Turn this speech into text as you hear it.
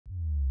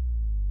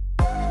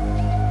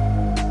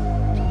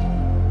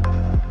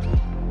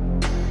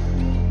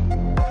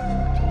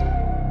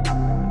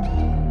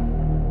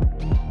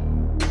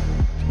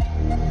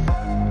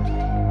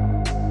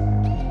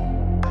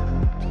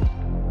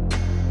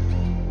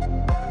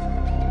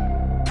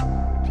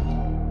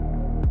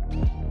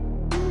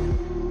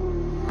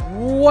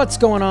What's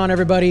going on,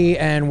 everybody,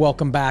 and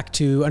welcome back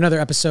to another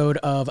episode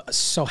of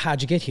So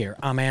How'd You Get Here?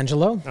 I'm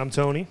Angelo. I'm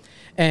Tony.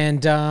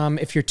 And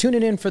if you're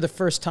tuning in for the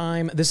first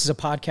time, this is a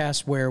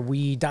podcast where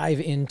we dive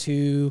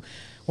into,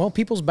 well,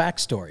 people's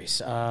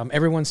backstories.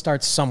 Everyone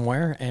starts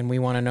somewhere, and we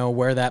want to know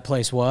where that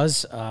place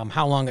was,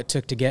 how long it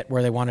took to get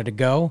where they wanted to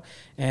go,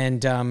 and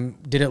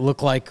did it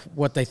look like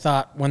what they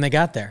thought when they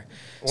got there?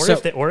 Or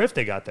if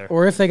they got there.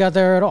 Or if they got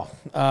there at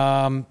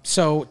all.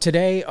 So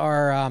today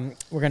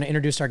we're going to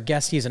introduce our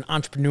guest. He's an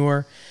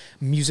entrepreneur,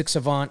 music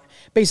savant.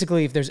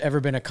 Basically, if there's ever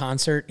been a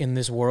concert in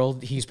this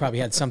world, he's probably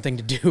had something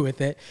to do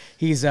with it.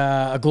 He's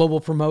a global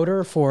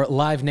promoter for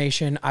Live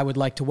Nation. I would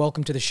like to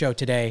welcome to the show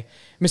today,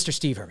 Mr.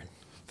 Steve Herman.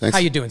 Thanks.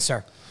 How you doing,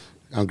 sir?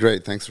 I'm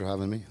great. Thanks for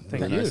having me.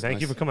 Thank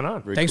you for coming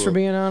on. Thanks for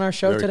being on our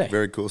show today.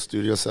 Very cool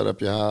studio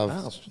setup you have.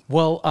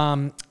 Wow.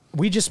 Well,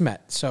 we just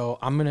met, so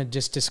I'm going to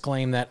just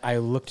disclaim that I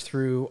looked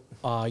through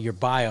your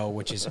bio,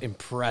 which is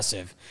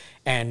impressive,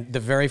 and the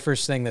very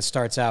first thing that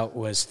starts out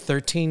was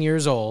 13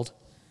 years old,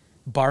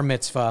 bar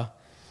mitzvah,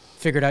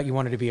 figured out you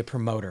wanted to be a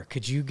promoter.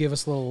 Could you give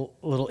us a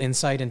little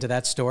insight into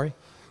that story?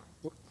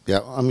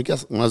 Yeah, I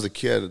guess when I was a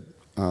kid,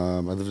 I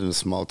lived in a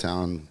small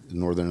town in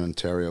northern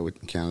Ontario in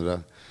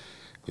Canada.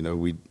 You know,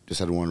 we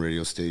just had one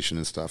radio station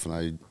and stuff,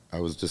 and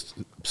I was just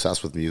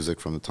obsessed with music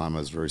from the time I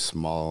was very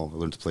small. I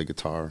learned to play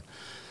guitar.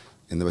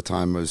 And by the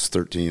time I was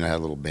 13, I had a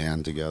little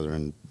band together,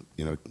 and,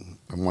 you know,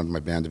 I wanted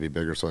my band to be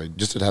bigger, so I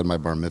just had my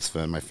bar mitzvah,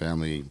 and my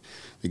family,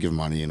 they give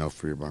money, you know,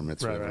 for your bar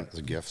mitzvah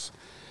as gifts.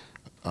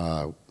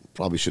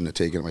 Probably shouldn't have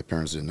taken it. My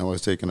parents didn't know I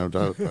was taking it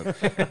out,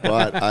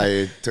 but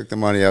I took the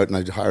money out, and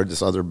I hired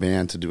this other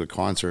band to do a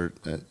concert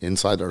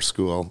inside our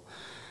school,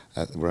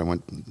 where I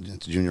went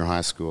to junior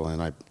high school,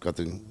 and I got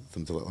them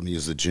to let me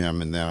use the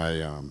gym, and then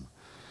I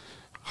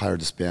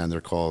hired this band.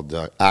 They're called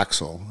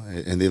Axel,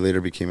 and they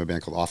later became a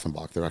band called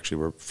Offenbach. They actually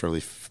were a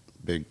fairly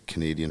big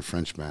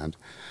Canadian-French band.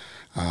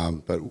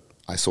 But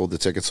I sold the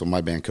tickets so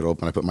my band could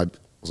open. I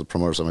was a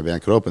promoter so my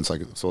band could open, so I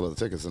sold all the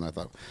tickets, and I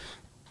thought,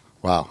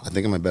 wow, I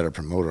think I'm a better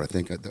promoter. I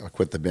think I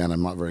quit the band.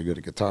 I'm not very good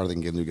at guitar. They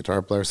can get a new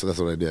guitar player, so that's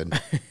what I did.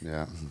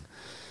 Yeah.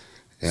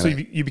 So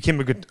you became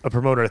a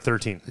promoter at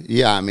 13?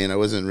 Yeah, I mean, I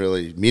wasn't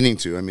really meaning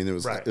to. I mean, it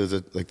was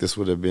like this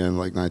would have been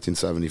like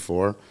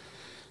 1974,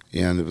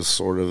 and it was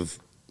sort of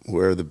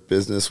where the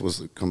business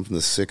was come from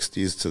the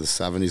 60s to the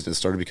 70s, and it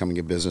started becoming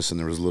a business, and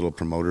there was little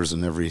promoters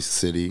in every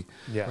city.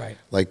 Yeah. Right.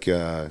 Like, you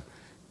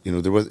know,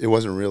 it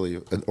wasn't really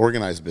an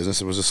organized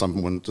business. It was just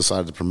someone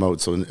decided to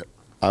promote. So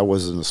I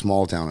was in a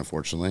small town,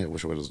 unfortunately. I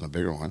wish I was in a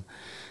bigger one,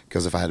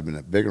 because if I had been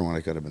a bigger one,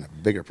 I could have been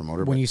a bigger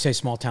promoter. When you say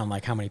small town,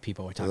 like how many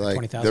people? We're talking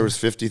 20,000? There was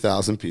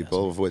 50,000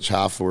 people, of which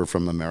half were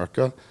from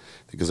America,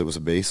 because it was a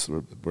base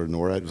where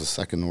NORAD, it was a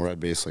second NORAD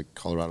base, like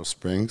Colorado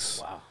Springs.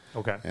 Wow.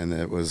 Okay. And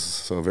it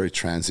was a very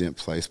transient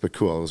place, but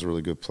cool. It was a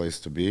really good place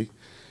to be.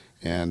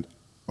 And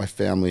my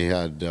family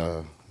had,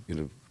 you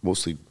know,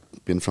 mostly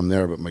been from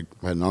there, but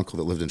I had an uncle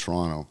that lived in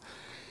Toronto.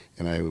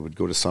 And I would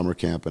go to summer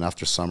camp, and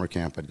after summer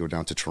camp, I'd go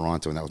down to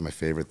Toronto, and that was my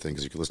favorite thing,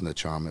 because you could listen to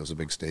Chum. It was a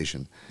big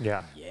station.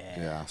 Yeah.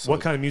 Yeah. So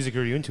what kind of music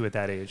were you into at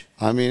that age?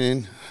 I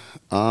mean,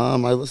 I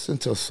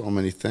listened to so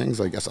many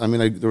things, I guess. I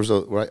mean,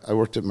 I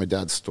worked at my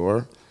dad's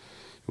store.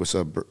 It was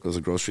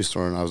a grocery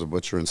store, and I was a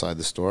butcher inside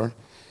the store.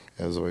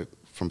 It was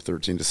from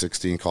 13 to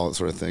 16, call it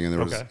sort of thing.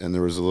 And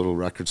there was a little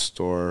record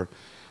store.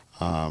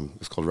 It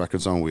was called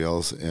Records on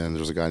Wheels, and there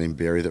was a guy named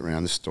Barry that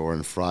ran the store.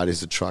 And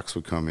Fridays the trucks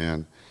would come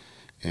in,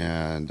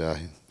 and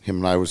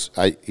him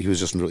and he was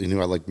just really, he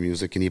knew I liked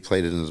music, and he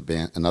played it in his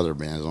band,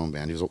 his own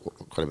band. He was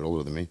quite a bit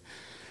older than me.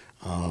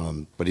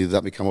 But he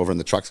let me come over, and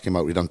the trucks came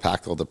out. We'd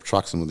unpack all the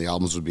trucks, and the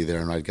albums would be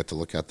there, and I'd get to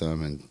look at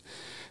them, and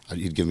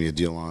he'd give me a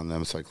deal on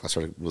them. So I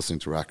started listening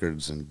to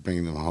records and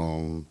bringing them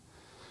home.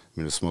 I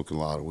mean, I was smoking a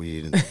lot of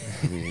weed. And,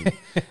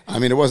 I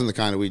mean, it wasn't the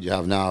kind of weed you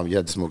have now. You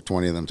had to smoke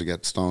 20 of them to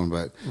get stoned,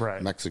 but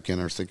Mexican,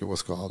 or I think it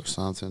was called, or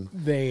something.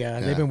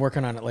 They've been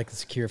working on it like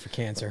it's a cure for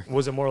cancer.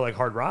 Was it more like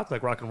hard rock,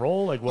 like rock and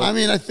roll? Like what? I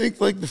mean, I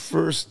think like the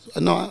first,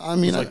 no, I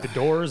mean. Like the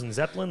Doors and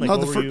Zeppelin? Like no,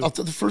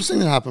 the first thing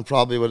that happened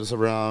probably was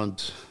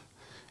around,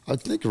 I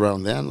think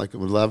around then, like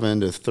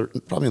 11 to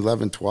 13, probably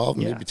 11, 12,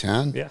 maybe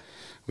 10. Yeah.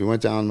 We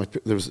went down,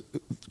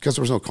 because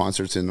there was no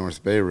concerts in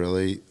North Bay,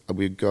 really.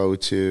 We'd go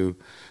to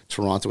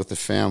Toronto with the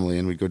family,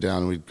 and we'd go down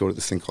and we'd go to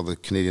this thing called the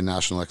Canadian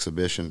National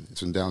Exhibition.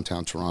 It's in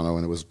downtown Toronto,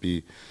 and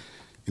you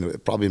know,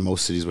 probably in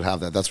most cities would have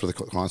that. That's where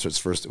the concerts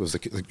first, it was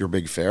your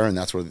big fair, and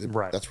that's where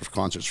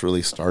concerts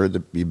really started to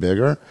be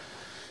bigger.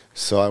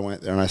 So I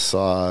went there and I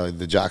saw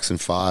the Jackson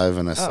 5,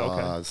 and I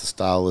saw the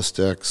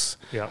Stylistics,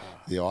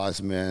 the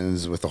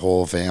Osmonds with the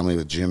whole family,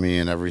 with Jimmy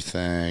and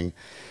everything.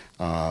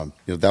 You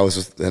know, that was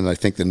just, and I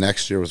think the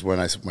next year was when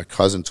my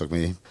cousin took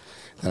me,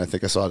 and I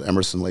think I saw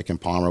Emerson, Lake and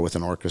Palmer with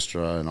an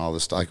orchestra and all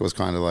this stuff. It was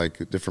kind of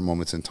like different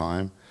moments in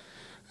time.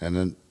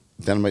 And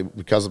then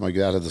because my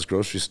dad had this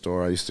grocery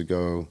store, I used to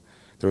go.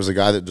 There was a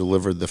guy that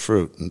delivered the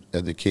fruit,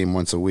 and it came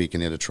once a week,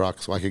 and he had a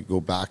truck, so I could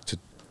go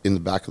in the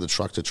back of the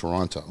truck to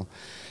Toronto,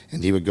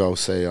 and he would go,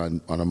 say,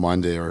 on a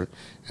Monday,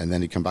 and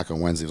then he'd come back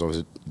on Wednesday. It was always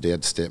a day I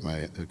had to stay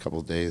at a couple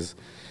of days.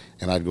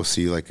 and I'd go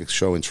see like a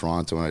show in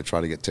Toronto, and I'd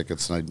try to get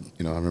tickets. And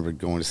I remember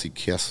going to see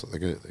Kiss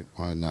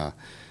and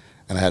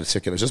I had a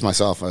ticket. It was just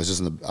myself. I was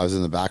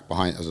in the back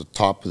behind. I was at the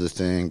top of the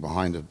thing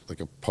behind a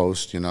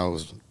post. It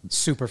was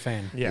super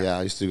fan. Yeah.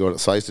 I used to do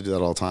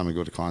that all the time and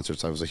go to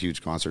concerts. I was a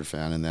huge concert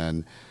fan, and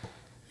then.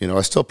 I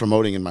was still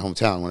promoting in my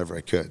hometown whenever I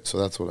could, so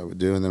that's what I would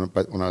do. And then,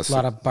 but when I was a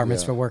lot of bar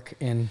mitzvah work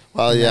in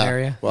that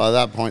area. Well,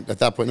 at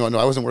that point, no,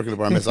 I wasn't working at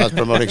bar mitzvah. I was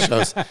promoting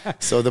shows.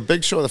 So the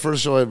big show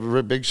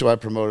I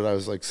promoted, I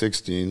was like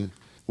 16.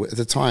 At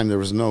the time, there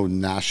was no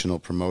national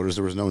promoters,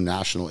 there was no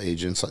national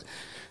agents,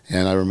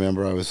 and I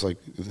remember I was like,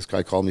 this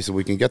guy called me, said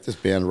we can get this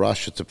band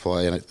Rush to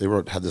play, and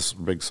they had this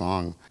big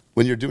song.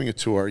 When you're doing a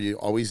tour, you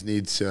always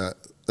need to.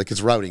 Like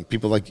it's routing.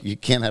 People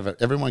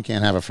everyone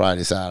can't have a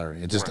Friday,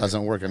 Saturday. It just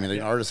doesn't work. I mean,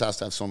 an artist has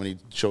to have so many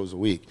shows a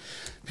week.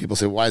 People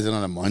say, why is it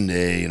on a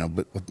Monday?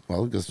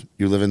 Well, because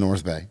you live in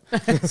North Bay.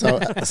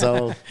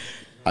 So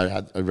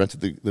I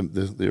rented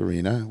the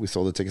arena. We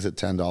sold the tickets at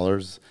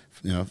 $10.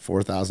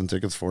 4,000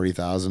 tickets,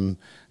 40,000.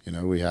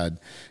 We had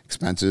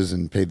expenses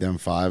and paid them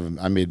 $5. And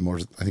I made more.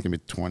 I think I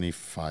made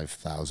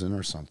 25,000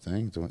 or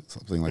something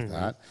like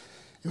that.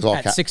 It was all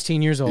at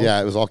 16 years old. Yeah,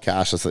 it was all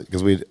cash.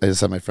 Because I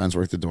just had my friends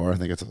work the door. I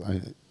think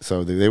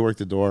so they worked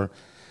the door.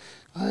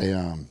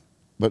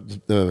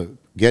 But the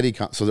Getty,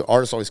 so the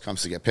artist always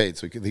comes to get paid.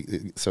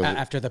 So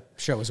after the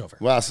show is over.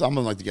 Well, some of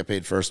them like to get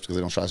paid first because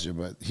they don't trust you,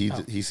 but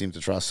he seemed to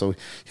trust. So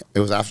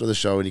it was after the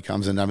show, and he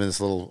comes in. I'm in this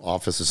little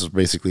office. This is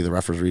basically the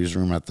referee's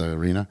room at the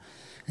arena.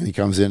 And he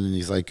comes in and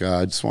he's like,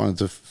 I just wanted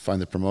to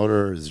find the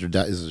promoter. Is your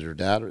dad?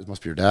 It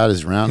must be your dad.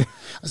 Is he around?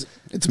 I said,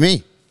 it's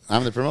me.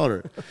 I'm the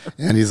promoter.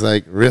 And he's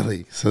like,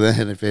 really? So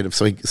then I paid him.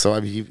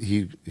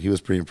 He was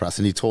pretty impressed.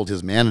 And he told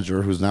his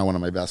manager, who's now one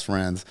of my best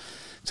friends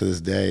to this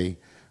day,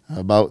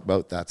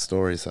 about that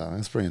story. So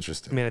it's pretty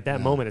interesting. I mean, at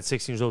that moment, at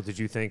 16 years old, did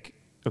you think,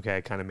 okay,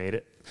 I kind of made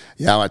it?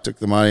 Yeah, I took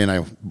the money and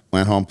I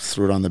went home,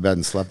 threw it on the bed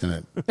and slept in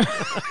it.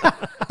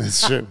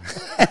 It's true.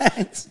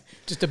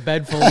 Just a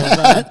bed full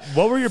of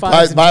what were your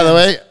by the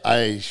way,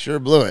 I sure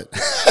blew it.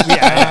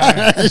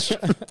 Yeah.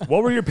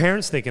 What were your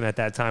parents thinking at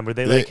that time? Were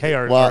they like, hey,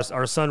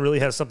 our son really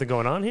has something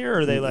going on here? Or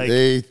are they like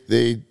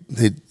they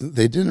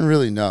didn't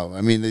really know.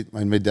 I mean,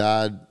 my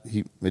dad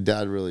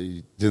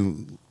really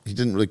didn't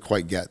really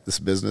quite get this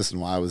business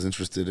and why I was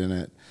interested in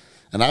it.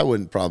 And I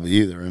wouldn't probably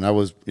either. And I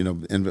was,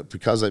 and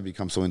because I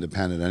become so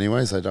independent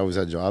anyways, I'd always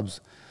had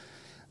jobs.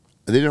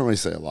 They didn't really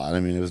say a lot. I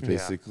mean, it was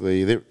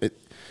basically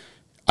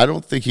I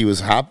don't think he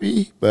was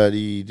happy, but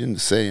he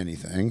didn't say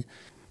anything.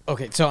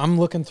 Okay, so I'm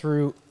looking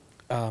through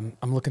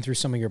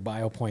some of your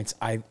bio points.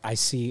 I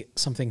see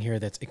something here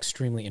that's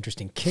extremely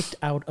interesting. Kicked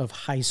out of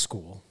high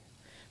school,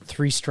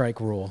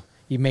 3-strike rule.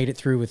 You made it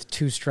through with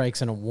 2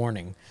 strikes and a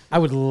warning. I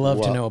would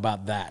love to know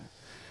about that.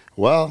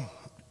 Well,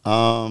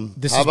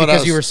 this is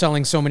because you were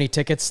selling so many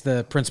tickets.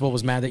 The principal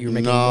was mad that you were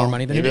making more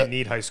money than you you didn't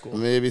need high school.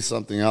 Maybe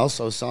something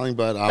else I was selling,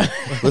 but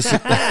listen.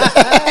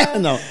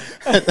 No.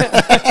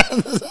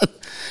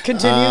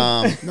 Continue.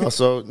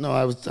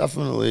 I was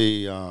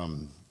definitely.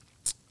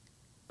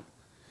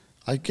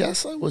 I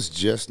guess I was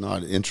just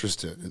not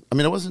interested. I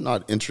mean, I wasn't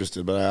not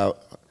interested,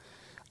 but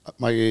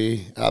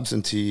my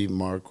absentee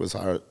mark was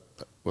higher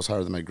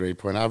than my grade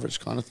point average,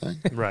 kind of thing.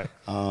 Right.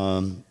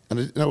 And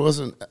it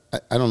wasn't.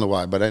 I don't know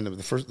why, but I ended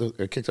up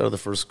I kicked out of the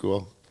first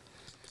school,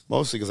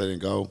 mostly because I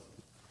didn't go,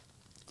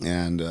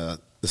 and the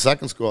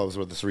second school was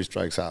where the 3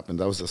 strikes happened.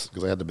 That was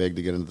because I had to beg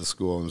to get into the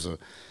school. And it was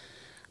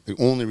the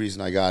only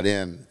reason I got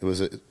in. It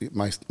was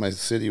my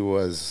city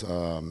was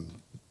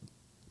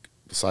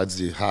besides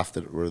the half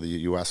that were the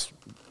U.S.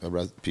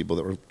 People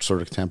that were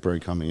sort of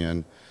temporary coming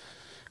in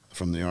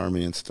from the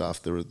army and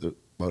stuff. There were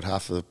about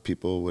half of the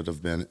people would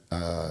have been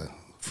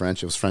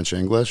French. It was French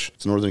English.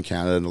 It's northern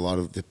Canada, and a lot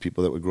of the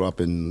people that would grow up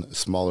in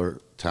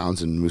smaller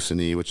towns in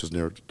Moosonee, which is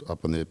near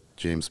up on the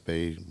James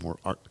Bay,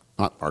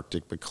 not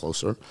Arctic but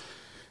closer.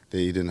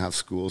 They didn't have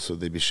schools, so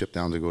they'd be shipped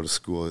down to go to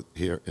school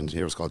here. And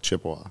here it was called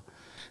Chippewa.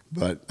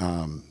 But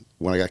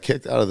when I got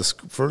kicked out of the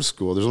first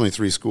school, there's only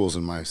 3 schools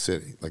in my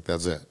city. Like,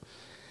 that's it.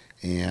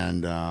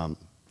 And I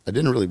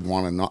didn't really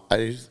want to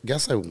I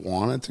guess I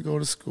wanted to go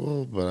to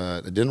school,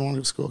 but I didn't want to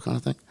go to school kind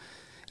of thing.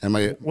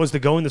 And was the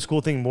going to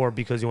school thing more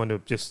because you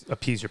wanted to just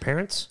appease your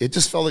parents? It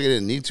just felt like I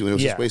didn't need to, and it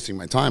was just wasting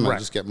my time. I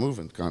just kept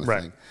moving kind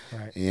of thing.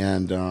 Right.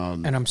 And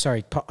I'm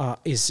sorry,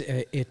 is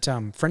it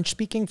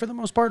French-speaking for the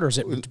most part, or is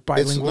it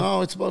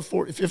bilingual? It's about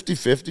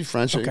 50-50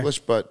 French and English,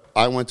 but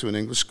I went to an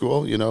English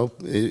school.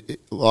 A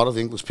lot of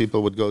English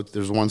people would go.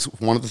 There's one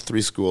of the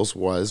 3 schools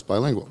was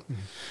bilingual.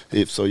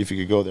 Mm-hmm. So if you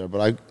could go there,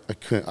 but I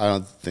couldn't. I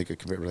don't think I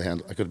could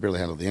barely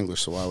handle the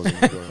English, so I was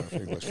going to go to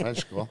English-French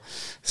school.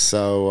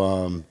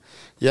 So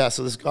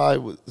so this guy,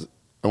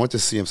 I went to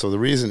see him. So the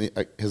reason,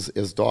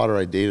 his daughter,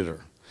 I dated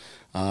her.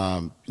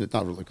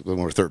 Not really, when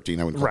we were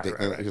 13, I wouldn't call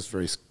it. Just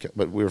very,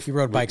 but we were. You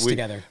rode bikes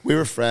together. We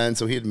were friends,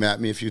 so he had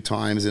met me a few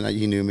times, and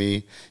he knew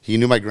me. He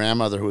knew my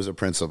grandmother, who was a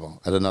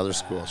principal at another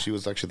school. She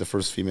was actually the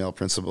first female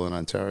principal in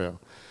Ontario.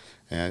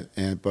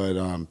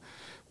 But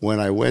when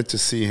I went to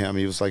see him,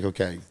 he was like,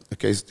 "Okay,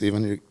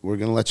 Stephen, we're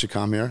going to let you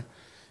come here.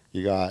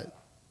 You got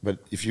but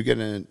if you get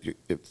in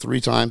 3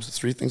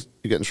 things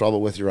you get in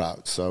trouble with, you're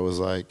out. So I was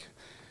like,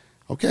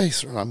 okay,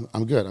 sir,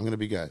 I'm good. I'm going to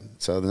be good.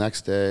 So the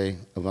next day,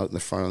 I'm out in the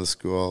front of the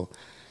school,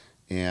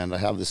 and I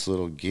have this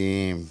little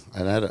game.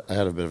 And I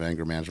had a bit of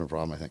anger management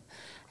problem, I think.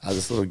 I had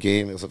this little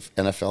game. It was an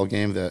NFL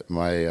game that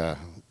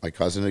my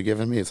cousin had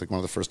given me. It's like one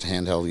of the first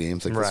handheld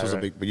games. Like this was a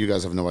big, but you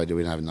guys have no idea.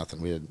 We didn't have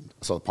nothing. We had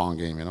a Pong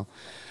game, you know.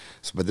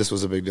 So, but this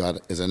was a big deal.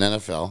 It's an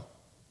NFL.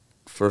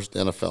 First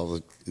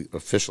NFL, the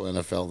official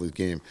NFL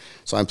game.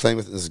 So I'm playing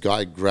with it, this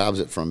guy, grabs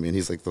it from me, and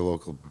he's like the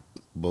local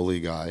bully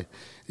guy.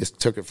 He just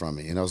took it from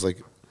me, and I was like,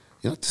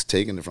 you're not just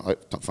taking it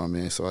from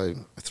me. So I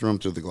threw him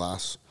through the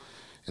glass,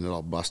 and it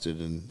all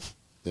busted, and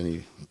then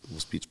he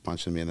was peach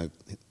punching me, and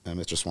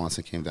Mr.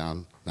 Swanson came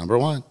down, number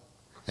 1,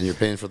 and you're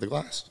paying for the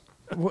glass.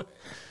 Nope.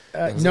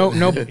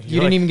 You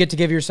didn't even get to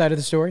give your side of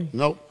the story?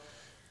 Nope.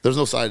 There's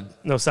no side.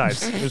 No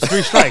sides. There's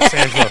 3 strikes,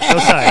 Angelo. No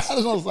sides.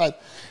 There's no side.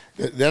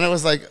 Then it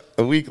was like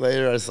a week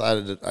later, I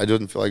decided that I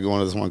didn't feel like going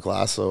to this one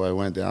class, so I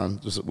went down.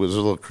 There's a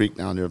little creek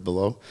down there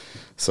below,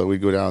 so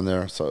we'd go down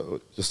there,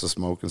 so just to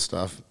smoke and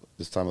stuff.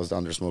 This time I was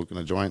down there smoking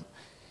a joint.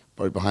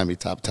 Right behind me,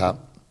 tap, tap,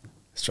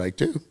 strike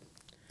 2.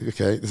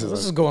 Okay, this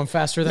is going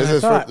faster than I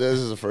thought. This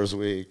is the first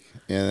week,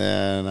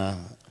 and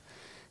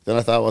then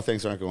I thought, well,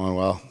 things aren't going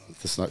well.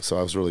 So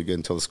I was really good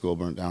until the school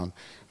burnt down.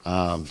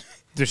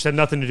 This had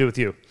nothing to do with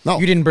you. No,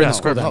 you didn't burn the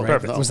school down, right?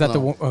 Perfect. Was that the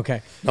one?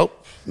 Okay.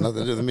 Nope, nothing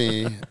to do with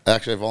me.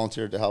 Actually, I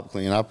volunteered to help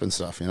clean up and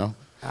stuff. You know,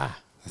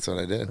 that's what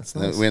I did. That's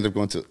nice. We ended up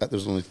going to.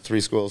 There's only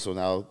 3 schools, so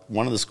now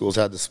one of the schools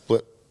had to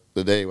split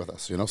the day with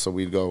us. You know, so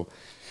we'd go.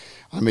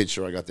 I made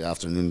sure I got the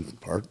afternoon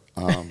part.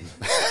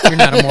 You're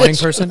not a morning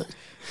person,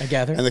 I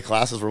gather. And the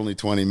classes were only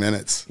 20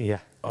 minutes. Yeah.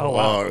 Oh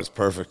wow, it was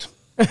perfect.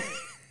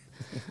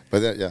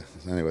 But yeah.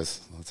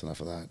 Anyways, that's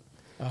enough of that.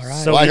 All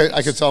right. So well,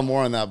 I could tell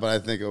more on that, but I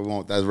think it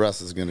won't. That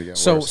rest is going to get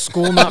worse. So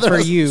school not for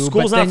you.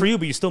 School's not for you,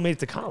 but you still made it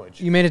to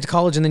college. You made it to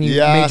college, and then you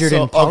majored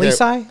in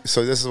poli-sci? Okay,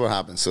 so this is what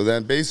happened. So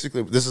then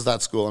basically, this is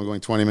that school. I'm going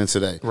 20 minutes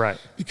a day. Right.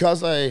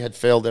 Because I had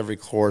failed every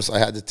course, I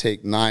had to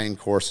take 9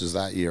 courses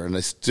that year, and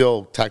I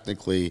still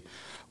technically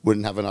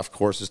wouldn't have enough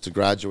courses to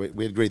graduate.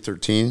 We had grade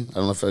 13. I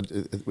don't know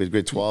if we had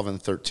grade 12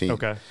 and 13.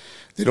 Okay.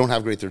 They don't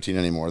have grade 13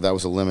 anymore. That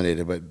was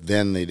eliminated, but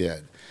then they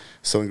did.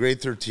 So in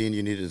grade 13,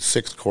 you needed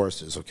 6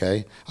 courses,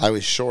 okay? I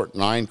was short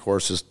 9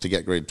 courses to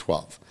get grade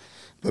 12.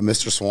 But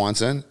Mr.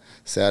 Swanson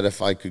said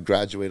if I could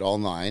graduate all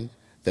 9,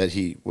 that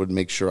he would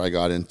make sure I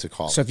got into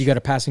college. So if you got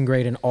a passing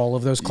grade in all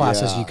of those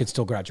classes, you could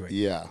still graduate.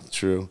 Yeah,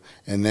 true.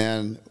 And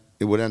then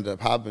what ended up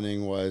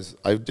happening was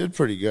I did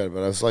pretty good,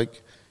 but I was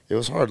like, it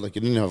was hard. Like,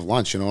 you didn't have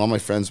lunch. You know, all my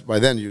friends, by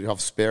then you'd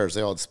have spares.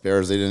 They all had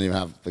spares. They didn't even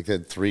have, like, they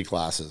had 3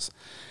 classes.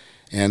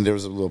 And there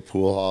was a little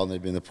pool hall, and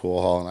they'd be in the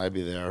pool hall, and I'd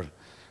be there.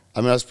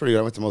 I mean, I was pretty good.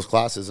 I went to most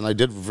classes, and I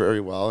did very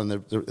well.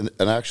 And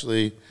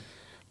actually,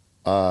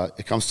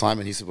 it comes time,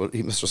 and he said, well,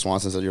 Mr.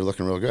 Swanson said, you're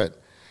looking real good.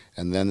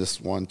 And then this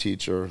one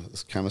teacher,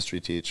 this chemistry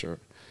teacher,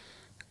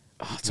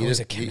 it's always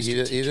a chemistry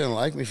teacher. He didn't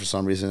like me for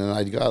some reason, and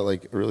I got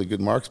like really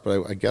good marks,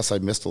 but I guess I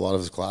missed a lot of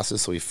his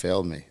classes, so he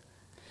failed me.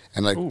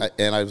 And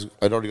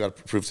I'd already got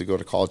approved to go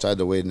to college. I had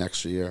to wait an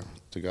extra year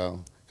to go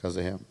because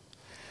of him.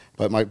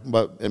 But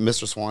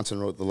Mr.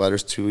 Swanson wrote the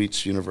letters to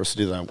each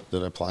university that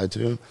I applied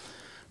to,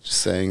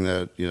 just saying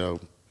that, you know,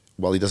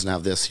 well, he doesn't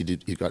have this.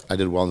 I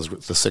did well in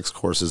the 6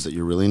 courses that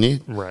you really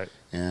need. Right.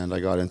 And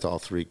I got into all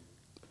 3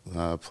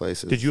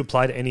 places. Did you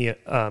apply to any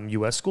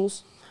U.S.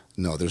 schools?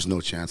 No, there's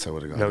no chance I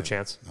would have got No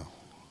chance?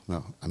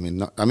 No. I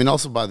mean,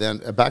 also back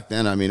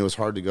then, I mean, it was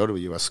hard to go to a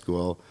U.S.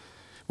 school.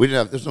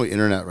 There's no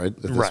internet, right,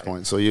 at this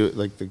point. So you,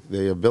 like,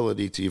 the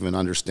ability to even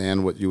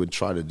understand what you would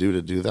try to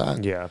do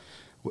that. Yeah.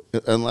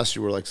 Unless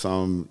you were like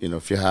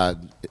if you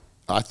had,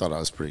 I thought I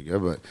was pretty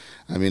good, but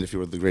I mean, if you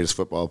were the greatest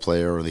football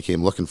player or they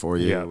came looking for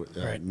you,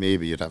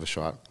 maybe you'd have a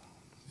shot.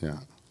 Yeah.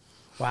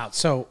 Wow.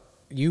 So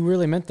you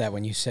really meant that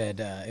when you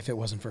said if it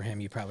wasn't for him,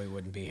 you probably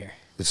wouldn't be here.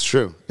 It's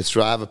true. It's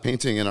true. I have a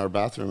painting in our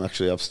bathroom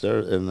actually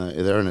upstairs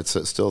there, and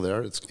it's still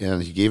there.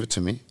 And he gave it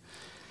to me.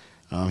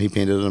 He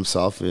painted it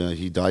himself.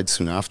 He died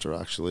soon after,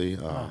 actually,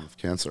 of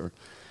cancer.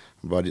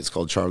 But it's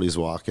called Charlie's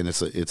Walk, and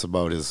it's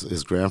about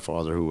his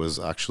grandfather, who was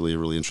actually a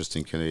really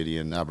interesting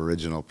Canadian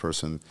Aboriginal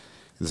person in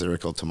this area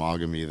called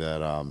Temagami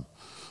that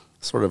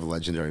sort of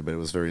legendary, but it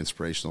was very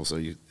inspirational. So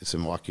it's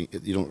him walking.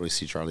 You don't really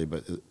see Charlie,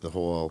 but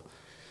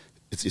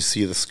you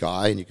see the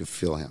sky and you can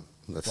feel him.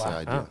 That's the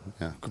idea.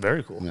 Yeah.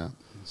 Very cool. Yeah.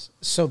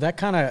 So that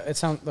kind of, it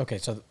sounds, okay,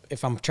 so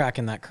if I'm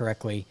tracking that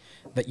correctly,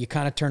 that you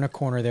kind of turn a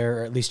corner there,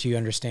 or at least you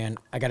understand,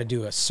 I got to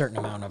do a certain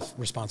amount of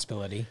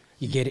responsibility.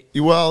 You get it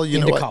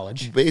into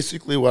college.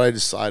 Basically what I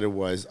decided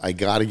was I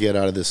got to get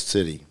out of this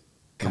city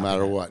no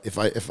matter what. If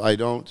I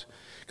don't,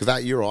 because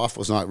that year off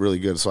was not really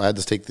good, so I had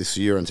to take this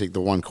year and take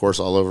the one course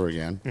all over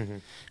again. Mm-hmm.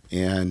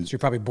 And so you're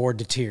probably bored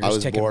to tears. I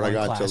was bored. I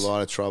got into a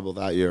lot of trouble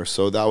that year.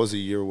 So that was a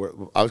year where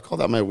I would call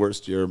that my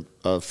worst year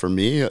for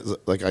me.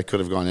 Like, I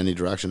could have gone any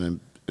direction and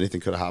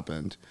anything could have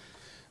happened.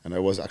 And I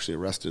was actually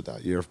arrested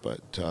that year, but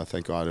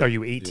thank God. Are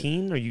you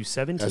 18? Are you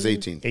 17? I was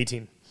 18.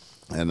 18.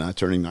 And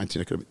turning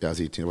 19, I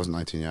was 18. I wasn't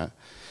 19 yet.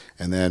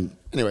 And then,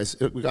 anyways,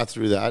 we got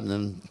through that, and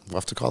then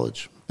off to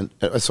college. And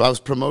so I was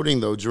promoting,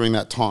 though, during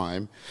that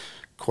time,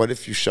 quite a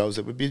few shows.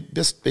 It would be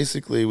just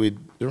basically,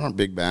 there aren't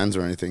big bands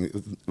or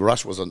anything.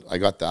 Rush wasn't, I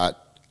got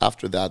that.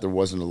 After that, there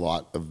wasn't a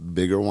lot of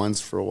bigger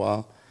ones for a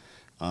while.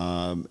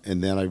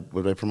 And then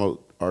I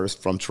promote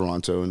artists from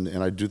Toronto,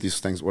 and I do these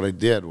things. What I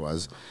did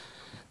was,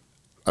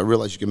 I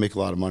realized you can make a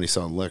lot of money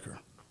selling liquor.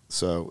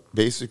 So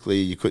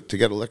basically, to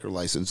get a liquor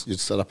license, you'd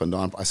set up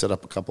I set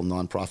up a couple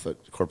nonprofit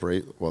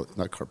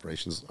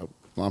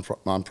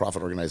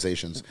nonprofit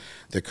organizations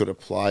that could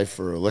apply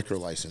for a liquor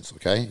license,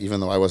 okay?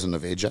 Even though I wasn't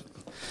of age yet.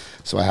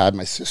 So I had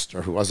my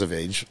sister, who was of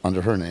age,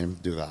 under her name,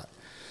 do that.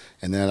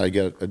 And then I'd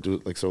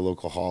do like sort of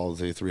local halls,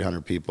 say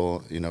 300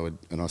 people,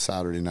 on a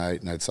Saturday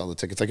night, and I'd sell the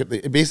tickets. Like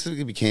it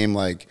basically became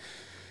like,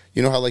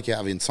 you know how like you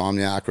have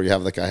Insomniac, or you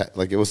have like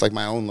it was like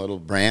my own little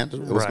brand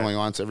that was going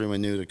on, so everyone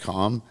knew to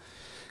come.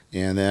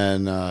 And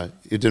then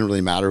it didn't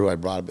really matter who I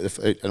brought. But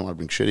I don't want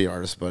to bring shitty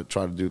artists, but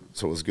try to do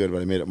so it was good.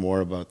 But I made it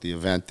more about the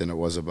event than it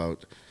was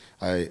about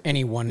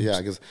anyone. Yeah,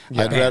 because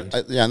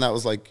and that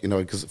was like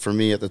because for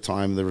me at the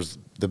time there was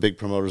the big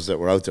promoters that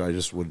were out there.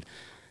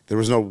 There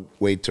was no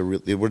way to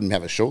really. They wouldn't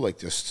have a show like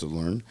this to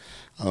learn.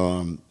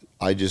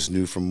 I just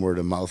knew from word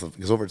of mouth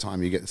because over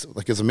time you get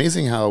it's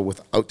amazing how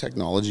without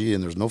technology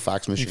and there's no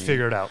fax machine. You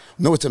figure it out.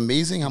 No, it's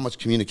amazing how much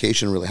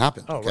communication really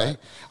happened. Oh, okay, right.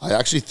 I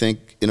actually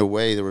think in a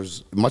way there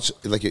was much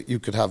you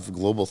could have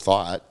global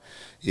thought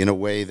in a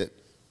way that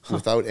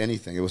without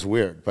anything. It was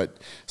weird, but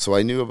so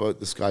I knew about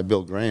this guy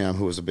Bill Graham,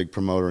 who was a big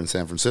promoter in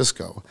San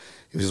Francisco.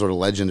 He was sort of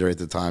legendary at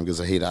the time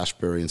because I hate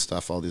Ashbury and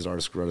stuff. All these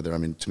artists grew out of there. I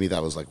mean, to me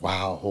that was like,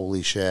 wow,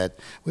 holy shit,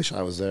 wish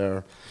I was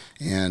there,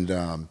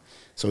 and.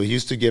 So he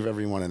used to give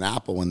everyone an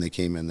apple when they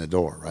came in the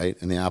door, right?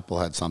 And the apple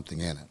had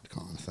something in it,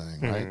 kind of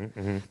thing, right?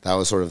 Mm-hmm. That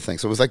was sort of the thing.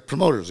 So it was like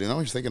promoters,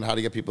 You're thinking how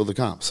to get people to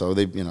come. So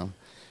they,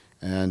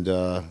 and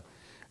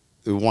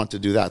we want to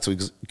do that. So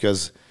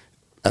because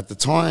at the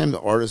time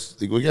the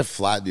artists we get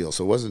flat deals,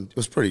 so it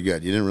was pretty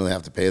good. You didn't really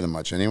have to pay them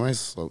much, anyways.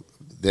 So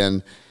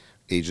then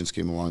agents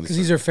came along because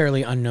these are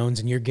fairly unknowns,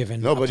 and you're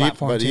given a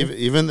platform too.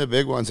 Even the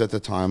big ones at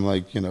the time,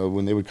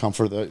 when they would come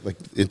for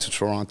into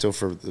Toronto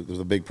for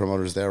the big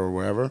promoters there or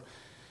wherever.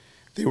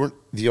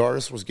 The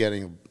artist was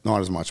getting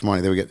not as much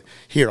money. They would get,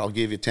 here, I'll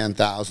give you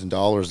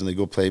 $10,000, and they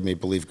go play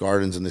Maple Leaf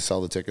Gardens, and they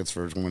sell the tickets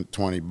for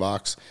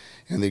 $20,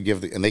 and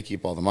they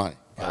keep all the money.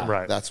 Wow.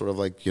 Right. That's sort of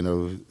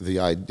the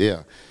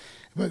idea.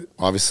 But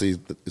obviously,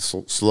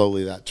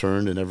 slowly that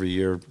turned, and every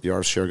year the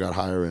artist share got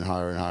higher and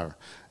higher and higher.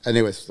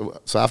 Anyways,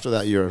 so after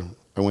that year,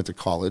 I went to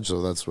college,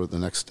 so that's where the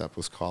next step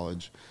was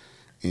college.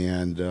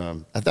 And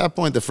at that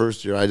point, the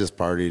first year, I just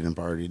partied and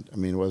partied. I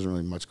mean, it wasn't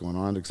really much going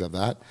on except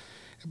that.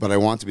 But I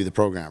wanted to be the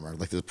programmer,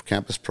 like the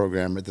campus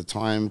programmer. At the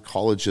time,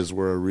 colleges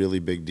were a really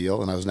big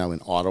deal, and I was now in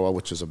Ottawa,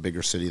 which is a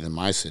bigger city than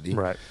my city.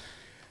 Right.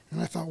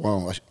 And I thought,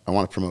 well, I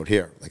want to promote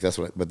here.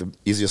 But the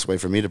easiest way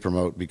for me to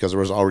promote, because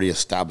there was already an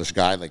established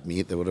guy like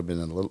me that would have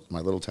been in my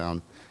little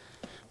town,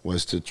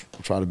 was to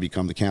try to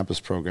become the campus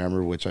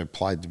programmer, which I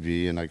applied to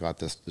be, and I got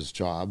this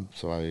job.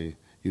 So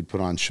you'd put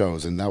on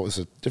shows, and that was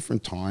a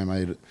different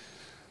time.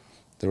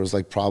 There was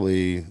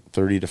probably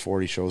 30 to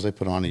 40 shows I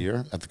put on a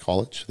year at the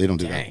college. They don't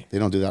do that. They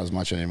don't do that as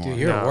much anymore. Dude,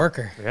 you're a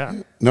worker.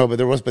 Yeah. No,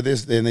 but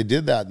and they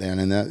did that then,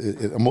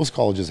 and most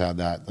colleges had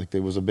that.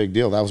 It was a big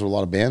deal. That was where a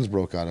lot of bands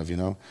broke out of.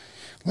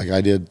 I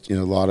did. A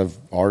lot of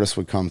artists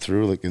would come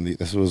through.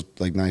 This was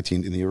in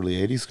the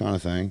early '80s kind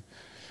of thing,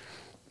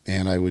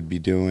 and I would be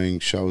doing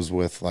shows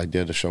with. I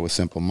did a show with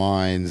Simple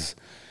Minds.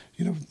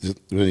 They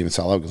didn't even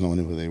sell out because no one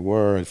knew who they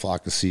were. And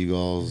Flock of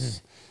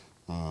Seagulls.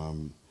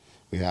 Mm-hmm.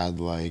 We had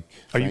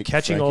Are you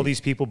catching all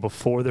these people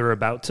before they're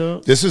about to?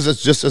 This is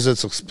just as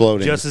it's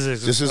exploding. Just as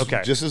it's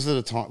okay. Just as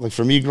the time,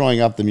 for me growing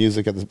up, the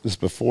music just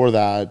before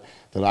that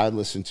I'd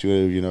listen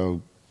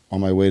to, on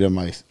my way to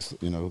my,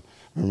 remember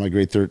my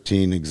grade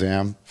 13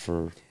 exam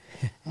for,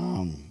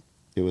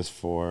 it was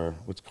for,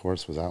 which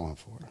course was that one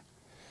for?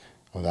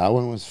 Oh, that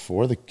one was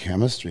for the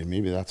chemistry.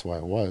 Maybe that's why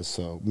it was.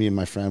 So me and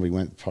my friend, we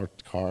went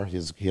parked the car. He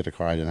had a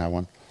car. I didn't have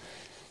one.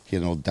 He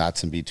had an old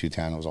Datsun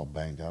B210. It was all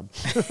banged up.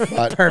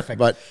 Perfect.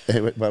 But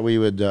we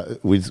would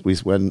we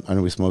went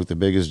and we smoked the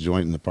biggest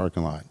joint in the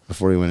parking lot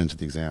before we went into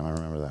the exam. I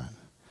remember that.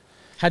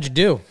 How'd you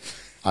do?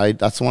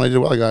 That's the one I did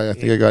well. I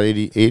think I got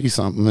 80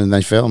 something, and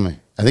they failed me.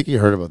 I think you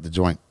heard about the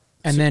joint.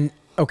 And then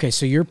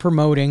so you're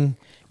promoting.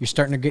 You're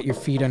starting to get your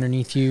feet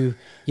underneath you.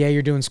 Yeah,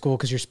 you're doing school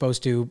because you're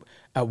supposed to.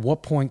 At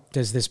what point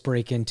does this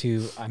break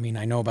into? I mean,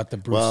 I know about the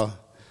Bruce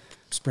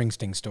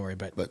Springsteen story,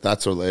 but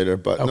that's for later.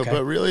 But no,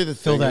 but really the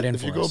thing,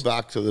 if you go us.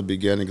 back to the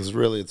beginning, because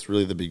it's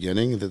really the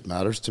beginning that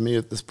matters to me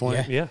at this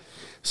point. Yeah.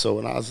 So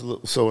when I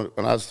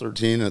was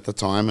 13 at the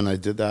time, and I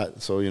did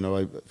that. So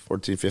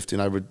 14, 15,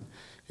 I would,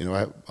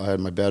 I had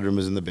my bedroom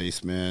was in the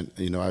basement.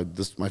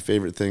 My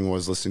favorite thing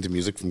was listening to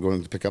music from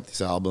going to pick up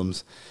these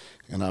albums,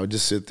 and I would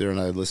just sit there and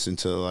I'd listen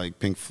to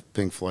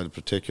Pink Floyd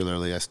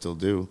particularly. I still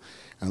do.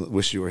 And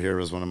Wish You Were Here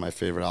was one of my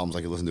favorite albums.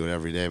 I could listen to it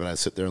every day, but I'd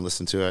sit there and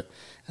listen to it,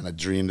 and I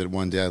dreamed that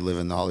one day I'd live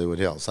in the Hollywood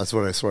Hills. That's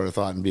what I sort of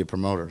thought and be a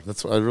promoter.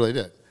 That's what I really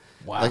did.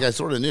 Wow. I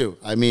sort of knew.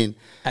 I mean...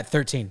 At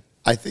 13?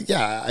 I think,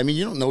 yeah. I mean,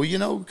 you don't know,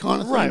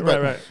 kind of thing.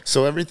 Right.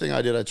 So everything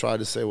I did, I tried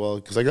to say, well,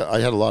 because I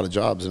had a lot of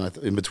jobs, and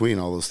in between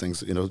all those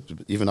things,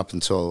 even up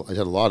until I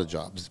had a lot of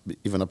jobs,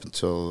 even up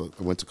until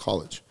I went to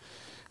college,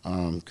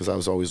 because I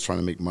was always trying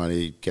to make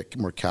money, get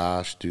more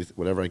cash, do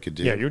whatever I could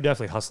do. Yeah, you're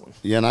definitely hustling.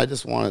 Yeah, and I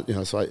just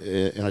wanted, so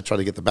I tried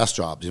to get the best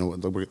jobs. I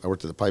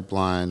worked at the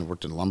pipeline,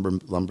 worked in a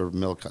lumber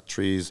mill, cut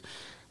trees.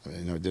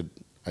 I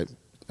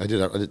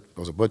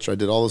was a butcher. I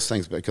did all those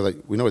things because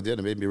we know it did.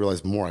 It made me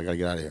realize more. I got to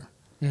get out of here.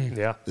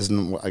 Yeah,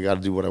 I got to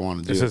do what I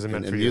want to do. This isn't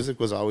meant for you. Music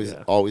was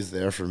always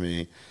there for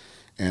me.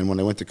 And when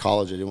I went to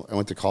college, I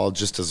went to college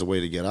just as a way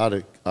to get out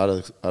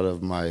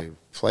of my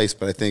place.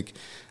 But I think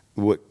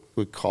with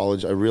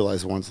college, I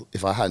realized once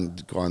if I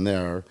hadn't gone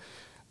there,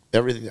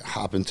 everything that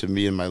happened to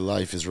me in my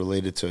life is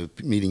related to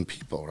meeting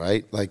people.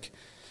 Right, like.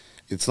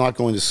 It's not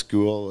going to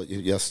school.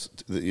 Yes,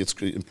 it's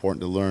important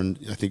to learn.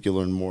 I think you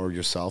learn more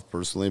yourself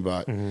personally,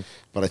 but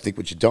I think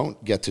what you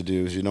don't get to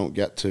do is you don't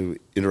get to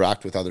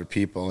interact with other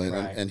people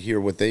and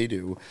hear what they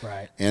do,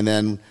 and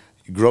then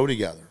grow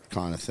together,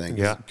 kind of thing.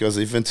 Yeah. Because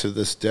even to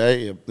this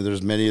day,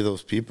 there's many of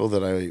those people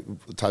that I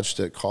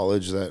touched at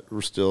college that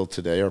are still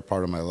today are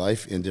part of my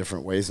life in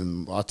different ways,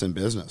 and lots in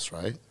business,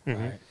 right?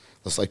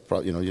 That's like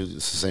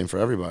it's the same for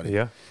everybody.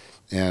 Yeah.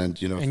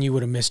 And you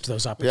would have missed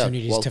those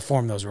opportunities to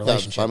form those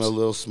relationships. I'm a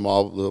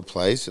little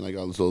place, and I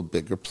got a little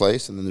bigger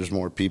place, and then there's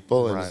more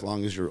people, and as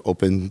long as you're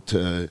open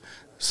to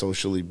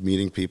socially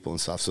meeting people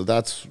and stuff, so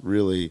that's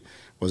really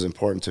was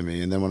important to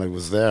me. And then when I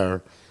was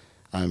there,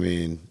 I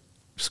mean,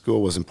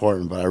 school was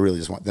important, but I really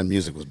just then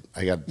music was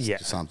I got to do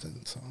something.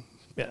 So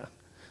to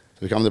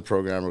become the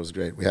programmer was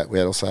great.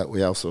 We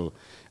also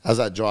as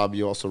that job,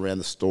 you also ran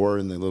the store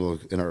in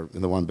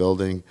the one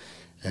building.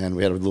 And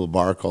we had a little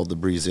bar called the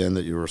Breeze Inn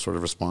that you were sort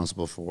of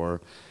responsible for.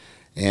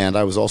 And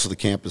I was also the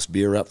campus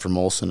beer rep for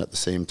Molson at the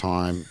same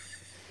time.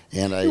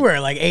 And you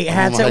wear like 8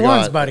 hats at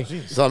once, buddy.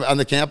 So on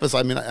the campus,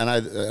 I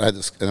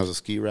was a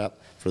ski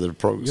rep for the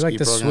program. You're like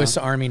the Swiss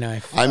Army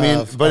knife. I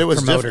mean, but it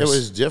was different. It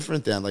was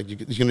different then. Like you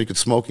could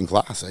smoke in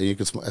class.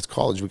 At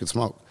college, we could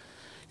smoke.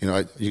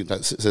 You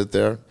could sit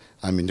there.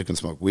 I mean, you can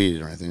smoke weed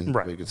or anything.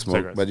 Right. You could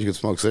smoke, but you could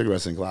smoke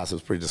cigarettes in class. It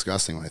was pretty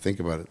disgusting when I think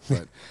about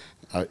it.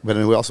 But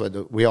we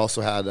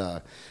also had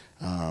a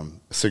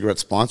cigarette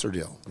sponsor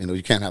deal.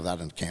 You can't have that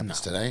on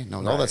campus today.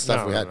 No, all that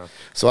stuff we had. No.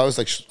 So I was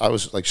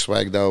like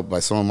swagged out by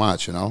so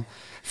much.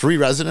 Free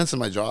residence in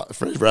my job.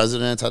 Free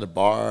residence, had a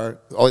bar.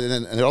 Oh,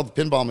 and all the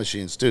pinball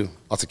machines too.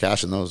 Lots of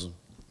cash in those.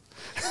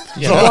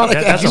 Yeah,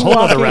 that's a whole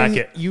other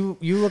racket. You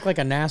look like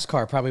a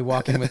NASCAR, probably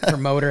walking with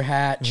promoter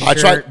hat,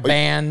 shirt,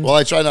 band. Well,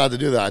 I try not to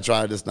do that. I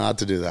try just not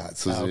to do that.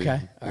 So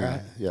okay, all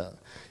right. Yeah.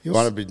 You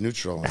want to be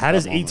neutral. How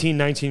does 18,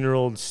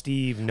 19-year-old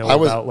Steve know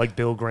about like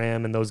Bill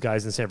Graham and those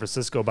guys in San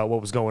Francisco about what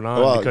was going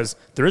on? Because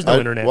there is no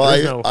internet.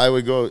 Well, I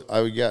would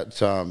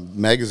get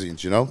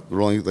magazines,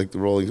 early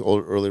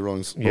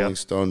Rolling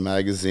Stone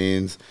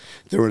magazines.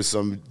 There was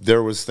a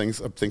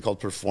thing called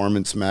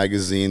Performance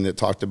Magazine that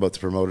talked about the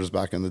promoters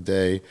back in the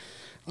day.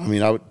 I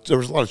mean, there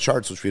was a lot of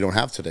charts which we don't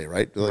have today,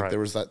 right? Like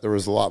there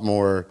was a lot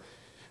more.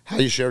 How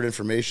you shared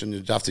information,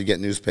 you'd have to get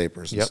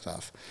newspapers and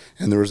stuff.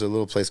 And there was a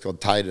little place called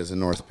Tida's in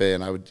North Bay,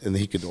 and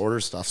he could order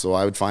stuff. So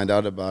I would find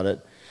out about it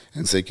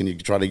and say, can you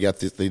try to get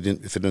this?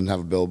 If it didn't have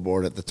a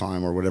billboard at the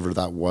time or whatever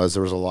that was,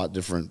 there was a lot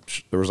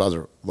different. There was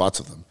lots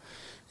of them,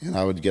 and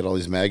I would get all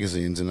these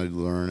magazines and I'd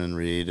learn and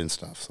read and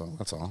stuff. So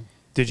that's all.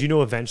 Did you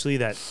know eventually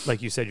that,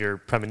 like you said, your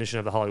premonition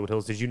of the Hollywood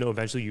Hills? Did you know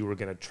eventually you were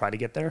going to try to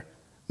get there?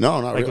 No,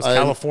 not really. Was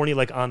California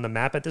on the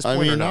map at this point?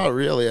 I mean, not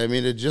really. I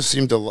mean, it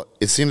seemed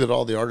that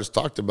all the artists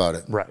talked about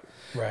it. Right.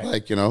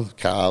 Like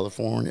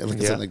California,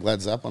 like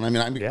Led Zeppelin.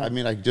 I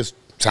mean, I just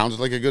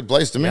sounded like a good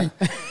place to me.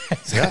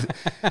 Yeah.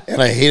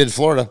 And I hated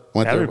Florida.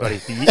 Everybody,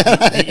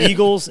 the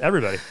Eagles,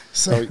 everybody.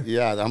 So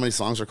how many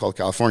songs are called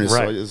California?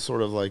 Right. So it's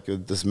sort of like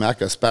this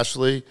mecca,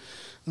 especially.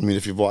 I mean,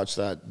 if you've watched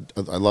that,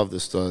 I love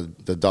this,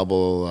 the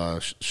double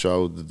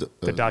show.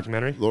 The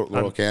documentary?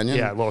 Laurel Canyon?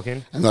 Yeah, Laurel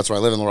Canyon. And that's where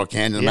I live in Laurel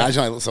Canyon. Yeah.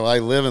 Imagine, so I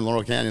live in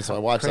Laurel Canyon, so I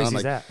watch that. I'm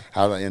like,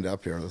 how did I end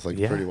up here? It's like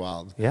pretty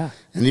wild. Yeah.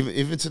 And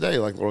even today,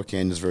 like Laurel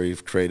Canyon is very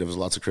creative. There's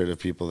lots of creative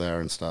people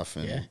there and stuff.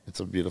 And it's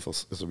a beautiful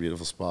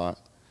spot.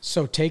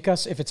 So take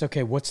us, if it's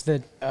okay, what's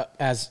the,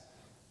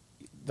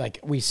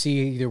 we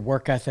see your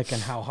work ethic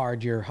and how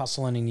hard you're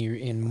hustling and you're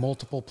in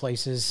multiple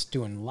places,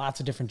 doing lots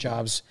of different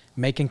jobs,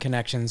 making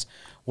connections.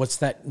 What's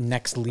that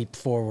next leap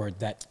forward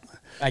that,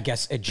 I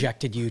guess,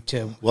 ejected you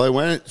to?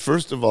 Well,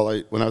 first of all,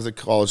 when I was at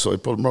college, so I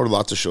promoted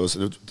lots of shows.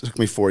 It took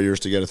me 4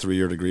 years to get a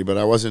 3-year degree, but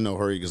I was in no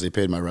hurry because they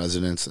paid my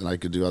residence and I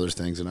could do other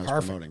things and I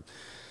was promoting.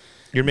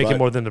 You're making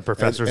more than the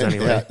professors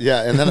anyway.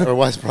 Yeah, and then it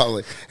was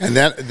probably. And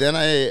then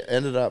I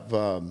ended up,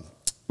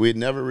 we had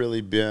never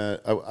really been,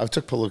 I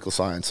took political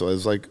science, so it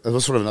was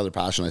sort of another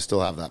passion. I still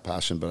have that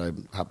passion, but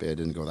I'm happy I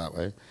didn't go that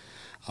way.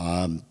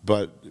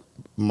 But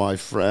my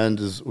friend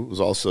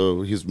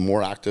he's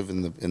more active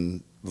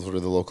in sort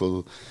of the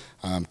local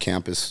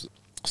campus.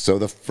 So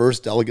the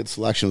first delegate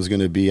selection was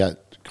going to be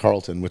at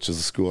Carleton, which is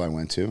the school I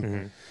went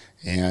to,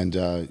 and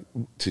and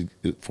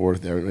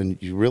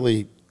you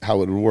really how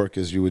it would work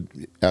is you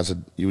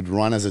would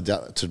run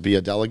to be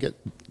a delegate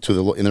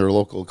in their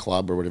local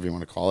club or whatever you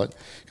want to call it.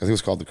 I think it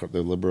was called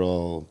the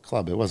Liberal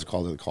Club. It was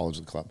called the College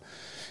of the Club,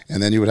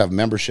 and then you would have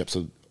membership.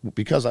 So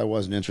because I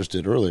wasn't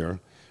interested earlier,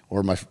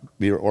 or my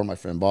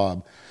friend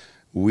Bob,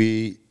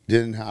 we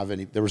didn't have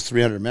any. There was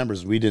 300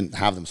 members. We didn't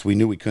have them, so we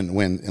knew we couldn't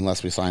win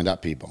unless we signed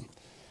up people.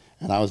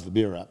 And I was the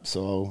beer rep,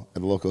 so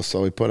at the local.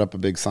 So we put up a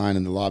big sign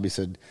in the lobby,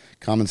 said,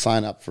 "Come and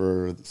sign up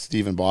for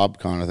Steve and Bob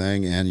kind of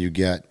thing, and you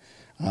get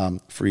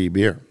free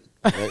beer."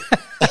 Right?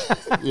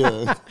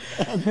 Yeah,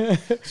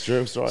 it's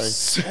true story.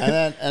 And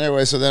then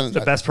anyway, so then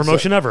the best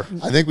promotion ever.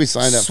 I think we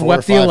signed up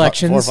Swept the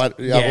elections. 4 or 5.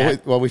 Yeah.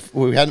 Well, we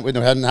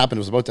hadn't happened. It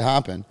was about to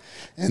happen,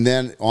 and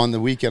then on the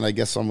weekend, I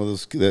guess some of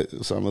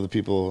the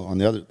people on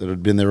the other that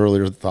had been there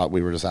earlier thought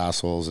we were just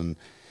assholes, and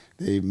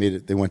they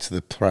went to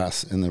the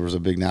press, and there was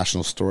a big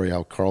national story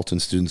how Carleton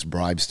students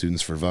bribe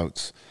students for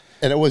votes,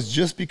 and it was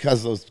just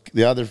because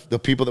the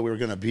people that we were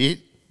going to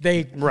beat.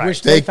 They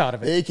wish they thought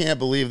of it. They can't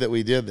believe that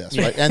we did this,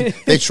 right? And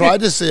they tried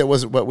to say it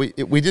wasn't, but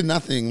we did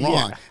nothing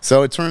wrong. Yeah.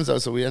 So it turns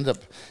out, we ended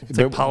up. It's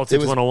like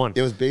politics 101.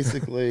 It was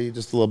basically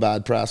just a little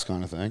bad press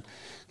kind of thing.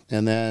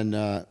 And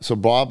then, so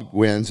Bob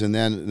wins, and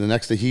then the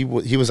next day he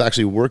was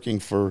actually working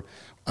for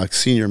a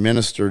senior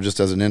minister just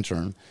as an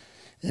intern.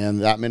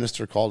 And that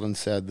minister called and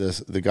said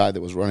the guy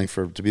that was running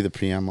to be the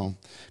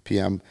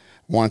PM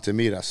wanted to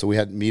meet us. So we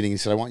had a meeting. He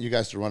said, "I want you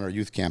guys to run our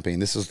youth campaign.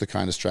 This is the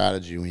kind of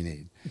strategy we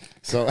need."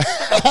 So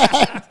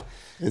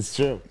it's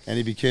true. And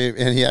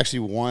he actually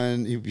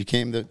won. He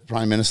became the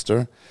prime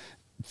minister.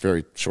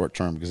 Very short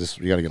term, because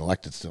you got to get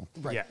elected still.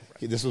 Right. Yeah.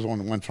 This was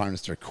when one prime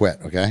minister quit.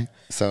 Okay.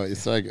 So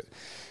it's like,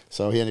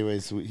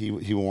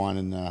 he won,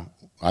 and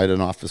I had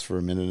an office for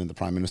a minute in the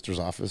prime minister's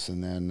office,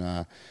 and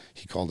then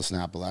he called a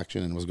snap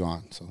election and was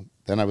gone. So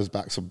then I was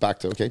back. So back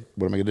to, okay,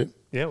 what am I gonna do?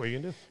 Yeah, what are you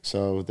gonna do?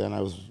 So then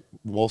I was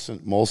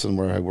Molson,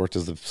 where I worked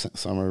as the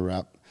summer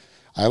rep.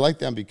 I liked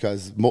them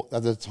because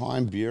at the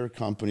time, beer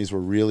companies were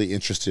really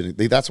interested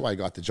in. That's why I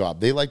got the job.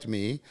 They liked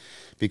me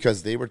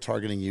because they were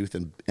targeting youth,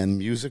 and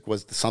music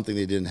was something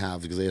they didn't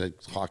have, because they had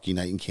a hockey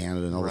night in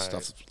Canada and all this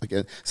stuff. Like,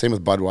 same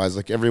with Budweiser.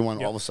 Like,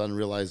 everyone all of a sudden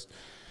realized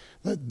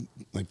that,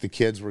 like, the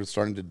kids were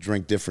starting to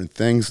drink different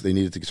things. They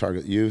needed to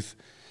target youth.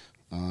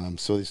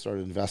 So they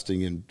started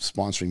investing in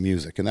sponsoring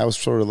music. And that was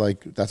sort of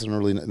like, that's an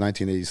early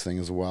 1980s thing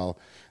as well.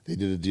 They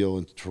did a deal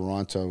in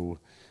Toronto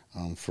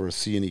for a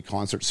C&E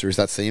concert series,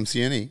 that same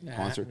C&E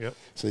concert. Yep.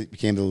 So it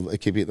became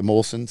the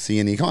Molson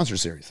C&E concert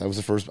series. That was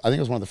the first, I think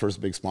it was one of the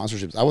first big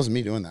sponsorships. That wasn't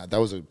me doing that. That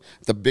was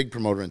the big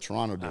promoter in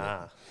Toronto did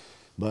it.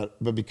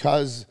 But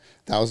because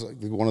that was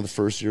one of the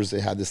first years they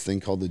had this thing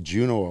called the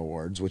Juno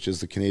Awards, which is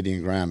the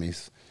Canadian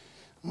Grammys,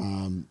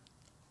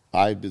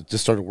 I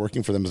just started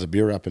working for them as a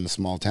beer rep in a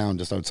small town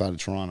just outside of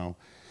Toronto.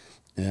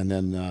 And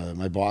then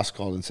my boss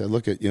called and said,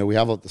 "Look, we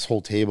have this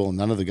whole table, and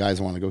none of the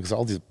guys want to go, because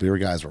all these beer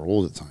guys were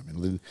old at the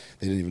time.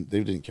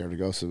 They didn't care to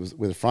go. So it was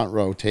with a front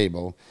row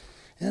table,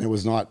 and it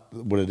was not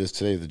what it is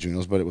today, the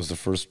Junos, but it was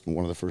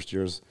one of the first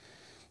years.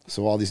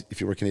 So all these,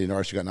 if you were a Canadian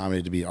artist, you got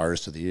nominated to be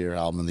Artist of the Year,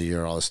 Album of the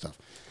Year, all this stuff.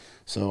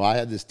 So I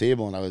had this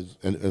table, and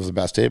it was the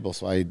best table.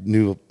 So I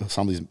knew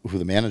some of who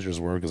the managers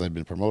were, because I'd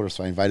been promoted.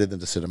 So I invited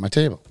them to sit at my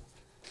table.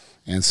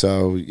 And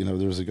so,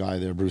 there was a guy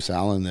there, Bruce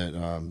Allen,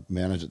 that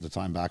managed at the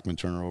time Bachman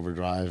Turner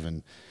Overdrive,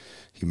 and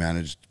he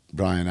managed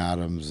Bryan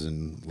Adams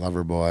and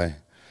Loverboy.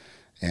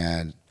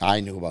 And I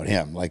knew about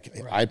him. Like,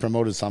 I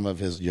promoted some of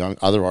his young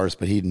other artists,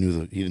 but he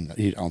didn't.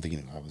 I don't think he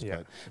knew who I was.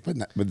 Yeah. But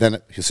then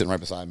he was sitting right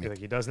beside me. Like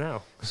he does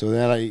now. So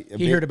then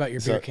he heard about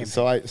your beer campaign.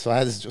 So I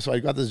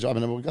got this job,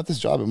 and I got this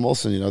job at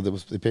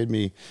Molson. They paid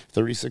me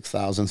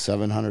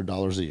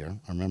 $36,700 a year.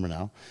 I remember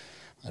now.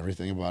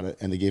 Everything about it,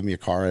 and they gave me a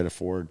car. I had a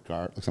Ford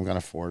car, some kind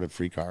of Ford, a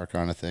free car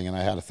kind of thing, and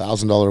I had a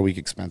 $1,000 a week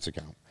expense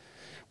account,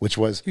 which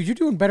was. Dude, you're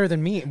doing better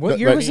than me. What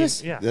year was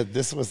this? Yeah,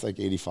 this was like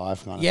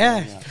 85 kind of thing.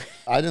 Yeah.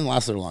 I didn't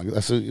last there long,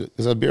 because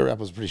a beer rep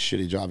was a pretty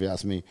shitty job, you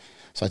ask me.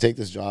 So I take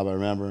this job, I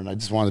remember, and I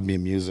just wanted to be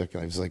in music,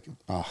 and I was like,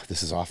 "Oh,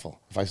 this is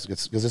awful." Because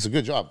it's a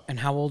good job. And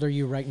how old are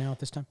you right now at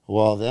this time?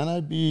 Well, then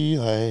I'd be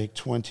like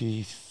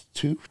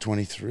 22,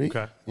 23.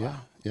 Okay. Yeah. Wow.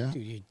 Yeah.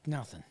 Dude,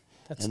 nothing.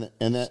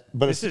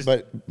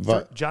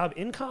 But job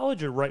in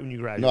college or right when you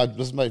graduated?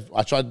 No,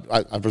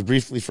 I was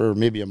briefly for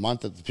maybe a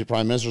month at the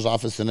prime minister's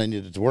office, and I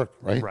needed to work,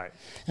 right? Right.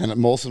 And at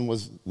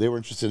Molson they were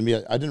interested in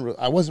me.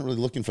 I wasn't really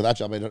looking for that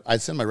job.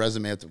 I'd send my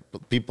resume out to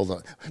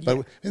people,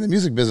 but in the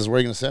music business, where are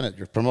you going to send it?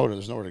 You're a promoter.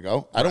 There's nowhere to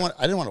go. I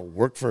didn't want to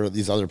work for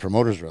these other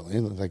promoters, really.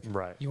 Like,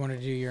 right. You wanted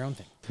to do your own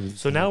thing.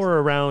 So now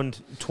we're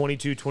around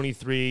 22,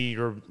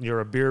 23. You're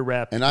a beer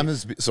rep, and I'm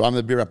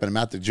the beer rep, and I'm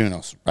at the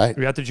Junos, right?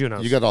 You're at the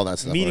Junos. You got all that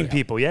stuff. Meeting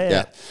people,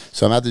 yeah.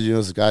 So I'm at the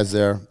Junos. The guy's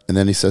there, and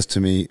then he says to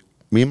me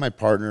and my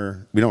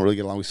partner, we don't really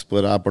get along. We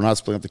split up. We're not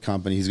splitting up the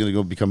company. He's going to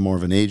go become more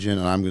of an agent,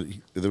 and I'm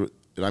going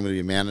to be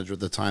a manager.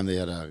 At the time, they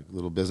had a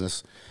little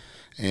business,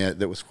 and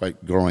that was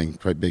growing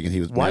quite big. And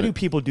he was. Why do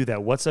people do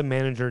that? What's a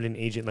manager and an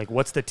agent? Like,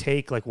 what's the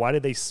take? Like, why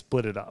did they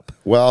split it up?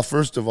 Well,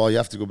 first of all, you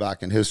have to go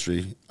back in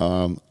history.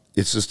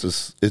 It's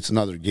just it's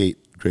another gate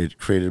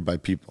created by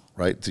people,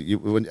 right?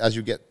 As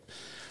you get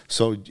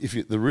So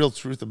the real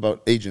truth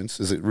about agents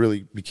is it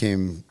really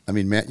became, I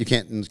mean, you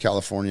can't in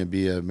California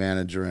be a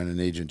manager and an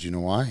agent. Do you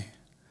know why?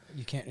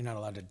 You can't. You're not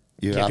allowed to.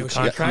 You have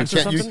contracts or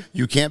something?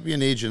 You can't be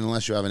an agent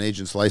unless you have an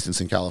agent's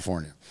license in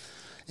California.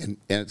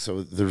 And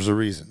so there's a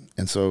reason.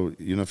 And so,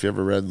 you know, if you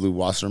ever read Lou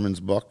Wasserman's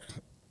book,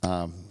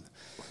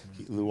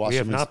 we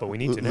have not, but we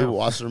need to know. Lou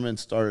Wasserman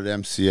started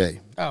MCA.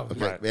 Oh, okay.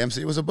 Right.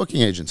 MCA was a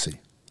booking agency.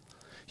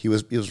 He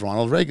was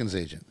Ronald Reagan's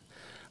agent.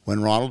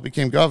 When Ronald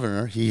became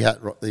governor,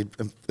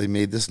 they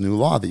made this new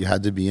law that you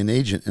had to be an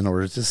agent in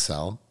order to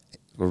sell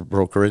or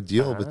broker a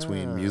deal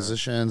between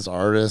musicians,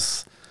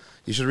 artists.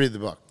 You should read the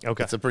book.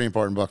 Okay. It's a pretty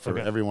important book for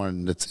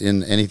everyone that's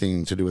in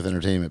anything to do with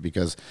entertainment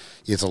because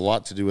it's a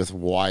lot to do with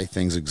why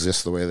things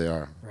exist the way they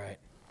are. Right.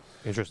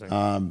 Interesting.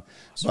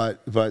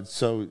 But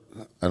so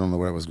I don't know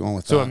where I was going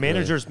with that. So a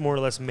manager more or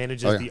less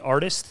manages the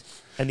artist,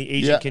 and the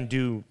agent can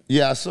do.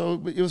 Yeah. So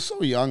but it was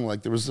so young.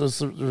 Like there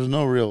was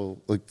no real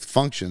like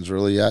functions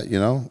really yet. You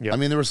know. Yep. I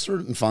mean, there were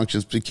certain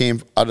functions that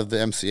came out of the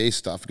MCA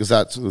stuff because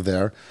that's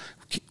there.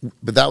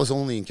 But that was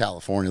only in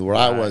California. Where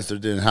I was, there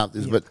didn't have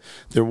this. But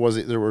there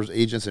was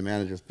agents and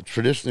managers. But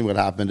traditionally, what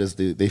happened is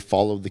they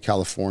followed the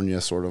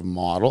California sort of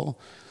model,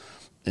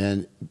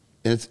 and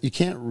you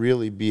can't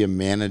really be a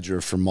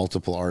manager for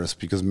multiple artists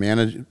because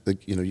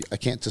I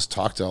can't just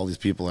talk to all these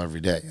people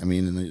every day. I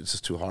mean, it's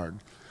just too hard.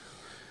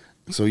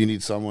 So you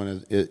need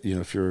someone,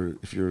 if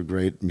you're a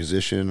great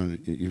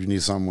musician, you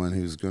need someone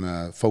who's going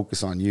to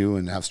focus on you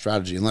and have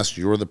strategy. Unless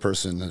you're the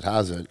person that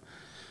has it,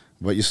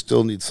 but you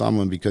still need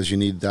someone because you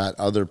need that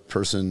other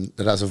person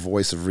that has a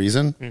voice of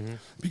reason. Mm-hmm.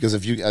 Because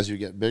as you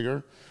get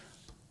bigger,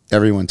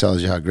 everyone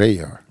tells you how great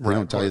you are. They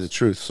don't tell you the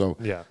truth. So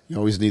you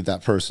always need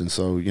that person.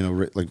 So, you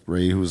know, like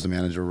Ray, who was the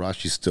manager of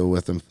Rush, he's still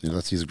with him. You know,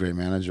 he's a great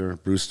manager.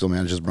 Bruce still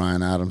manages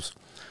Bryan Adams.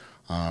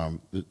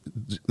 And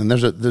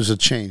there's a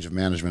change of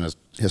management as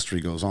history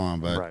goes on,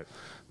 but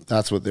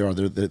that's what they are.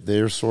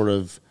 They're sort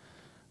of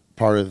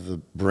part of the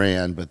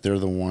brand, but they're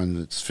the one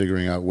that's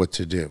figuring out what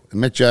to do.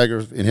 And Mick Jagger,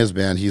 in his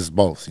band, he's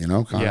both, you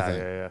know, kind of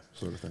thing.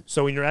 Sort of thing.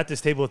 So when you're at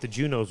this table at the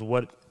Junos,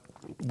 what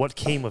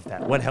came of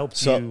that? What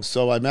helped you?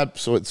 So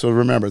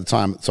remember the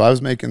time. So I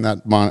was making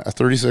that money,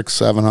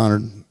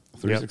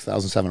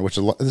 36,700, which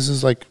this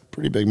is like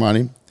pretty big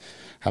money.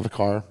 Have a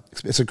car.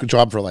 It's a good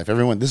job for life.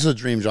 This is a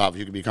dream job. If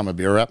you could become a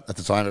beer rep at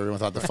the time, everyone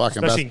thought the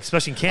fucking best.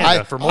 Especially in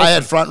Canada. I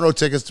had front row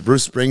tickets to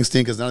Bruce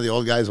Springsteen because none of the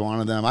old guys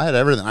wanted them. I had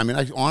everything. I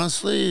mean,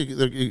 honestly,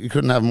 you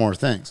couldn't have more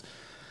things.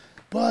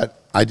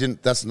 But I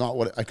didn't. That's not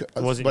what I could.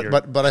 It wasn't your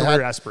career I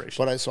had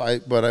aspiration.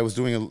 But I was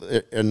doing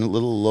in a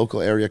little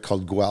local area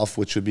called Guelph,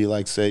 which would be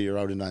like, say, you're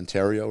out in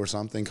Ontario or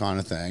something, kind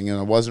of thing. And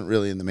I wasn't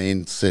really in the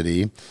main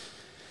city.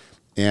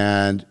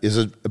 And as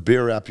a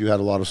beer rep, you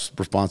had a lot of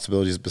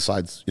responsibilities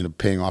besides, you know,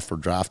 paying off for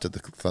draft at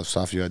the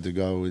stuff. You had to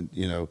go and,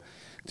 you know,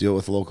 deal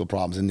with local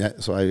problems. And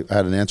so I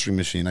had an answering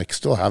machine. I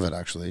still have it,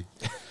 actually,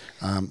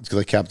 because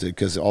I kept it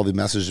because all the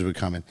messages would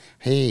come in.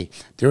 Hey,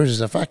 there was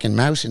a fucking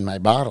mouse in my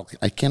bottle.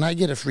 Can I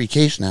get a free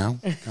case now?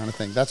 Kind of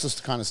thing. That's just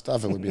the kind of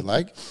stuff it would be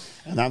like.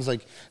 And I was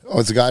like, oh,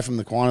 it's a guy from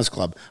the Kiwanis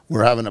Club.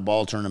 We're having a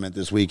ball tournament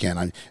this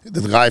weekend.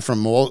 The guy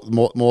from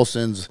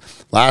Molson's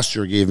last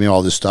year gave me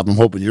all this stuff. I'm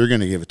hoping you're going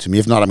to give it to me.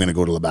 If not, I'm going to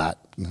go to Labatt.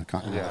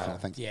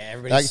 Yeah,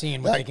 everybody's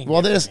seeing what they can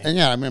get. And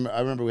I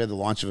remember we had the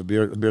launch of a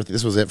beer thing.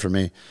 This was it for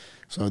me.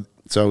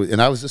 So, and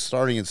I was just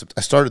starting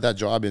I started that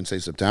job in, say,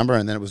 September,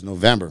 and then it was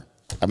November.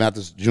 I'm at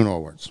this Juno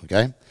Awards,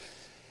 okay?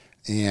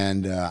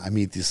 And I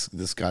meet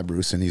this guy,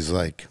 Bruce, and he's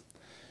like,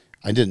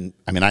 I knew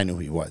who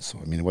he was. So,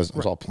 I mean, it was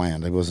all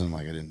planned. It wasn't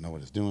like I didn't know what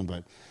he was doing,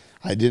 but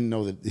I didn't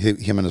know that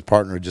him and his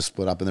partner had just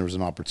split up and there was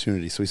an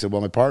opportunity. So he said,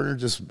 well, my partner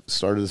just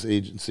started this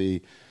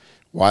agency.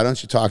 Why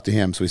don't you talk to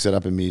him? So we set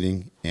up a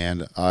meeting,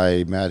 and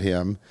I met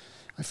him.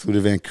 I flew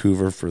to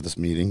Vancouver for this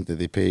meeting.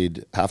 They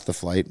paid half the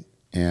flight,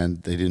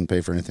 and they didn't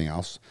pay for anything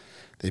else.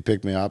 They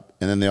picked me up,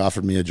 and then they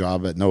offered me a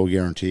job at no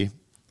guarantee,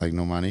 like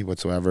no money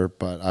whatsoever,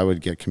 but I would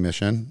get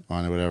commission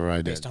on whatever I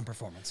did. Based on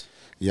performance.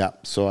 Yeah,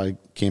 so I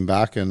came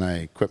back and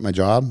I quit my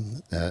job,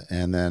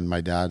 and then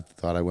my dad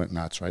thought I went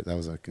nuts. Right, that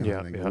was like,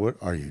 what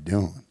are you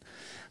doing?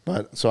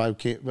 But so I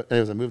came. But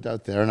anyways, I moved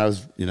out there, and I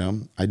was, you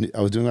know,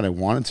 I was doing what I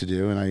wanted to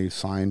do, and I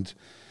signed.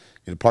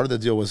 You know, part of the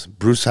deal was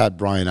Bruce had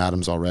Bryan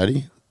Adams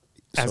already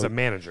as a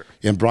manager,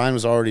 and Bryan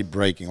was already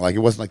breaking. Like it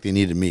wasn't like they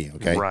needed me.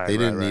 Okay, they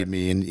didn't need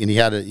me, and he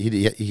had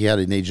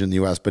an agent in the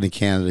U.S., but in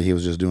Canada he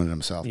was just doing it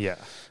himself. Yeah.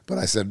 But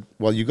I said,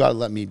 well, you got to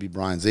let me be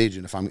Bryan's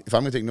agent. If I'm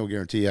going to take no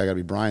guarantee, I got to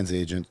be Bryan's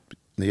agent.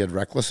 And he had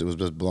Reckless. It was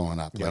just blowing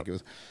up. Yep. Like it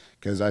was,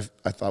 because I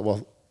thought,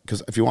 well,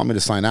 because if you want me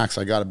to sign acts,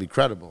 I got to be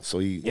credible. So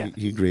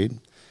he agreed.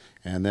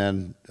 And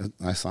then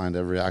I signed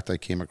every act I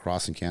came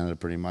across in Canada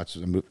pretty much.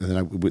 And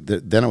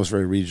then it was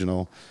very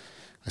regional.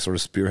 I sort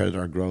of spearheaded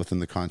our growth in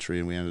the country,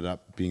 and we ended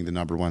up being the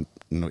 #1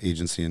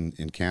 agency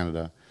in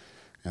Canada.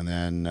 And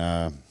then,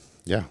 and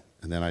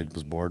then I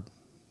was bored.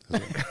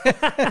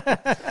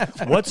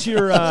 What's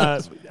your?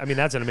 I mean,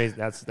 that's an amazing.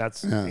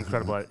 That's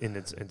incredible in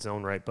its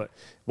own right. But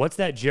what's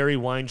that Jerry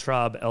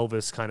Weintraub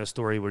Elvis kind of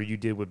story where you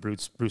did with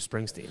Bruce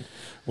Springsteen?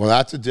 Well,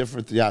 that's a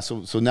different. Yeah.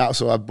 So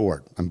I'm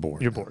bored. I'm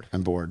bored. You're bored.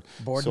 I'm bored.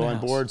 Bored. So I'm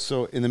bored.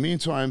 So in the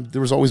meantime,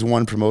 there was always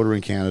one promoter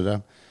in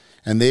Canada,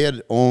 and they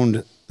had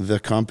owned the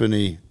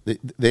company.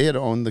 They had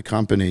owned the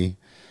company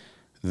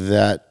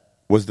that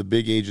was the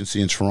big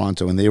agency in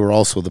Toronto, and they were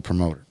also the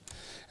promoter.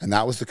 And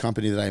that was the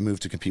company that I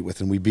moved to compete with,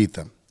 and we beat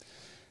them.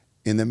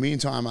 In the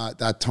meantime, at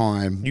that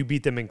time, you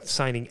beat them in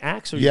signing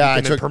acts, or you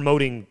beat them in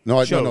promoting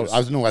shows? No. I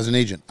was as an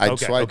agent.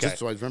 Okay.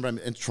 So I remember I'm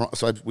in Toronto.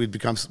 So we'd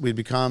become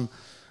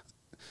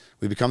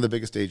the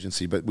biggest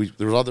agency, but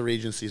there were other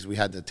agencies we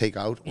had to take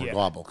out or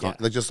gobble,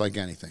 just like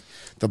anything.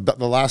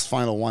 The last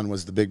final one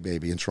was the Big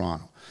Baby in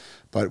Toronto.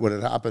 But what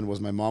had happened was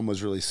my mom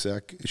was really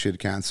sick. She had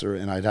cancer,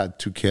 and I'd had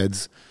 2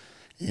 kids,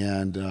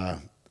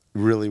 and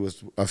really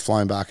was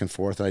flying back and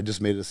forth. And I just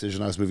made a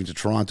decision. I was moving to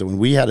Toronto, and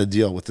we had a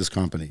deal with this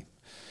company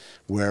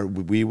where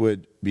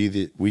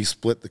we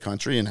split the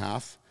country in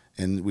half,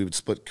 and we would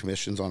split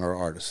commissions on our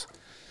artists.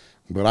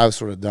 But I was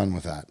sort of done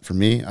with that. For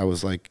me, I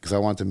was like, because I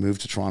wanted to move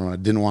to Toronto, and I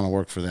didn't want to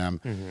work for them.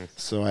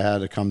 So I had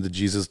to come to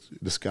Jesus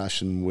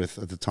discussion with,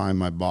 at the time,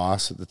 my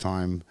boss at the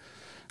time,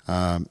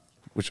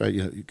 which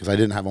because I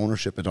didn't have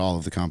ownership at all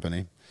of the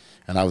company,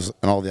 and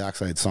all the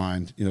acts I had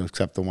signed,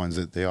 except the ones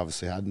that they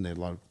obviously hadn't. They had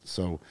a lot.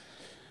 So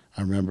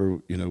I remember,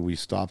 we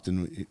stopped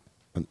and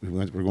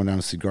we're going down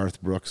to see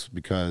Garth Brooks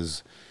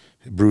because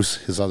Bruce,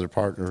 his other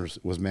partner,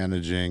 was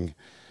managing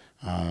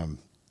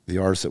the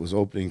artist that was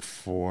opening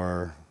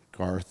for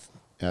Garth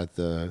at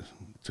the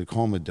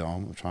Tacoma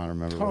Dome. I'm trying to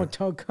remember.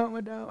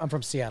 Tacoma Dome? I'm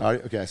from Seattle.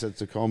 Okay, I said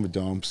Tacoma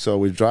Dome. So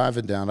we're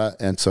driving down,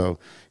 and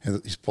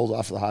he's pulled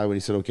off the highway. He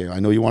said, okay, I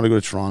know you want to go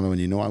to Toronto, and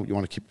you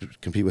want to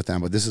compete with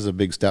them, but this is a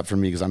big step for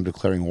me because I'm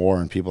declaring war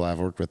on people I've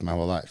worked with my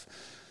whole life.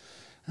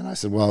 And I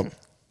said, well,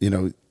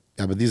 yeah,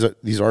 but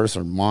these artists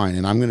are mine,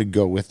 and I'm going to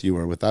go with you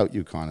or without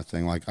you, kind of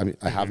thing. Like,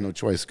 I have no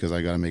choice because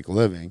I got to make a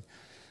living.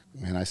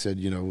 And I said,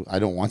 I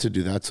don't want to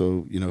do that.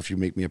 So, if you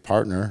make me a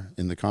partner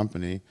in the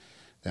company,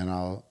 then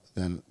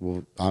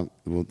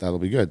that'll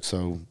be good.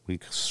 So we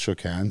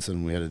shook hands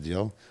and we had a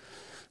deal.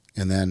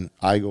 And then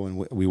I go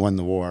and we won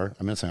the war.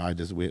 I'm not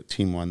saying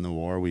team won the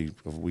war. We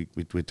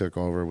took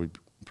over.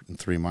 In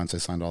 3 months I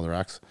signed all their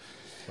acts.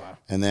 Wow.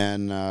 And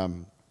then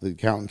the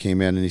accountant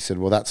came in and he said,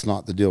 well, that's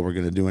not the deal we're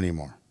going to do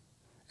anymore.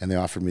 And they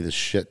offered me this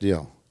shit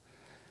deal.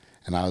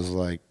 And I was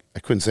like, I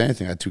couldn't say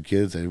anything. I had 2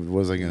 kids. What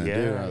was I going to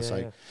do? I was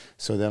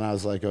so then I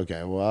was like,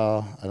 okay,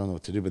 well, I don't know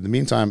what to do. But in the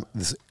meantime,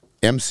 this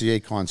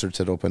MCA concerts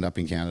had opened up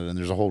in Canada, and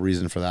there's a whole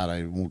reason for that.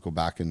 I won't go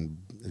back, and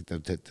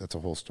that's a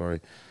whole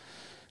story.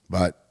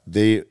 But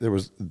there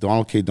was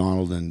Donald K.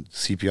 Donald and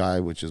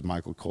CPI, which is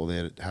Michael Cole.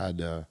 They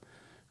had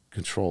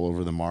control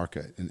over the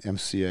market, and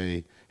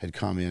MCA had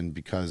come in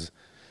because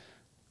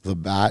the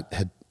Bat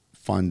had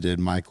funded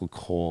Michael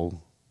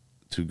Cole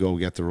to go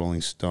get the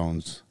Rolling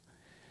Stones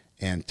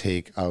and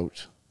take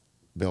out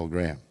Bill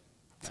Graham.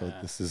 So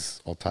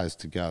this all ties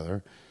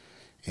together.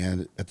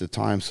 And at the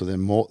time, so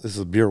then this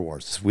is beer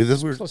wars.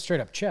 This was straight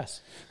up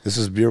chess. This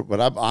is beer,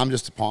 but I'm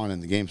just a pawn in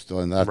the game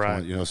still. In that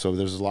point, so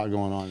there's a lot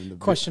going on. In the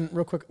question,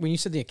 real quick: when you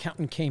said the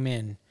accountant came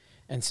in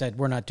and said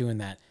we're not doing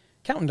that,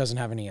 accountant doesn't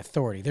have any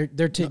authority.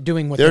 They're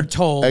doing what they're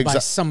told by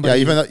somebody.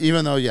 Yeah,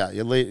 even though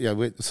you're late.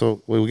 Yeah,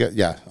 so we get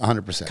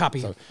 100% copy.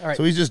 So, all right.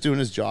 So he's just doing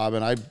his job,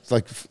 and I'm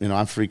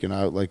freaking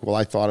out. Like, well,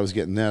 I thought I was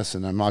getting this,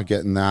 and I'm not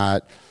getting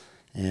that,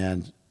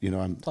 and.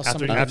 I'm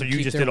after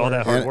you just did all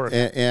that hard work.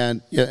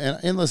 And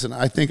listen,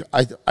 I think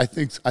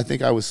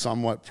I was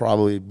somewhat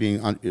probably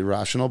being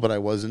irrational, but I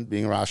wasn't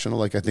being rational.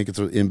 Like, I think it's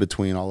in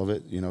between all of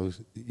it.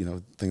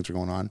 Things are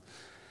going on.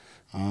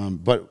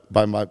 But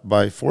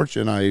by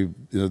fortune,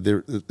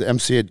 the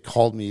MC had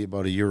called me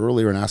about a year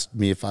earlier and asked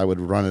me if I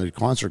would run a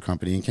concert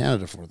company in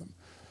Canada for them.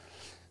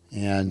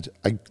 And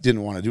I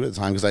didn't want to do it at the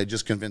time because I had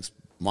just convinced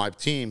my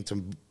team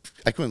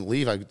I couldn't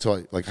leave. How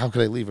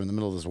could I leave in the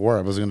middle of this war?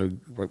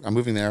 I'm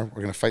moving there.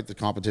 We're going to fight the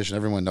competition.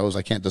 Everyone knows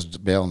I can't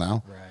just bail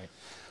now. Right.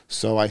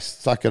 So I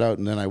stuck it out,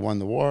 and then I won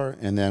the war,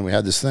 and then we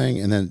had this thing,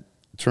 and then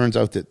it turns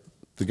out that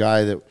the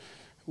guy that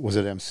was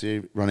at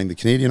MCA running the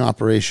Canadian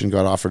operation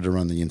got offered to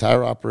run the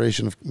entire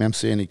operation of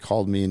MCA, and he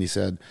called me and he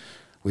said,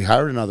 we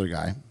hired another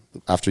guy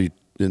after you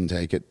didn't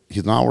take it.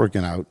 He's not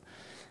working out,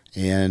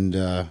 and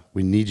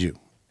we need you.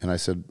 And I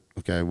said,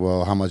 okay,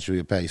 well, how much do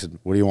you pay? He said,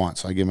 what do you want?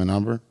 So I gave him a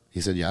number. He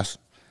said, yes.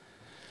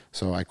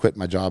 So I quit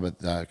my job at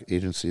the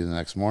agency the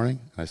next morning.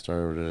 I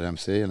started at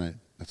MC, and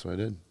that's what I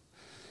did.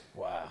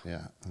 Wow.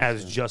 Yeah.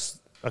 As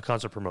just a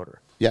concert promoter.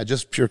 Yeah,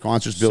 just pure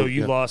concerts. So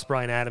you lost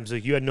Brian Adams.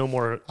 You had no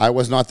more. I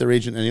was not their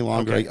agent any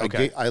longer.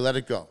 Okay. I let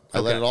it go. I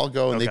let it all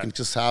go, and they can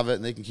just have it,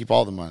 and they can keep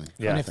all the money.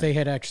 Yeah. And if they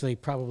had actually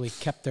probably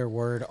kept their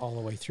word all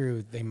the way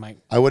through, they might.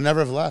 I would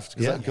never have left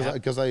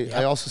because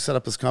I also set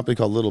up this company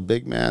called Little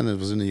Big Man. It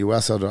was in the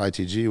U.S. out of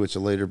ITG, which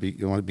later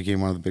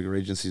became one of the bigger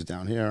agencies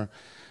down here.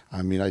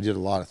 I mean, I did a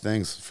lot of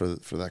things for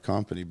that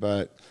company,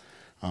 but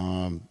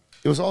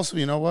It was also,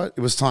 you know what?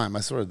 It was time.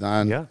 I sort of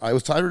done. Yeah. I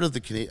was tired of the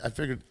Canadian. I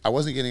figured I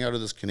wasn't getting out of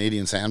this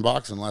Canadian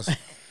sandbox unless.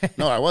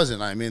 No, I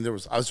wasn't. I mean, I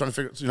was trying to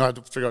figure. You know, I had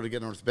to figure out how to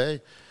get North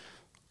Bay.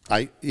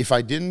 If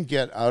I didn't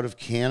get out of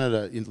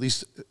Canada, at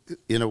least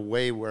in a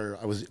way where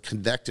I was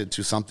connected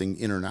to something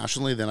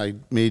internationally, then I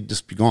may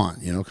just be gone.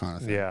 You know, kind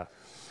of thing. Yeah.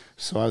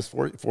 So I was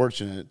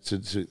fortunate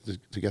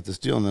to get this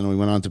deal, and then we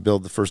went on to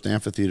build the first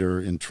amphitheater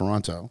in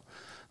Toronto,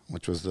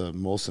 which was the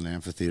Molson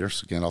Amphitheater.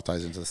 So again, all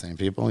ties into the same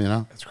people, you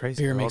know. That's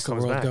crazy. Beer It all makes the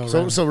comes world back. go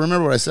round. So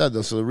remember what I said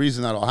though. So the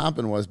reason that all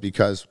happened was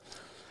because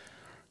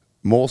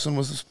Molson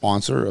was the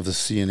sponsor of the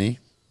C&E.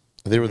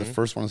 They were the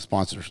first one to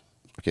sponsor.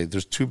 Okay,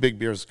 there's two big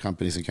beers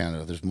companies in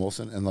Canada. There's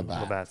Molson and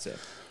Labatt. Labatt's it.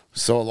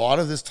 So a lot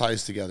of this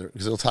ties together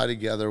because it'll tie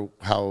together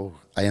how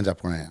I end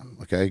up where I am.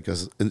 Okay,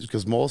 because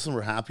Molson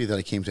were happy that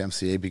I came to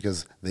MCA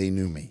because they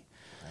knew me.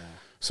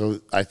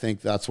 So I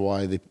think that's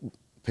why they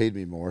paid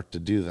me more to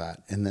do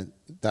that, and then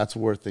that's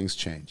where things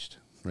changed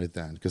right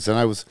then. Because then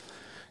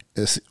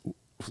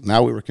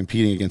now we were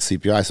competing against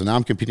CPI. So now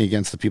I'm competing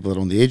against the people that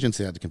own the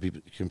agency I had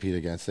to compete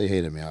against. They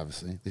hated me,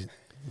 obviously.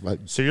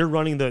 But So you're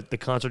running the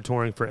concert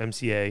touring for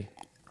MCA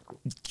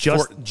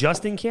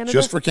just in Canada?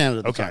 just for Canada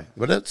at the Okay. time.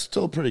 But it's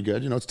still pretty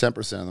good. You know, it's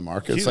 10% of the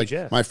market. Huge, It's like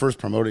yeah. my first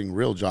promoting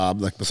real job,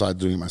 like besides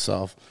doing it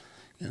myself.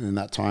 And in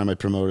that time, I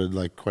promoted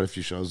like quite a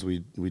few shows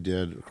we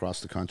did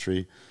across the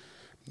country.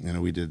 You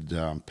know, we did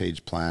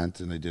Page Plant,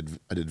 and I did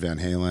Van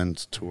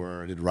Halen's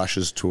tour. I did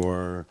Rush's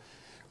tour.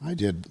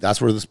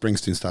 That's where the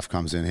Springsteen stuff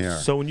comes in here.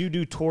 So when you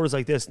do tours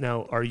like this,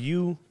 now are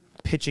you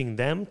pitching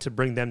them to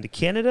bring them to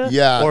Canada?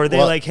 Yeah, Or are they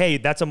well, like, hey,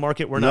 that's a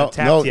market we're not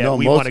tapped yet.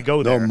 We want to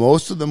go there. No,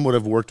 most of them would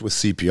have worked with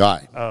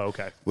CPI. Oh,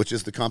 okay. Which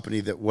is the company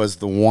that was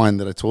the one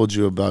that I told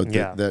you about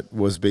Yeah. that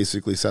was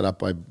basically set up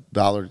by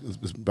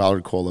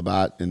Ballard Cole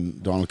Labatt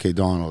and Donald K.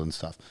 Donald and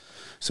stuff.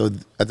 So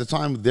at the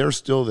time, they're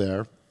still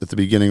there at the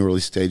beginning,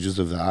 early stages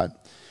of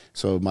that.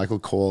 So Michael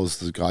Cole is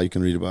the guy you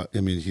can read about. I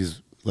mean, he's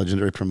a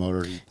legendary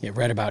promoter. Yeah,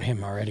 read about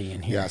him already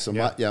in here. Yeah, so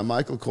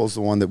Michael Cole's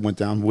the one that went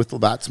down with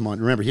Labatt's money.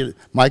 Remember,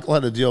 Michael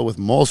had a deal with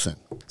Molson.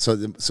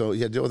 So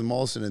he had a deal with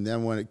Molson, and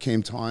then when it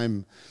came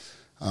time,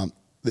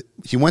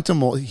 he went to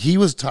Molson. He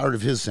was tired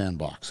of his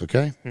sandbox,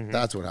 okay?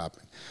 That's what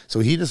happened.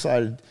 So he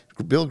decided,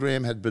 Bill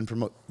Graham had been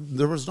promoted.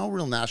 There was no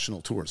real national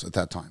tours at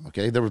that time,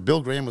 okay?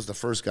 Bill Graham was the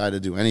first guy to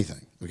do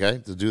anything,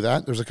 okay, to do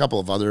that. There's a couple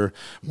of other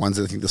ones,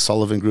 I think the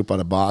Sullivan Group out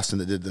of Boston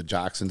that did the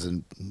Jacksons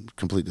in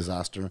complete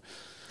disaster.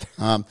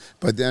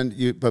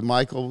 But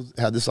Michael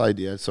had this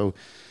idea, so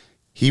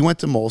he went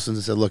to Molson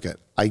and said, "Look,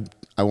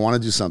 I want to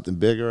do something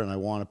bigger, and I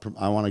want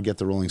to get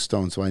the Rolling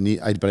Stones. So I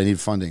need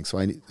funding.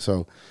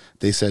 So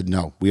they said,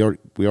 no, we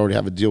already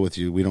have a deal with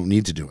you. We don't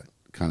need to do it,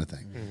 kind of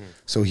thing.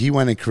 So he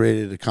went and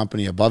created a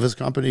company above his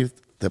company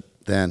that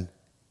then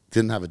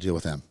didn't have a deal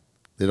with him.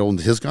 It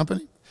owned his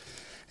company,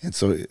 and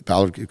so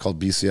Ballard called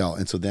BCL.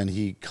 And so then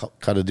he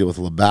cut a deal with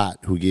Labatt,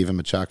 who gave him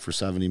a check for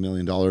 $70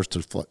 million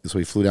so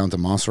he flew down to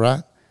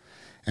Montserrat.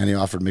 And he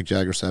offered Mick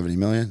Jagger $70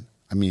 million.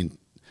 I mean,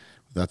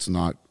 that's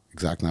not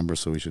exact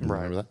numbers, so we shouldn't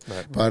remember that.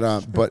 Right.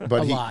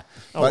 But A lot.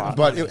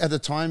 At the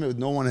time,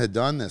 no one had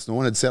done this. No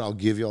one had said, "I'll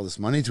give you all this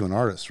money to an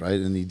artist," right?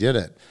 And he did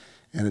it,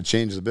 and it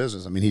changed the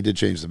business. I mean, he did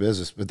change the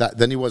business, but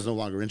then he was no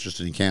longer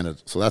interested in Canada.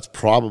 So that's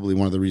probably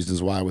one of the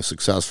reasons why I was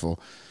successful.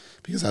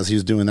 Because as he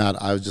was doing that,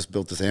 I just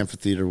built this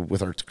amphitheater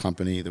with our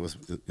company. There was,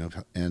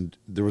 and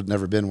there was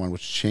never been one,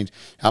 which changed.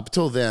 Up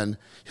until then,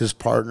 his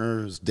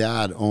partner's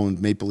dad owned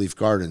Maple Leaf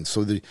Gardens,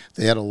 so they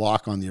had a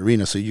lock on the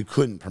arena, so you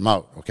couldn't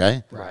promote.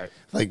 Okay, Right.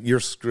 Like you're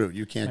screwed.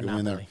 You can't go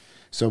in there. Monopoly.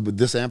 So, but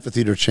this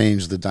amphitheater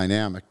changed the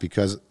dynamic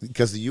because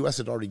the U.S.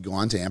 had already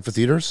gone to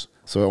amphitheaters.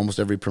 So almost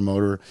every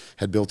promoter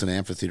had built an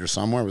amphitheater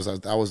somewhere.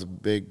 That was a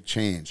big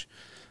change.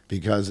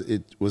 Because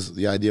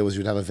the idea was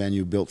you'd have a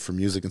venue built for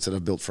music instead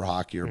of built for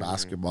hockey or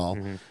basketball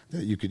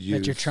that you could use.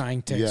 That you're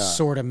trying to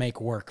sort of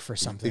make work for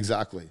something.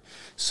 Exactly.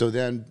 So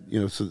then,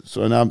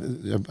 so now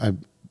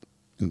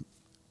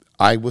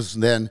I was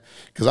then,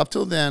 because up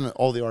till then,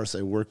 all the artists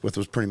I worked with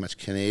was pretty much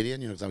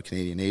Canadian. Because I'm a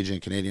Canadian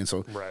agent, Canadian.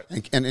 So, right.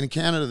 And in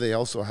Canada, they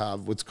also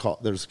have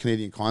there's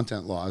Canadian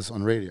content laws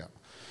on radio.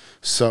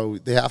 So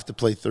they have to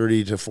play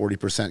 30 to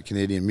 40%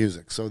 Canadian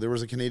music. So there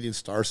was a Canadian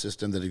star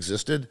system that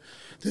existed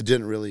that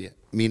didn't really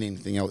mean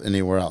anything else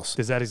anywhere else.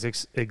 Does that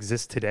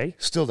exist today?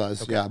 Still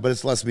does, yeah, but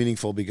it's less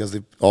meaningful because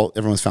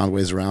everyone's found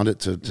ways around it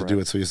to do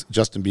it. So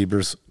Justin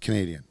Bieber's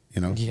Canadian,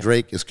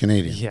 Drake is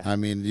Canadian. Yeah. I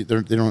mean, they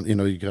don't,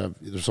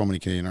 there's so many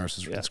Canadian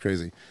artists, it's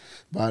crazy.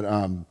 But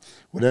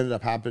what ended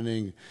up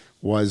happening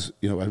was,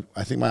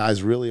 I think my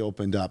eyes really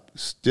opened up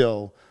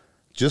still.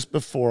 Just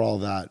before all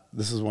that,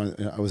 this is when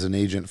I was an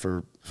agent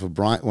for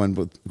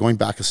Brian, going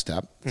back a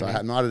step. So I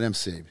had not an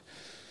MC,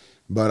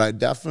 but I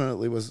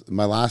definitely was,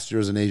 my last year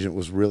as an agent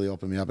was really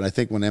opening me up. And I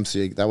think when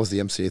that was the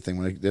MCA thing,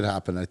 when it did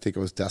happen, I think it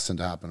was destined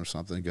to happen or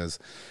something because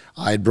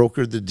I had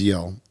brokered the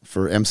deal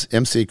for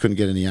MCA couldn't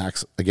get any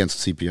acts against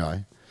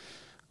CPI.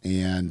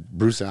 And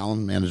Bruce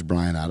Allen managed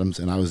Bryan Adams,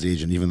 and I was the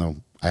agent, even though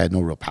I had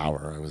no real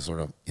power. I was sort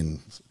of in.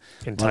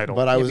 entitled.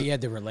 But you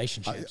had the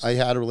relationships. I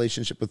had a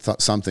relationship with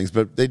some things,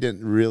 but they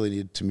didn't really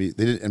need to meet.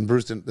 They didn't. And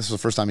Bruce didn't. This was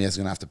the first time he was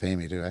going to have to pay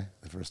me, too.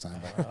 The first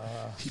time,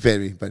 he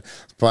paid me,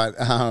 but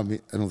I don't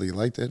think he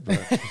liked it.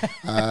 But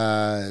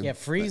yeah,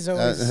 free's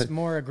always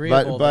more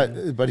agreeable.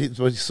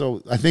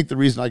 So I think the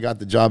reason I got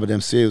the job at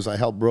MCA was I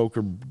helped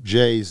broker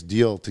Jay's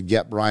deal to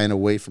get Brian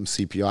away from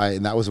CPI,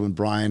 and that was when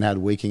Brian had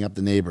Waking Up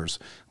the Neighbors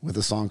with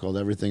a song called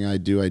 "Everything I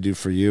Do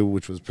for You,"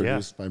 which was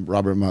produced by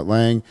Robert Mutt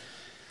Lang.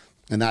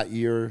 And that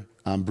year,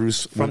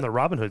 Bruce from the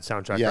Robin Hood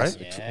soundtrack, yes,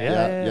 right?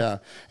 Yeah.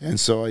 And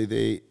so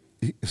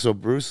so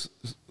Bruce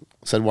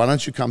said, "Why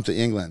don't you come to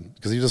England?"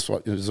 Because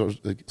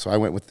so I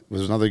went with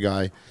another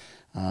guy,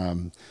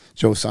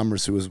 Joe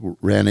Summers, who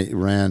ran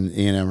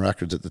A&M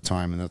Records at the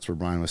time, and that's where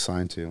Brian was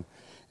signed to.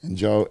 And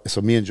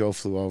me and Joe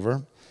flew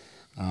over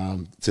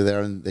to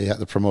there, and they had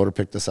the promoter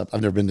picked us up.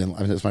 I've never been to.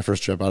 I mean, it's my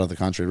first trip out of the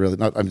country, really.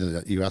 Not I mean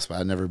the U.S., but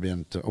I'd never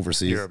been to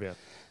overseas. Europe, yeah.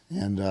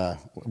 And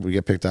we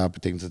get picked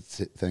up, taken to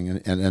the thing,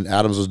 and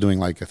Adams was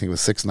doing I think it was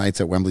 6 nights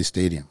at Wembley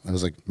Stadium. It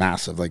was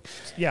massive, I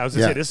was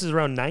gonna say this is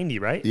around 90,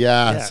 right?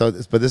 Yeah. So,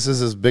 but this is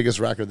his biggest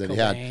record that he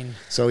had.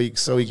 So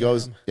he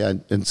goes,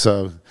 and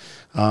so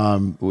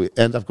we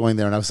end up going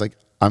there, and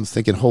I'm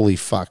thinking, holy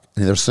fuck!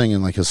 And they're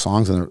singing his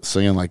songs, and they're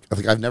singing I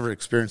think I've never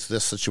experienced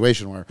this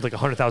situation where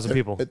 100,000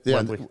 people.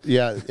 And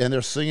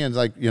they're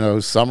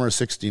singing Summer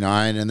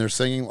 '69, and they're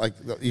singing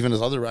even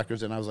his other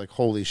records, and I was like,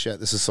 holy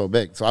shit, this is so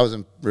big.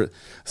 So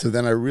so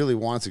then I really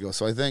wanted to go.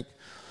 So I think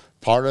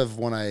part of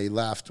when I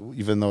left,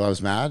 even though I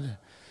was mad,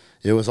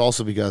 it was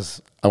also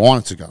because I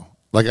wanted to go.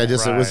 It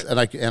was, and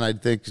I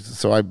think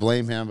so. I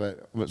blame him,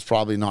 but it's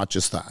probably not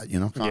just that,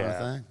 kind of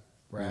thing.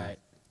 Right.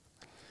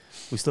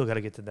 We still got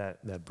to get to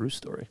that Bruce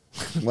story.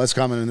 Let's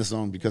comment in this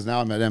zone because now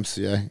I'm at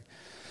MCA.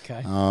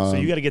 Okay. So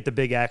you got to get the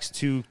big acts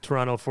to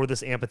Toronto for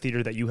this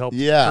amphitheater that you helped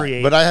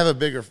create. But I have a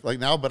bigger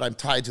but I'm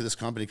tied to this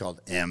company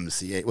called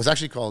MCA. It was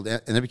actually called,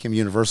 and it became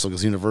Universal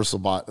because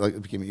Universal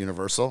it became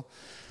Universal,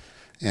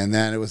 and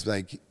then it was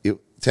to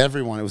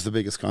everyone it was the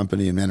biggest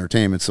company in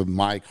entertainment. So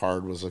my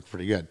card was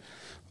pretty good.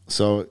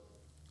 So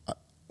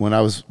when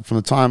from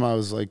the time I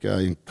was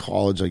in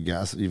college, I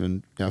guess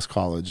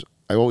college.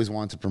 I always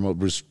wanted to promote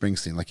Bruce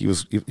Springsteen. He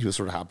was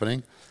sort of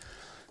happening.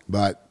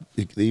 But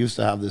they used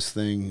to have this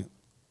thing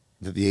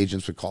that the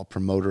agents would call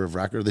promoter of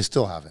record. They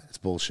still have it. It's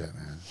bullshit,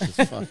 man.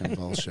 It's fucking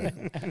bullshit.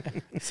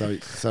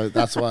 So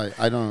that's why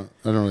I don't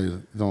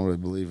really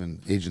believe in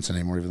agents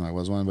anymore, even though I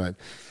was one. But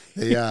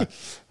they're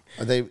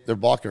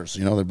blockers,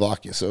 they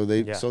block you. So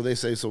they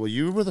say, well,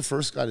 you were the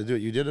first guy to do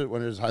it. You did it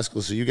when it was high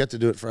school, so you get to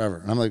do it forever.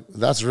 And I'm like,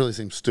 that really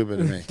seems stupid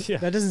to me.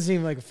 That doesn't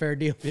seem like a fair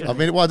deal. I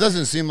mean, it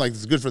doesn't seem like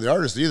it's good for the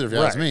artist either, if you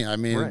ask me. I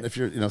mean, if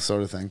you're,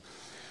 sort of thing.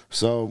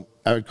 So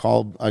I'd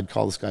call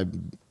this guy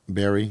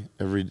Barry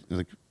every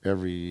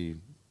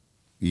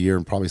year,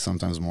 and probably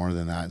sometimes more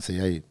than that, and say,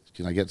 hey,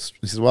 can I get?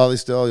 He says, well, they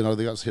still,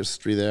 they got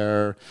history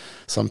there,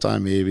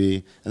 sometime maybe.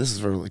 And this is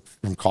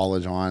from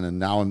college on, and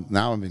now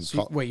I'm being.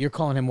 So wait, you're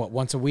calling him what?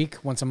 Once a week,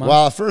 once a month?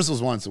 Well, at first it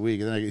was once a week,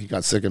 and then he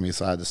got sick of me,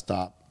 so I had to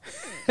stop.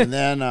 And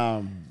then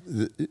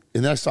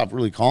I stopped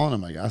really calling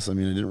him. I guess I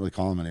didn't really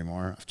call him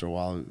anymore after a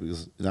while.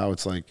 Now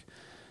it's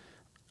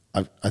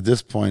at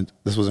this point,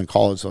 this was in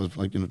college, so I was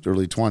in the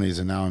early 20s,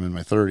 and now I'm in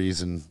my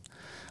 30s, and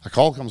a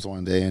call comes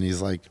one day, and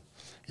he's like,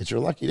 "It's your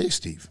lucky day,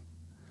 Steve.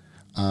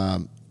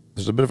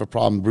 There's a bit of a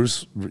problem.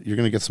 Bruce, you're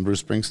going to get some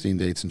Bruce Springsteen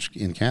dates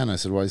in Canada." I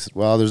said, "Well," he said,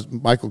 "well, there's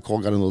Michael Cole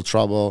got in a little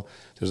trouble.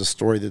 There's a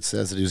story that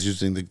says that he was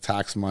using the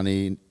tax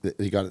money. That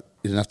he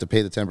didn't have to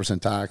pay the 10%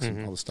 tax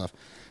and all this stuff."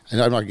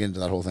 And I'm not getting into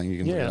that whole thing.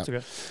 You can look it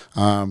up.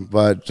 Okay.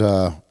 But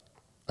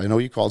I know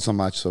you called so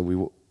much, so we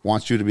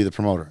want you to be the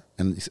promoter.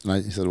 And he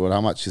said, "Well,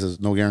 how much?" He says,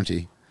 "No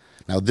guarantee."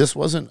 Now, this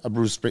wasn't a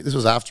Bruce Springsteen. This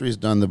was after he's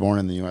done the Born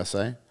in the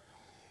USA.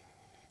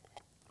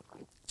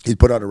 He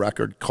put out a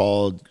record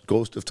called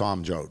Ghost of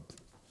Tom Joad.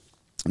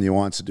 And he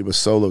wants to do a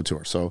solo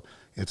tour. So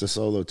it's a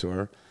solo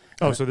tour.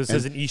 Oh, so this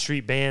is an E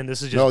Street band.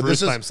 This is just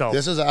Bruce by himself.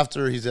 This is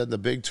after he's had the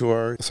big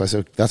tour. So I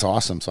said, that's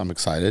awesome. So I'm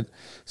excited.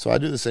 So I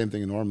do the same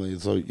thing normally.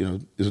 So,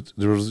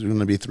 there was going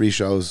to be 3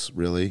 shows,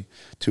 really.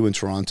 2 in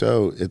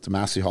Toronto at the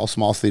Massey Hall,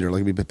 small theater.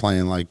 We'd be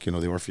playing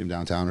the Orpheum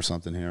downtown or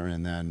something here.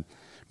 And then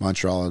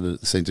Montreal at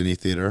the St. Denis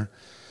Theater.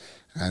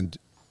 And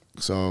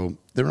so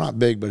they're not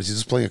big, but he's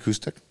just playing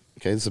acoustic.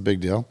 Okay, it's a big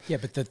deal. Yeah,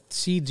 but the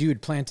seeds you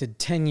had planted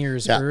 10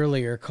 years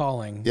earlier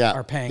calling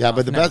are paying off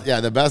but now.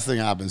 The best thing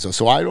happens.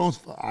 So I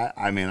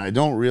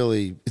don't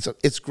really,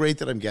 it's great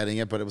that I'm getting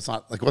it, but it was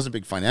not, it wasn't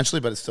big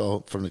financially, but it's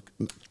still from the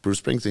Bruce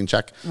Springsteen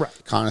check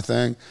kind of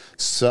thing.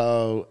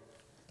 So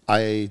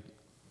I'd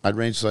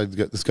arranged, so I'd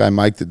get this guy,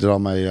 Mike, that did all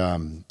my,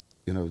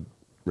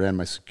 ran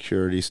my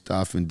security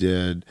stuff and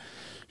did,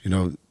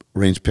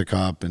 arrange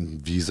pickup and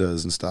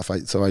visas and stuff.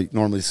 So I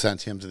normally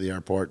sent him to the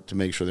airport to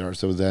make sure they are.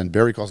 So then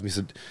Barry calls me, he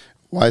said,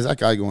 "Why is that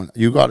guy going?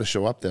 You got to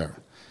show up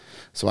there."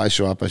 So I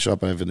show up. I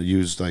have a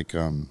used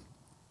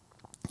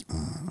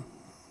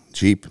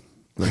Jeep,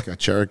 like a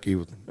Cherokee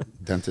with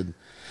dented.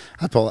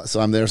 So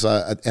I'm there. And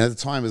at the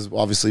time, it was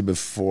obviously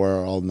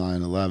before all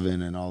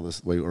 9/11 and all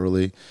this way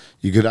early.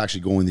 You could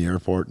actually go in the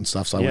airport and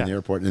stuff. So I went in the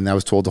airport, and I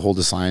was told to hold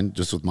a sign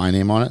just with my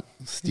name on it,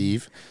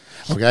 Steve.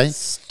 Okay.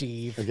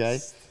 Steve. Okay.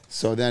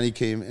 So then he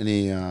came, and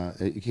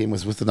he came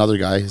with another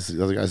guy.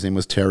 The other guy's name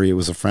was Terry. It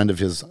was a friend of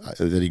his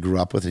that he grew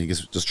up with, and he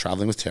was just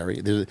traveling with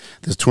Terry.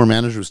 This tour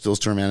manager, who still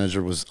tour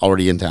manager, was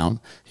already in town.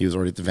 He was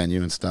already at the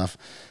venue and stuff,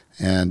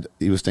 and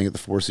he was staying at the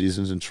Four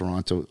Seasons in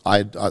Toronto.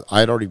 I'd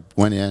already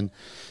went in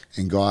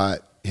and got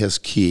his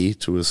key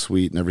to his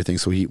suite and everything.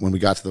 So when we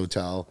got to the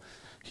hotel,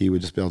 he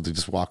would just be able to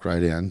just walk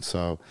right in.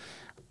 So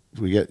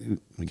we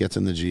gets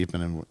in the Jeep,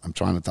 and I'm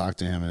trying to talk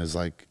to him, and it's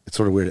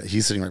sort of weird.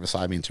 He's sitting right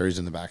beside me, and Terry's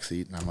in the back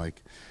seat, and I'm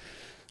like,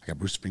 I got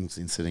Bruce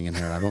Springsteen sitting in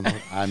here. I don't know.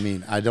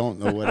 I don't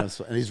know what else.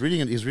 And he's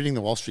reading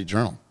the Wall Street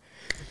Journal.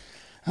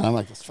 And I'm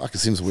like, this fucking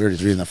seems weird.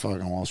 He's reading the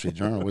fucking Wall Street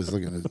Journal. What's he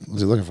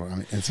looking for? I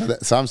mean, and so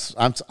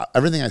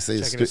everything I say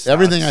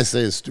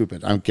is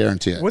stupid. I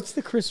guarantee it. What's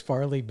the Chris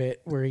Farley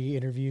bit where he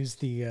interviews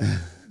the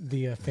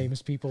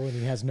famous people and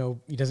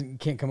he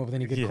can't come up with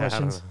any good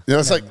questions?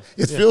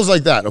 It feels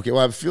like that. Okay,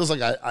 well, it feels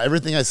like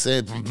everything I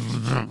say.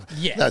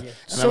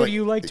 So do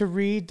you like to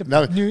read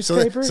the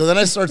newspaper? So then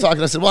I started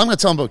talking. I said, well, I'm going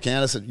to tell him about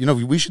Canada. I said,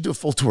 we should do a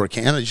full tour of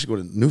Canada. You should go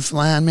to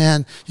Newfoundland,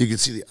 man. You can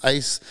see the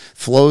ice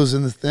flows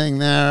in the thing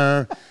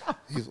there.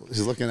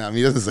 He's looking at me.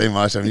 He doesn't say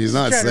much. I mean, he's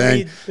not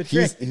saying.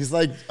 He's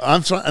like,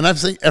 I'm trying, and I'm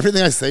saying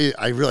everything I say.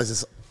 I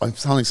realize I'm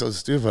sounding so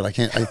stupid. I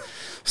can't.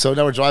 So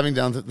now we're driving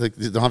down to the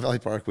Don Valley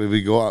Parkway.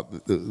 We go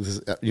up this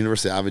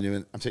University Avenue,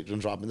 and I'm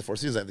dropping the Four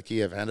Seasons. I have the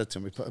key. I've handed it to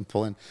him. We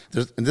pull in.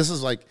 And this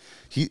is like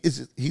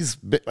he's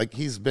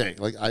big.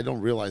 Like I don't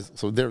realize.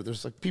 So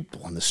there's like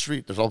people on the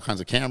street. There's all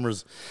kinds of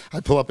cameras. I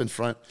pull up in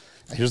front.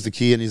 Here's the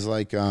key, and he's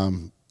like,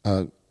 I'll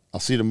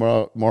see you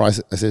tomorrow. I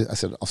said,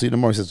 I'll see you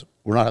tomorrow. He says,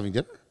 we're not having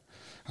dinner.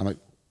 I'm like,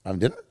 having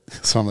dinner?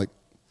 So I'm like,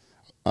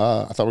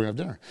 I thought we were going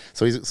to have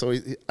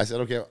dinner. I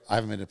said, okay, I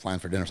haven't made a plan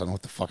for dinner, so I don't know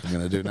what the fuck I'm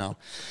going to do now.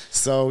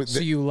 So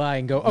you lie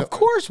and go, of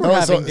course we're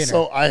having dinner.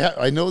 So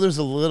I know there's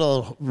a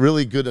little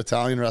really good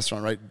Italian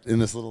restaurant right in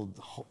this little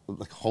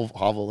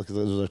hovel.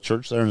 There's a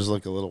church there, and there's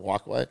like a little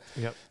walkway.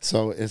 Yep.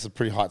 So it's a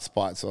pretty hot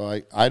spot.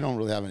 So I don't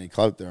really have any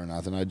clout there or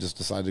nothing. I just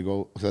decided to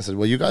go. I said,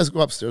 well, you guys go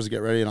upstairs and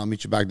get ready, and I'll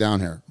meet you back down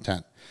here at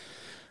 10.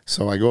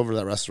 So I go over to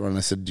that restaurant, and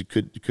I said,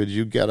 could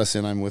you get us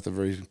in? I'm with a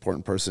very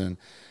important person,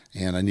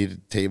 and I need a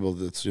table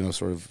that's,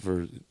 sort of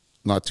for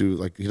not to,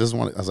 like, he doesn't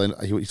want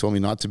to, he told me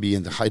not to be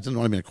in the height. He doesn't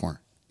want to be in a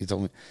corner. He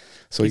told me.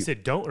 So he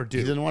said don't or do?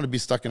 He didn't want to be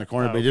stuck in a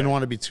corner, but he didn't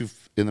want to be too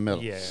in the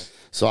middle. Yeah.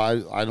 So I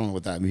don't know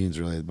what that means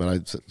really,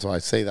 but I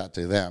say that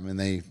to them, and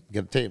they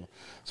get a table.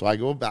 So I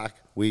go back.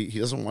 He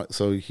doesn't want,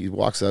 so he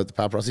walks out, the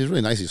paparazzi. He's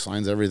really nice. He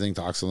signs everything,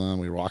 talks to them.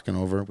 We're walking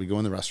over. We go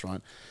in the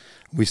restaurant.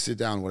 We sit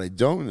down. What I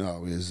don't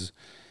know is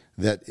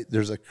that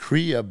there's a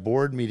CREA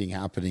board meeting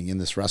happening in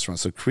this restaurant.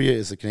 So CREA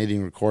is the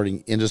Canadian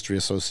Recording Industry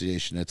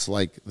Association. It's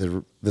like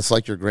your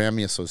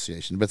Grammy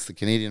Association, but it's the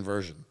Canadian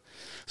version.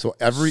 So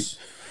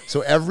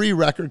every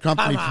record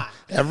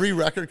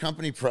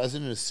company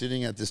president is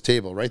sitting at this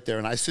table right there,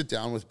 and I sit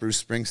down with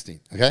Bruce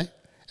Springsteen. Okay.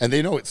 And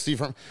they know it's Steve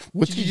Herman.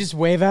 Did you just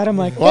wave at him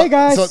like, hey,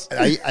 guys? So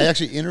I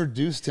actually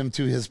introduced him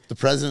to the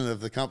president of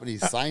the company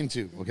he's signed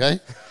to, okay?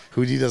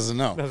 Who he doesn't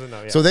know.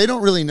 Yeah. So they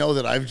don't really know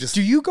that I've just...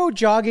 Do you go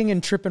jogging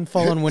and trip and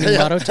fall and winning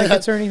lotto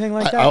tickets or anything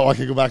like that? I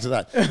could go back to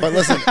that. But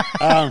listen,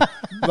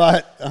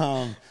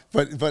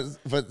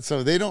 but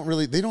so they don't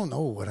know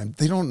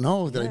they don't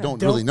know that I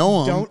don't really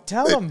know them. Don't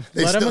tell them.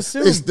 Let them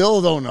assume. They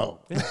still don't know.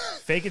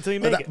 Fake it till you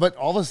make it. But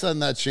all of a sudden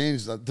that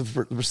changed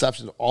the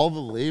perception of all the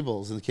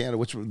labels in Canada,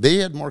 which they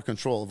had more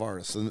control of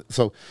artists. And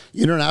so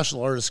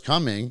international artists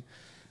coming,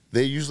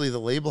 the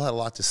label had a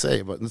lot to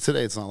say, but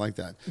today it's not like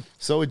that.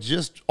 So it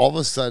just, all of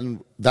a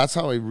sudden, that's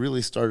how I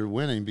really started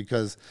winning,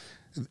 because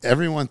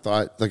everyone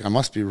thought, like, I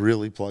must be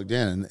really plugged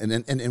in.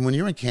 And when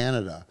you're in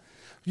Canada,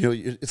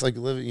 it's like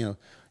living,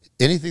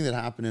 anything that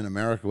happened in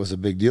America was a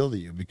big deal to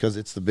you because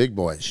it's the big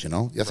boys,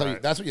 That's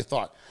what you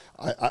thought.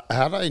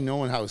 Had I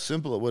known how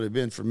simple it would have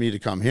been for me to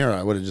come here,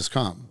 I would have just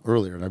come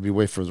earlier, and I'd be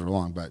way further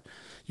along. But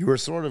you were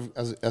sort of,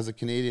 as a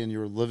Canadian, you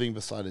were living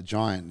beside a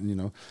giant.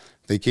 And,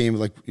 they came,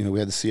 like, we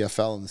had the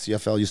CFL, and the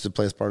CFL used to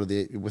play as part of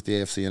with the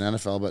AFC and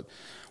NFL. But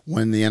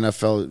when the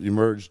NFL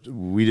emerged,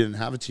 we didn't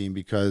have a team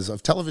because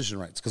of television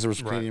rights, because there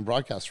was Canadian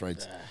broadcast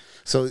rights. Yeah.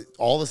 So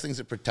all the things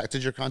that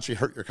protected your country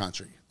hurt your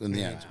country in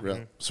the end,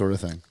 real sort of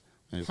thing.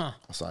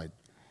 Aside.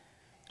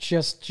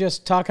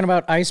 Just talking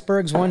about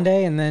icebergs one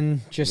day, and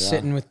then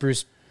sitting with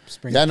Bruce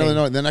Springsteen. Yeah,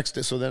 no. The next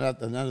day, so then at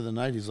the end of the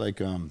night, he's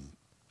like, "Am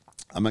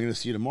I going to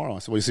see you tomorrow?" I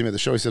said, "Well, you see me at the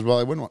show." He said, "Well,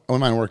 I wouldn't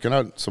mind working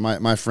out." So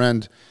my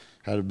friend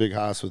had a big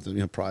house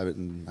with private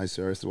and nice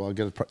area. I said, "Well, I'll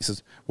get a." He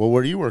says, "Well,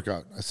 where do you work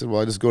out?" I said,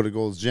 "Well, I just go to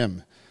Gold's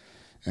Gym."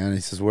 And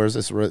he says, "Where's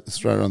this?"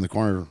 It's right around the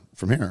corner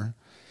from here.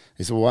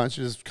 He said, "Well, why don't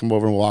you just come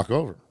over and walk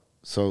over?"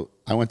 So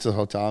I went to the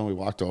hotel and we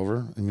walked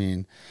over. I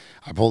mean,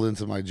 I pulled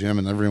into my gym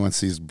and everyone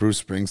sees Bruce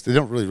Springsteen. They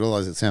don't really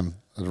realize it's him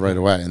right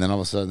away. And then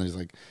all of a sudden he's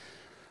like,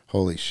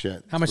 holy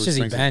shit. How much does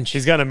he bench?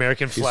 He's got an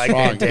American flag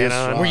strong,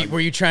 bandana on. Were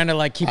you trying to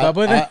like keep up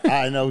with it?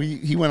 I know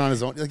he went on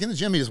his own. Like in the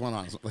gym, he just went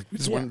on his, like we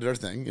just went their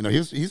thing. You know,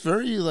 he's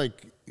very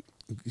like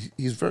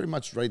he's very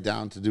much right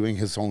down to doing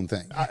his own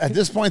thing. At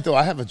this point, though,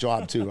 I have a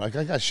job too. Like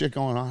I got shit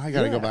going on. I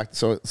got to go back.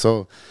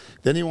 So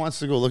then he wants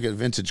to go look at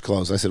vintage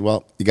clothes. I said,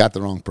 well, you got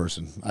the wrong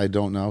person. I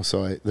don't know.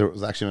 So there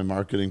was actually my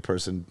marketing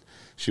person.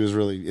 She was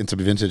really into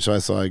vintage,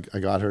 so I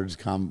got her to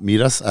come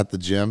meet us at the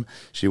gym.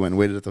 She went and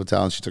waited at the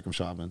hotel, and she took him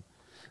shopping.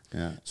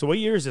 Yeah. So what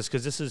year is this?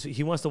 Because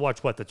he wants to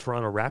watch what, the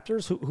Toronto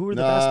Raptors? Who are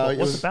the basketball?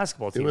 What's the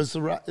basketball team? It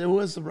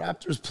was the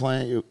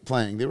Raptors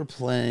playing. They were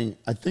playing.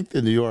 I think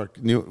the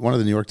one of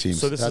the New York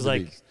teams. So this is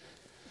like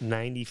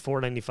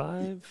 94,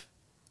 95?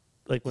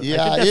 Like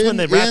yeah, I think that's when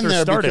the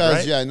Raptors started, because,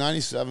 right? Yeah,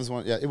 97 is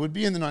one. Yeah, it would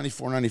be in the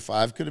 94,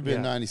 95. Could have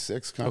been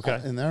 96.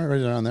 Okay. In there,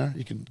 right around there.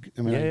 You can.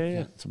 I mean,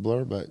 yeah. It's a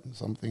blur, but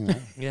something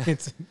there. Yeah.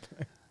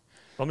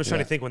 I'm just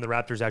trying to think when the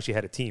Raptors actually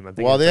had a team. I'm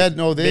thinking well, they had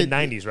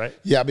mid-90s, right?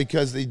 Yeah,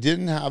 because they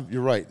didn't have.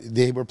 You're right.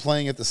 They were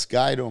playing at the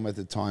Sky Dome at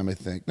the time. I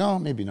think. No,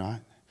 maybe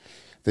not.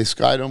 The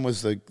Sky Dome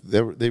was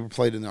they were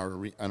played in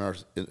our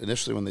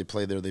initially when they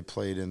played there. They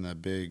played in the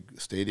big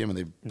stadium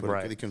and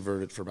they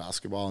converted for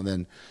basketball, and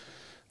then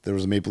there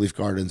was a Maple Leaf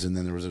Gardens, and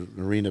then there was an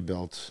arena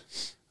built,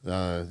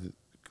 the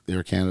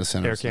Air Canada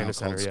Center. Air Canada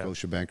Center, called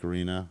Scotiabank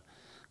Arena.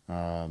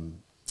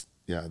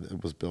 Yeah,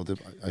 it was built.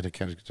 I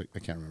can't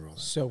remember all that.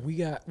 So we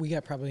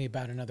got probably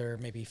about another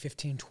maybe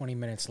 15, 20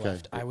 minutes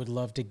left. I would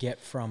love to get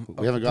from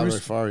we haven't got very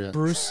far yet.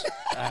 Bruce,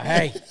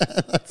 hey,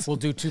 we'll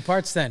do 2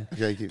 parts then.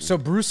 Okay, so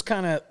Bruce,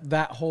 kind of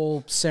that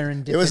whole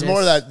serendipitous. It was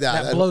more that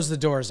blows the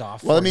doors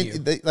off. Well, I mean,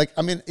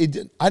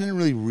 I didn't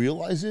really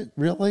realize it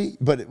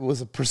but it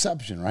was a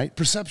perception, right?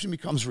 Perception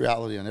becomes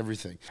reality on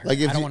everything. Like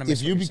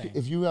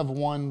if you have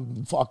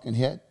one fucking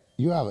hit,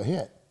 you have a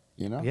hit.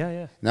 You know?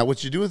 Yeah. Now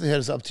what you do with the hit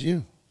is up to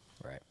you.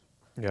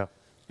 Yeah.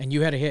 And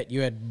you had a hit.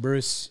 You had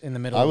Bruce in the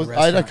middle of the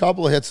I had restaurant. a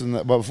couple of hits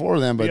before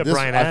then, but this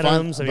Brian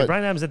Adams.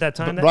 Brian Adams at that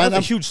time, that was a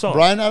huge song.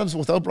 Brian Adams,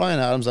 without Brian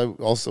Adams,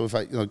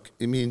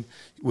 even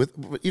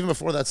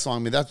before that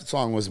song, that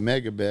song was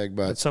mega big,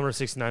 but Summer of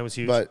 '69 was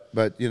huge.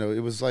 But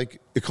it was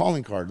like a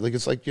calling card. Like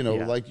it's like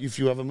like if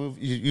you have a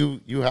movie,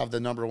 you have the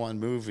 #1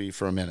 movie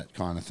for a minute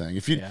kind of thing.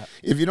 If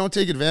you don't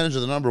take advantage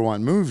of the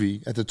 #1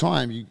 movie at the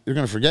time, you're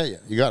going to forget you.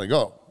 You got to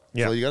go.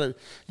 Yeah. So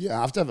you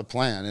have to have a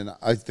plan, and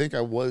I think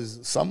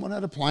someone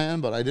had a plan,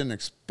 but I didn't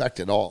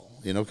expect it all,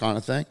 kind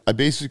of thing. I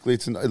basically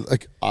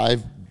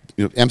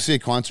MC a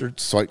concert.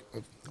 So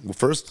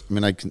first,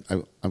 I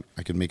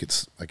could make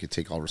it. I could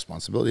take all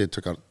responsibility. I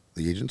took out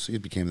the agency.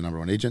 It became the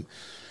 #1 agent.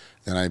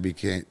 Then I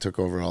took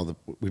over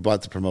we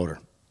bought the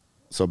promoter.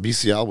 So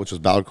BCL, which was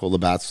Balco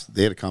Labatt's,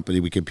 they had a company.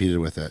 We competed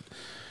with it.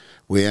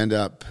 We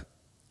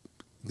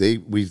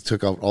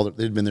took out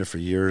they'd been there for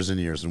years and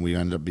years, and we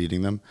ended up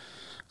beating them.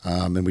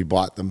 And we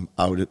bought them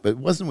out. But it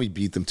wasn't we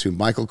beat them too.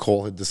 Michael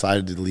Cole had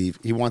decided to leave.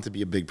 He wanted to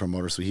be a big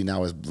promoter, so he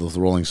now has the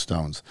Rolling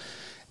Stones.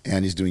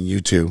 And he's doing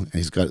U2. And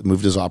he's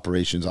moved his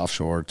operations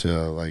offshore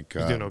to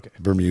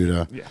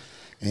Bermuda. Yeah.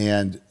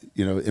 And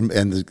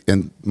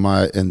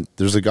and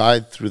there's a guy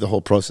through the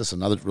whole process,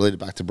 another related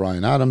back to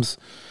Brian Adams.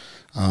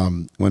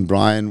 When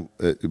Brian,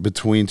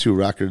 between 2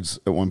 records,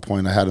 at one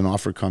point I had an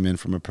offer come in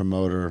from a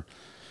promoter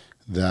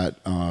that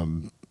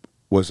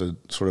was a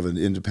sort of an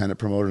independent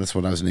promoter. That's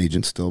when I was an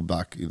agent still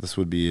back. This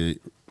would be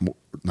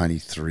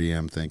 93,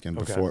 I'm thinking.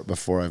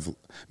 Before I've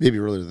maybe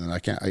earlier than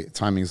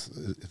that.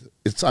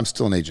 I'm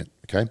still an agent.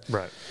 Okay.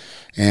 Right.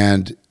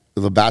 And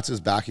Labatt's is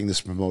backing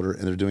this promoter,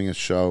 and they're doing a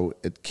show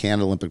at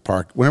Canada Olympic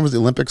Park. Whenever the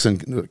Olympics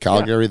in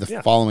Calgary,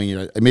 following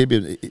year,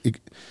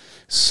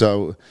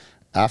 so.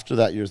 After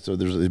that year,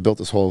 they built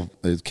this whole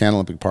Canada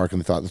Olympic Park, and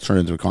they thought they'd turn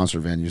it into a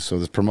concert venue. So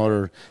this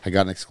promoter had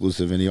got an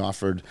exclusive, and he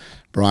offered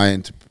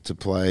Brian to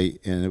play,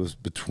 and it was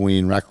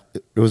between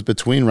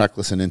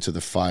Reckless and Into the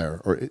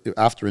Fire, or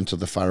after Into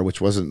the Fire,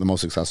 which wasn't the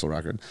most successful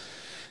record.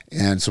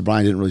 And so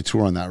Brian didn't really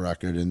tour on that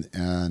record,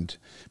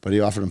 but he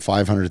offered him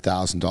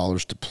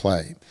 $500,000 to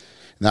play.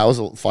 And that was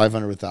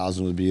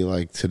 $500,000 would be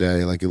like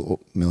today, like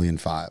 $1.5 million,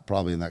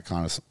 probably in that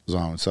kind of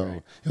zone. So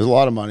it was a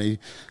lot of money.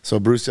 So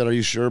Bruce said, "Are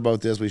you sure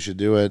about this? We should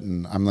do it."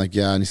 And I'm like,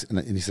 "Yeah." And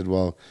he said,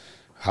 "Well,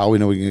 how we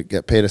know we can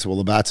get paid?" I said, "Well,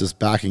 Labatt's is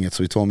backing it."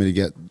 So he told me to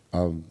get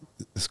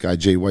this guy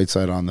Jay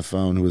Whiteside on the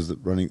phone, who was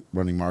running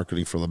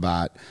marketing for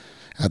Labatt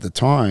at the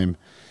time.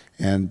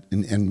 And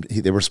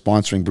they were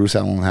sponsoring. Bruce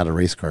Allen had a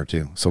race car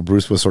too, so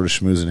Bruce was sort of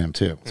schmoozing him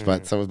too.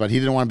 Mm-hmm. But he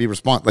didn't want to be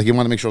responsible. Like he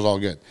wanted to make sure it was all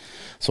good.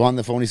 So on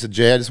the phone, he said,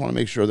 "Jay, I just want to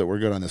make sure that we're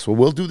good on this. Well,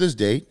 we'll do this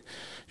date.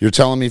 You're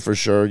telling me for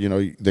sure,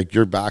 that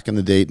you're back in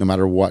the date no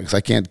matter what, because I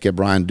can't get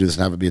Brian to do this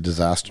and have it be a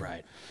disaster."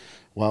 Right.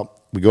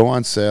 Well, we go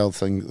on sale.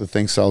 The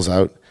thing sells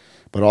out,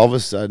 but all of a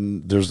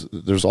sudden,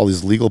 there's all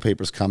these legal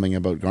papers coming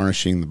about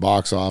garnishing the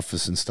box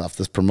office and stuff.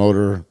 This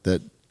promoter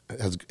that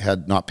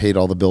had not paid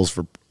all the bills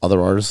for other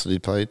artists that he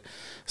played.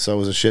 So it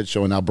was a shit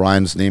show, and now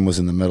Brian's name was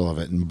in the middle of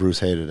it, and Bruce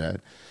hated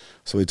it.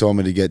 So he told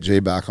me to get Jay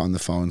back on the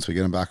phone. So we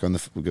get him back on the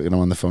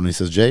phone. And he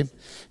says, "Jay,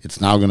 it's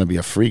now going to be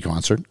a free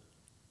concert.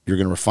 You're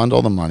going to refund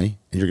all the money,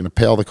 and you're going to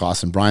pay all the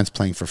costs, and Brian's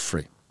playing for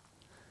free."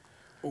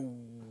 Ooh.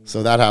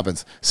 So that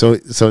happens. So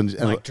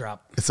Mic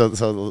drop.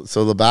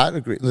 So Labatt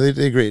agreed.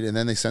 They agreed, and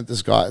then they sent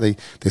this guy. They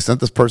sent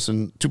this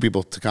person, 2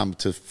 people, to come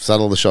to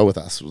settle the show with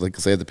us. Like,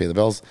 'cause they had to pay the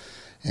bills,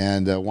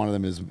 and one of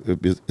them is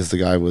the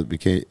guy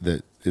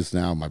that is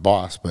now my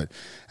boss. But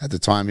at the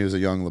time, he was a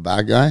young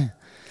Labatt guy.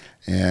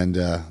 And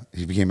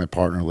he became my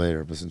partner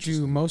later. It was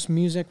interesting. Do most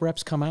music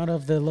reps come out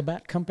of the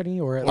Labatt company,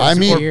 or I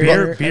mean,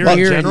 beer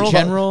in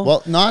general?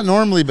 Well, not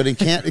normally, but in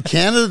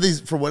Canada,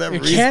 these for whatever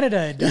reason.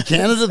 In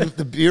Canada,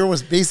 the beer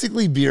was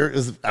basically beer. It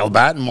was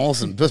Labatt and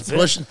Molson, just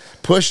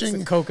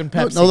pushing Coke and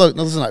Pepsi. No, look,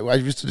 no, listen. I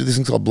used to do these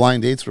things called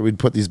blind dates, where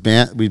we'd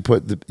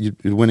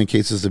you'd win in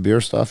cases of beer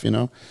stuff. You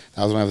know,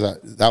 that was when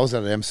I was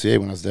at MCA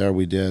when I was there.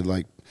 We did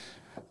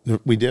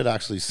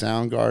actually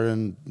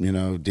Soundgarden. You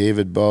know,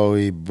 David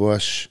Bowie,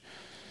 Bush.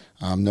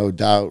 No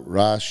Doubt,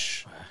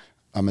 Rush,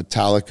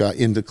 Metallica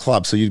in the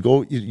club. So you'd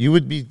go,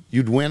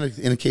 you'd win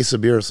in a case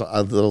of beer,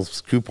 a little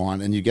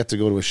coupon, and you get to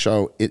go to a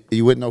show.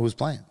 You wouldn't know who's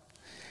playing,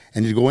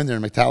 and you'd go in there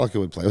and Metallica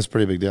would play. It was a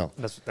pretty big deal.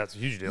 That's a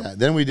huge deal. Yeah,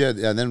 then we did.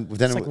 Yeah, then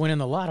it's like winning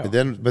the lotto.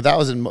 But that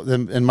was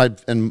in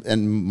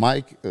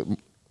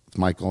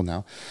Michael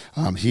now.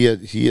 He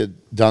had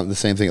done the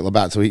same thing at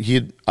Labatt. So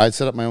I'd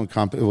set up my own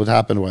company. What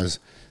happened was,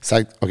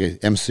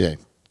 MCA,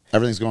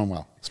 everything's going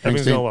well.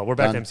 Everything's going well. We're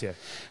back to MCA,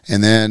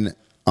 and then.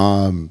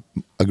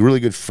 A really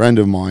good friend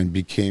of mine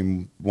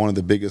became one of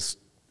the biggest,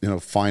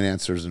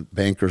 financiers and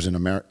bankers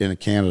in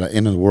Canada,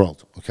 in the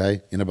world.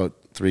 Okay, in about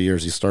 3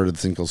 years, he started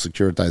this thing called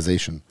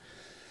securitization,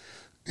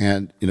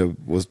 and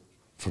was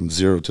from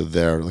zero to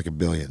there like $1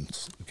 billion.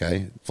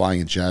 Okay, flying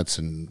in jets,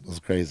 and it was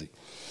crazy.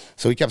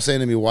 So he kept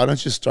saying to me, "Why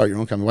don't you start your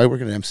own company? Why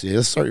work at MCA?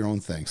 Let's start your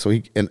own thing." So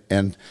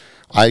and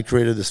I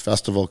created this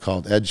festival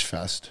called Edge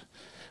Fest.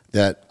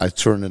 That I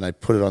turned and I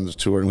put it on the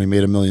tour, and we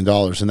made $1 million.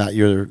 And that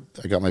year,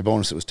 I got my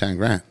bonus. It was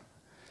 $10,000,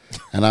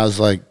 and I was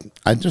like,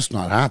 I'm just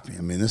not happy.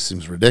 I mean, this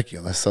seems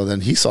ridiculous. So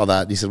then he saw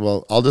that, and he said,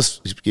 "Well,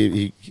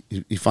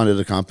 he funded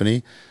a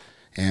company,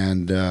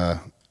 and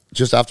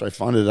just after I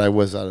funded it, I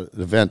was at an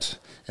event,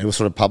 and it was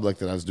sort of public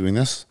that I was doing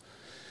this,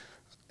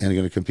 and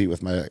going to compete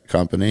with my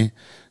company,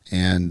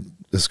 and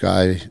this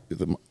guy,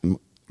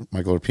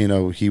 Michael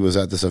Rapino, he was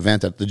at this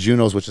event at the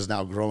Junos, which is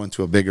now growing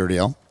to a bigger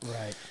deal.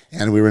 Right.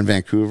 And we were in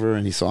Vancouver,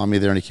 and he saw me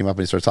there, and he came up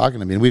and he started talking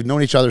to me. And we've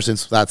known each other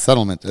since that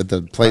settlement at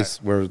the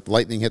place where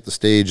lightning hit the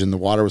stage and the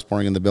water was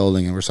pouring in the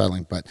building, and we're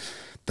settling. But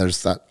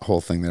there's that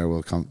whole thing there.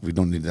 We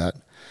don't need that.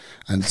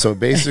 And so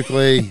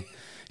basically,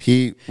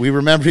 we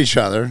remember each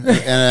other,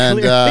 and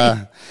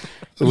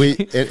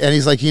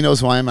he's like, he knows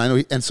who I am. I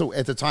know. And so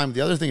at the time,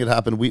 the other thing that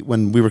happened,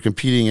 when we were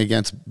competing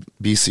against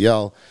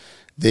BCL,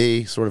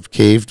 they sort of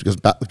caved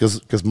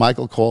because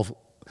Michael Cole.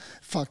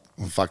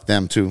 Fuck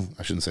them too.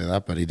 I shouldn't say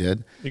that, but he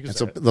did. And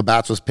so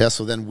Labatt's was pissed.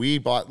 So then we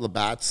bought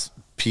Labatt's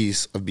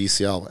piece of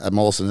BCL at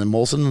Molson, and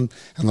Molson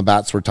and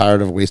Labatt's were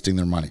tired of wasting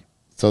their money.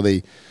 So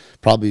there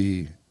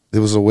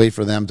was a way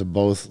for them to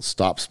both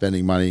stop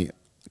spending money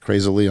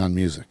crazily on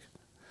music.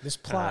 This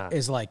plot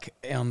is like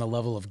on the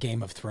level of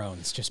Game of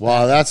Thrones. Just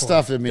that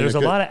stuff. I mean, there's a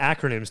lot of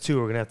acronyms too.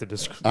 We're gonna have to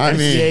describe.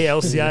 MCA,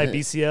 LCI,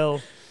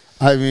 BCL.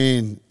 I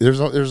mean, there's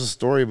a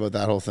story about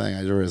that whole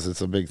thing. There is.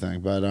 It's a big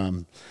thing, but.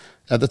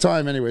 At the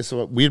time, anyway,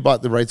 so we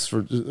bought the rights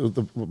for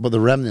the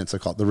remnants. I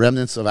call it the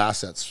remnants of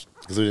assets,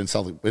 because we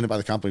didn't buy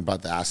the company, we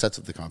bought the assets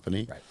of the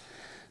company, right.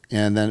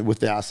 And then with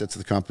the assets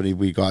of the company,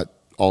 we got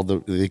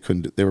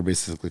they were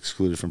basically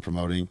excluded from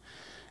promoting.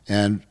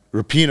 And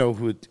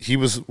Rapino, he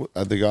was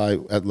the guy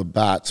at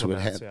Labatt's,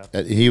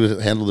 he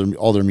handled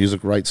all their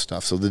music rights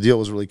stuff. So the deal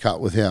was really cut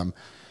with him.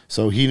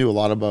 So he knew a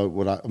lot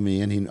about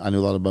me, and I knew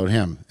a lot about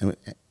him,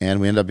 and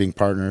we ended up being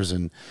partners.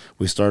 And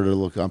we started a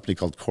little company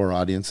called Core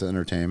Audience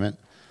Entertainment.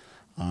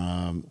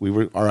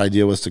 Our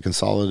idea was to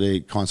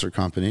consolidate concert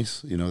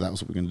companies. That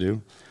was what we were going to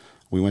do.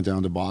 We went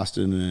down to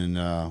Boston, and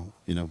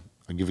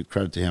I give it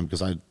credit to him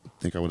because I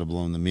think I would have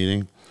blown the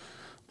meeting,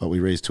 but we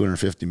raised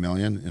 $250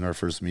 million in our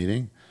first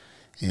meeting,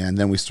 and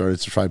then we started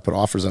to try to put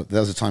offers out. That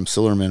was the time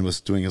Sillerman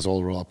was doing his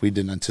old roll up. We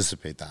didn't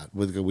anticipate that.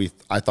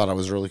 I thought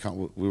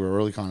we were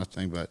early kind of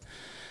thing, but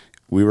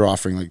we were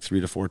offering like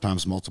 3 to 4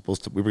 times multiples.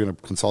 We were going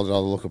to consolidate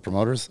all the local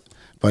promoters,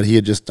 but he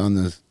had just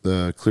done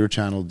the Clear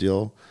Channel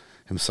deal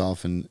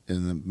himself, and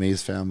the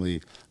Mays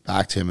family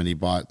backed him, and he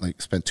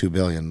spent $2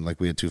 billion. Like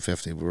we had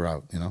 $250, we were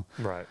out,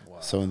 Right. Wow.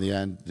 So in the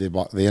end, they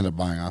ended up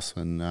buying us,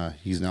 and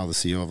he's now the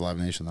CEO of Live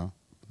Nation, though.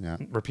 Yeah.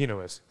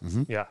 Rapino is.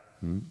 Mm-hmm. Yeah.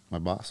 Mm-hmm. My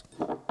boss.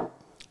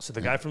 So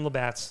the guy from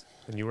Labatt's,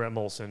 and you were at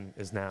Molson,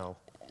 is now.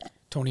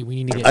 Tony,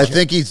 we need to get. I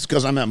think he's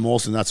because I'm at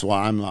Molson. That's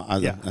why I'm not.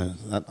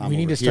 We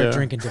need to start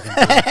drinking different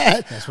beer.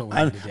 That's what we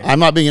need to do. I'm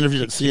not being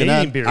interviewed at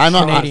CNN.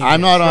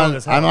 I'm not on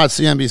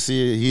CNBC.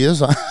 He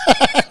is on.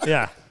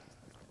 Yeah.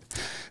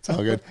 It's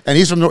all good. And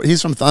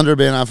he's from Thunder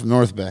Bay, and I'm from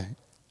North Bay.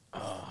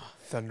 Oh,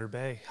 Thunder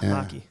Bay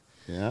hockey.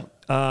 Yeah.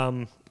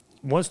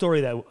 One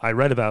story that I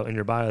read about in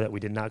your bio that we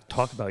did not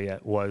talk about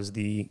yet was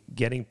the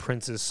Getting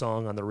Prince's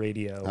song on the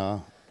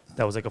radio.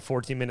 That was like a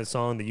 14-minute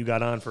song that you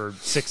got on for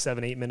 6,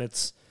 7, 8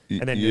 minutes,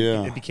 and then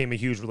it became a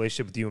huge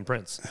relationship with you and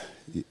Prince.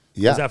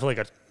 Yeah. Was that for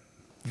like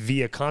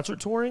via concert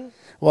touring?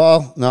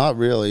 Well, not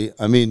really.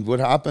 I mean, what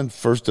happened,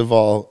 first of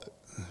all,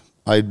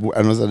 I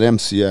was at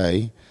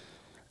MCA.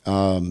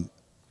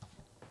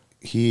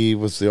 He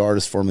was the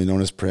artist formerly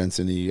known as Prince,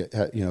 and he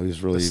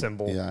was really, the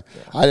symbol. Yeah.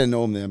 I didn't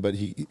know him then, but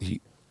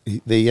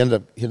they ended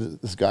up,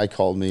 this guy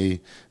called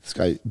me, this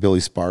guy, Billy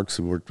Sparks,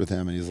 who worked with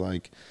him, and he's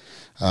like,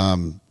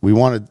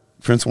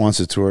 Prince wants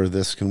to tour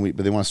this, but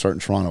they want to start in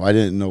Toronto. I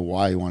didn't know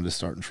why he wanted to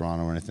start in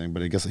Toronto or anything,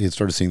 but I guess he had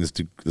started seeing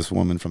this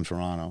woman from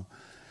Toronto.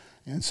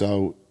 And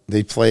so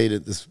they played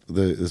at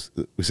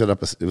we set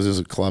up, it was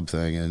just a club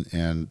thing,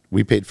 and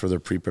we paid for their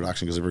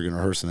pre-production because they were going to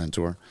rehearse and then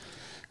tour.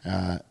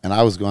 And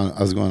I was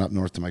going up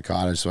north to my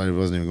cottage, so I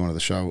wasn't even going to the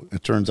show.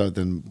 It turns out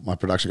then my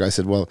production guy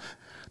said, well,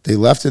 they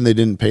left and they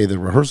didn't pay the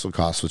rehearsal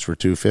costs, which were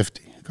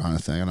 $250 kind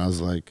of thing. And I was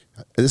like,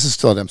 this is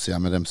still at MC.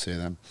 I'm at MC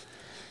then.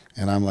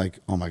 And I'm like,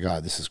 oh my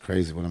God, this is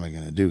crazy. What am I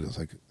going to do?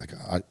 Because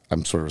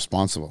I'm sort of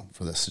responsible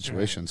for this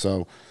situation.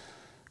 So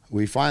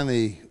we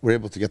finally were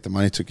able to get the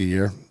money. It took a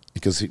year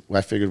because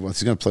I figured, well,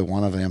 he's going to play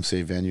one of the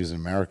MCA venues in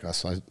America.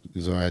 So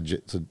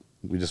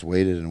we just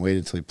waited and waited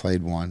until he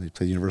played one. He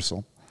played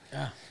Universal.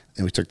 Yeah.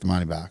 And we took the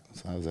money back.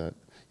 So that was it.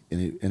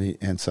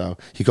 And so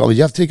he called me,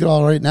 you have to take it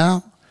all right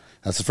now?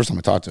 That's the first time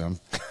I talked to him.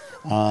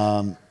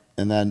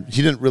 And then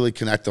he didn't really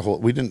connect I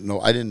didn't know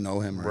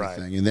him or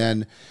anything. And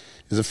then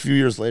it was a few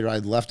years later, I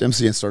left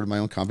MC and started my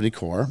own company,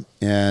 Core.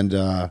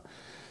 And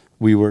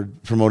we were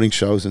promoting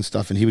shows and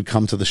stuff, and he would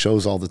come to the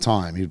shows all the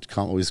time. He would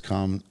always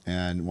come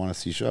and want to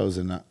see shows.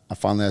 And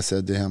I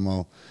said to him,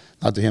 well,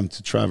 not to him,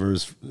 to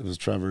Trevor's, it was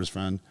Trevor's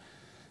friend,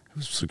 who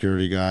was a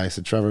security guy. I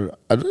said, Trevor,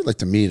 I'd really like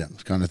to meet him,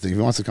 kind of thing. If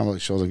he wants to come to the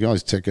shows, like, all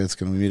these tickets,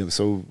 can we meet him?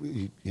 So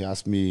he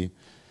asked me,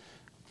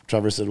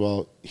 Trevor said,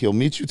 well, he'll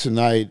meet you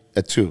tonight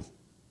at 2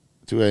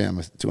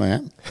 a.m. 2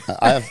 a.m.?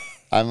 I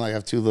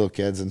have two little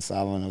kids in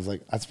Salem, and I was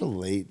like, that's real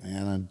late,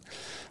 man. And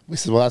we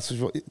said, well, that's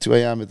 2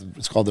 a.m.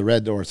 It's called the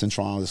Red Door. It's in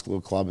Toronto, this little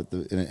club.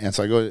 And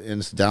so I go, and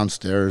it's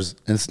downstairs.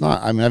 And it's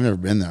not, I mean, I've never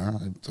been there.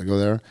 So I go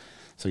there.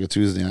 It's like a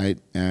Tuesday night,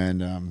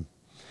 and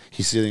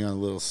he's sitting on a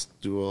little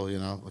stool,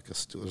 like a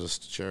stool. There's a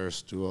chair, a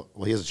stool.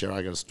 Well, he has a chair.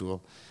 I got a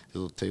stool, a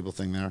little table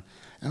thing there.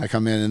 And I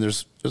come in, and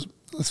it's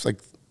like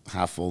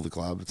half full, the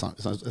club. It's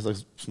like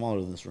smaller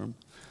than this room.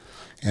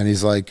 And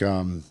he's like, shh,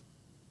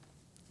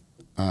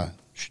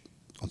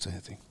 don't say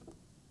anything.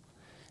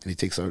 And he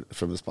takes out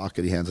from his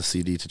pocket, he hands a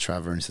CD to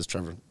Trevor, and he says,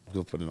 Trevor,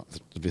 go put it on.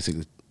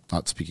 Basically,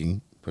 not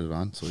speaking, put it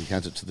on. So he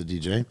hands it to the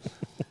DJ,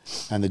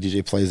 and the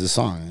DJ plays the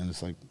song, and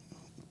it's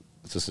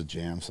just a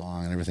jam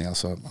song and everything else.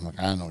 So I'm like,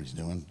 I don't know what he's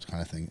doing,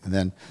 kind of thing. And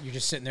then you're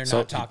just sitting there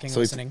not talking,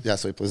 listening.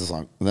 So he plays the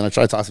song, and then I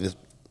try to talk to him.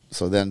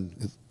 So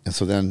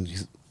then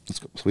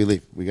we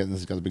leave. We get in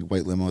this. He's got a big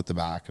white limo at the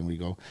back, and we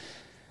go.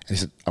 And he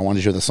said, I want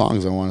to hear the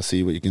songs. I want to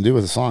see what you can do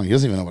with the song. He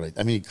doesn't even know what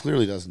I mean, he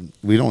clearly doesn't.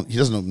 He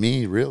doesn't know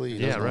me, really. He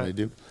doesn't know what I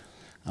do.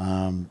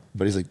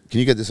 But he's like, can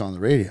you get this on the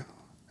radio?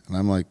 And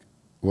I'm like,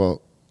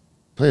 well,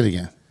 play it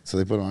again. So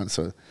they put it on.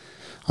 So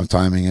I'm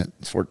timing it.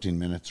 It's 14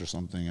 minutes or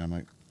something. And I'm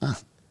like,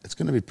 it's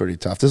going to be pretty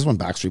tough. This is when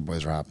Backstreet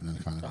Boys are happening,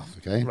 kind of.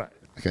 Okay? Right.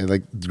 Okay,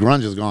 like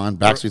grunge is gone.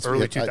 Backstreet's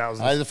early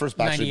 2000s. I did the first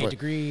Backstreet 98 Boys.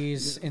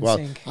 Degrees, In Well,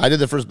 Sync. I did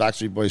the first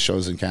Backstreet Boys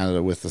shows in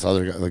Canada with this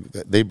other guy. Like,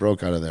 they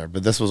broke out of there,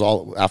 but this was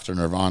all after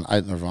Nirvana. I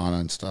had Nirvana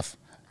and stuff,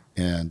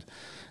 and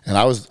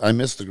I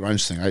missed the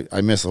grunge thing.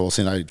 I missed the whole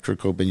scene. Kurt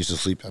Cobain used to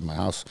sleep at my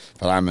house,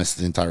 but I missed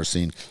the entire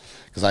scene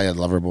because I had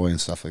Loverboy and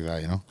stuff like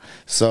that,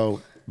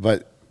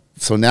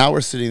 So now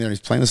we're sitting there, and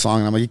he's playing the song,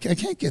 and I'm like, I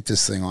can't get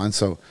this thing on.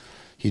 So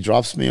he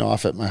drops me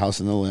off at my house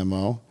in the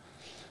limo,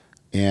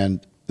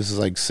 and this is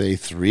like, say,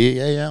 3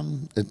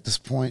 a.m. at this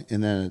point,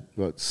 and then at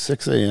about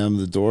 6 a.m.,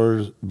 the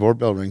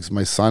doorbell rings.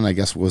 My son, I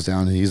guess, was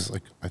down, and he's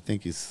like, I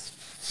think he's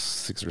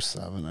 6 or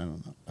 7, I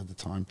don't know, at the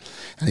time.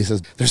 And he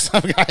says, there's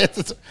some guy at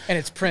the And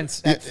it's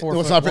Prince at 4 No,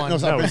 it's foot not one.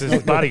 Prince. No, it's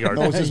his bodyguard.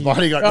 No, it's his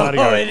bodyguard.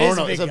 It is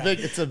no, a big guy.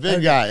 it's a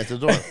big guy at the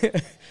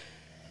door.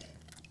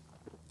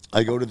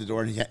 I go to the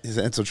door,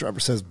 and so Trevor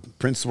says,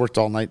 Prince worked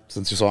all night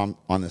since you saw him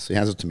on this. He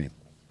hands it to me.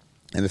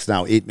 And it's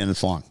now 8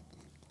 minutes long.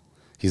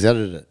 He's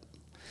edited it.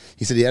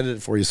 He said he edited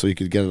it for you so you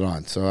could get it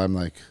on. So I'm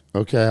like,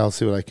 okay, I'll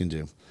see what I can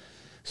do.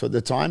 So at the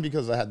time,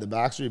 because I had the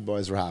Backstreet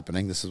Boys were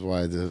happening, this is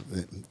why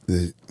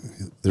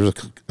there's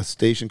a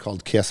station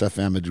called Kiss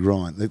FM had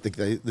grown.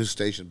 This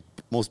station,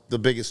 the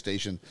biggest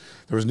station.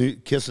 There was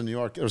Kiss in New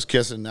York. There was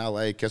Kiss in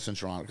LA, Kiss in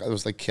Toronto. It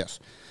was like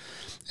Kiss.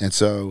 And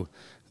so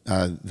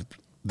I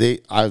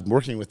was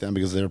working with them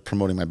because they were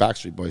promoting my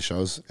Backstreet Boys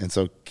shows. And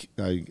so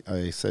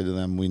I said to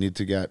them, we need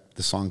to get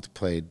the song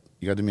played.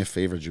 You got to do me a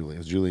favor, Julie. It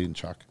was Julie and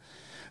Chuck.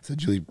 I said,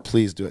 Julie,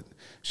 please do it.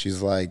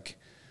 She's like,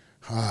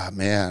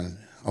 man,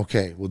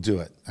 okay, we'll do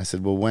it. I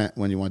said, well,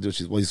 when you want to do it?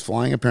 She's, well, he's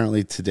flying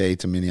apparently today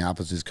to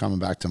Minneapolis. He's coming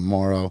back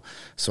tomorrow.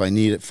 So I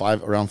need it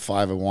around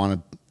 5. I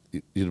want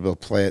you to be able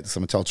to play it. So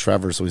I'm going to tell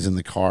Trevor, so he's in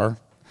the car.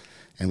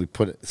 And we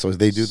put it, so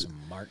they do.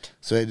 Smart.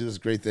 So they do this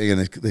great thing,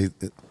 and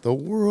the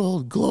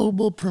world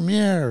global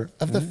premiere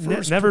of the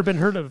first. Never been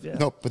heard of. Yeah.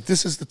 No, but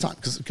this is the time,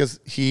 because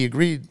he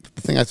agreed.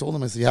 The thing I told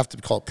him is you have to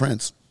call it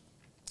Prince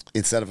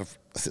instead of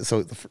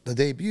the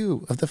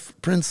debut of the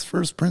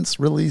first Prince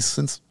release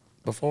since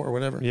before or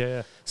whatever.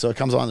 Yeah. So it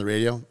comes on the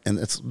radio, and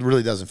it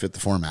really doesn't fit the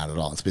format at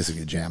all. It's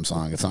basically a jam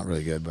song. It's not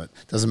really good, but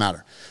it doesn't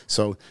matter.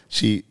 So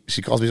she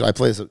calls me. I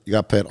play this. You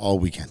got to play it all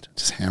weekend.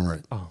 Just hammer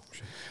it. Oh,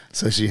 shit.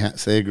 So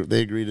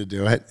they agree to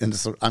do it, and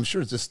so I'm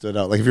sure it just stood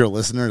out. Like if you're a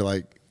listener,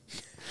 like.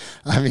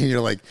 I mean,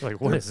 you're like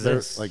what is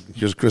this? Like,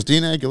 here's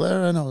Christina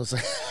Aguilera. No, it's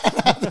like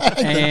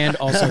And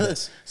also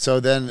this. So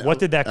then, what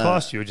did that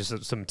cost you?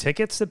 Just some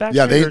tickets to back?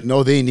 Yeah,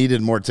 they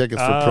needed more tickets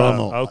for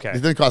promo. Okay,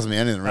 it didn't cost me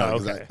anything really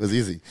because it was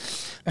easy.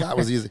 That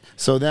was easy.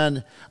 So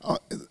then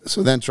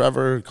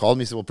Trevor called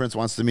me and said, "Well, Prince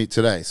wants to meet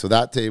today." So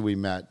that day we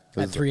met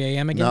At 3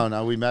 a.m. again.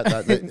 No, we met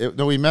that.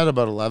 We met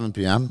about 11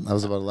 p.m. That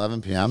was about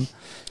 11 p.m.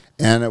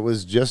 And it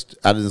was just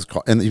out of his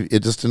car, and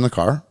it just in the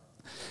car.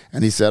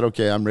 And he said,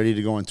 "Okay, I'm ready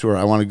to go on tour.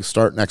 I want to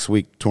start next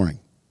week touring."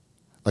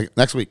 Like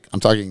next week. I'm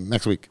talking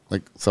next week.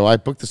 Like so I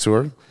booked the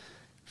tour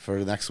for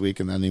the next week,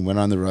 and then he went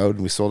on the road,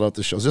 and we sold out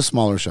the shows, just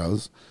smaller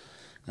shows.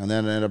 And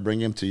then I ended up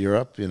bringing him to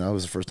Europe. You know, it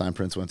was the first time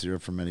Prince went to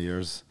Europe for many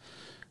years.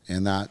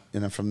 And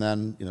from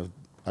then,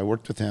 I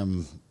worked with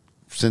him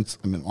since,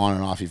 on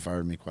and off. He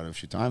fired me quite a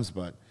few times,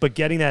 but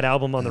getting that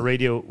album on the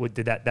radio,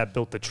 did that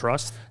built the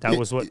trust? That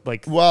was what,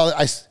 like. Well,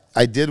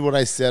 I did what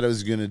I said I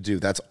was going to do.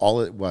 That's all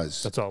it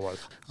was. That's all it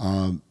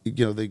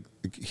was.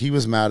 He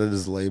was mad at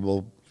his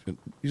label,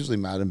 usually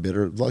mad and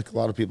bitter, like a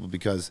lot of people,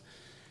 because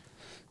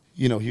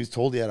he was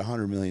told he had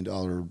 $100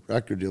 million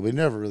record deal, but he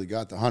never really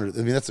got the 100.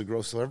 I mean, that's the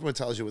gross. So everyone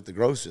tells you what the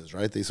gross is,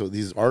 right? So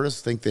these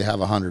artists think they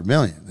have $100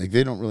 million. Like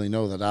they don't really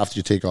know that after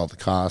you take all the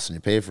costs and you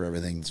pay for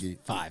everything,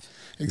 $5.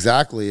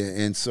 Exactly.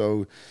 And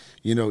so,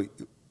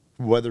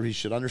 whether he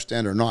should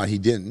understand or not, he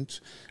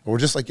didn't, or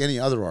just like any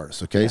other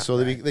artist. Okay, yeah,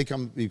 so right. they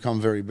become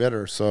very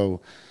bitter.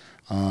 So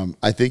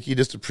I think he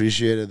just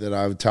appreciated that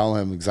I would tell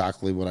him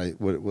exactly what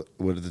it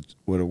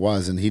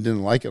was, and he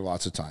didn't like it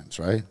lots of times,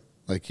 right?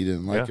 Like he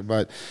didn't like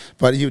it,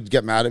 but he would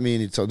get mad at me,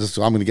 and he'd say,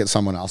 "I'm going to get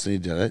someone else," and he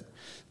did it.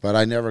 But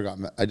I never got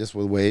mad. I just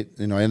would wait.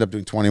 I ended up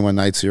doing 21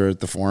 nights here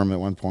at the Forum at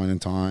one point in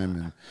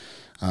time,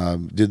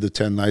 and did the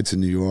 10 nights in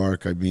New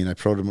York. I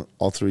proed him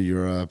all through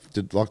Europe.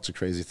 Did lots of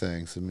crazy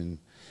things.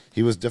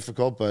 He was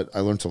difficult, but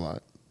I learned a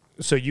lot.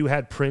 So you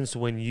had Prince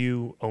when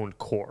you owned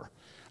Core.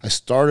 I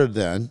started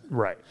then.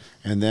 Right.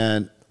 And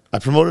then I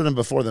promoted him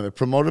before then. I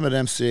promoted him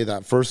at MCA,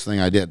 that first thing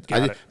I did.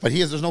 But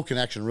there's no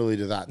connection really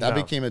to that. That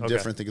became a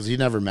different thing because he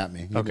never met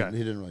me. He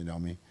didn't really know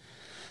me.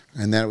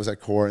 And then it was at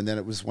Core, and then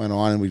it went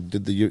on, and we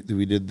did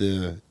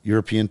the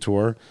European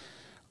tour.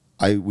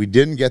 We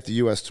didn't get the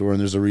U.S. tour, and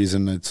there's a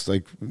reason. It's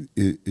like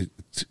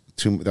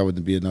that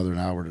would be another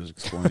hour to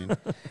explain.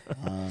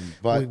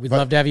 But we'd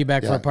love to have you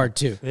back for a part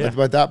 2. Yeah.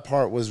 But that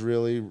part was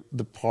really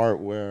the part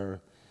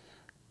where,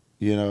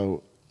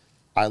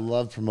 I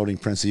loved promoting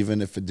Prince,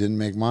 even if it didn't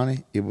make money.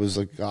 It was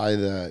a guy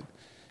that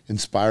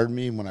inspired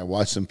me when I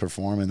watched him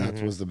perform, and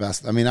that was the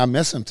best. I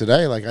miss him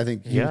today. Like I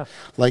think, at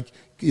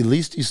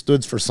least he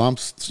stood for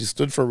He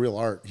stood for real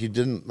art. He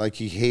didn't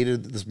he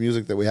hated this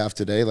music that we have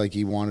today. Like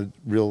he wanted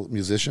real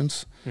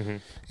musicians,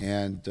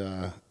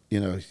 and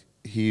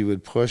he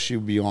would push you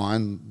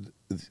beyond,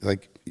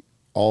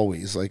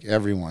 always,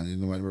 everyone,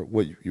 no matter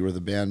what you were,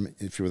 the band,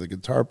 if you were the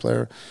guitar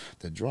player,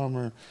 the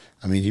drummer.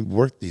 He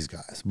worked these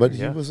guys, but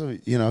he was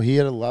he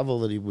had a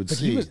level that he would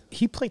see.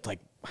 He played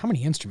how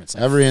many instruments?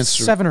 Every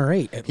instrument, 7 or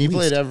 8. At he least.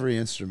 played every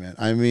instrument.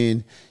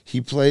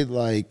 He played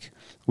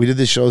we did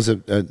the shows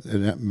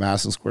at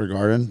Madison Square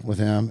Garden with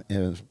him. It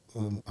was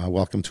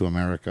Welcome to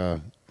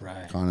America,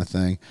 kind of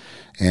thing,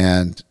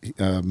 and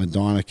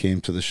Madonna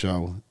came to the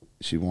show.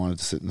 She wanted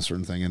to sit in a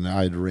certain thing, and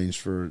I had arranged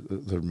for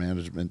the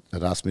management,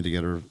 had asked me to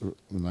get her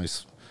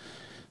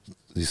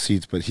these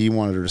seats, but he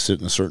wanted her to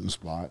sit in a certain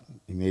spot.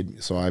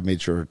 So I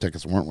made sure her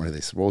tickets weren't where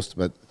they're supposed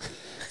to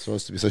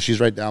be. So she's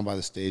right down by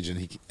the stage, and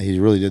he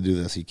really did do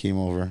this. He came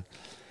over.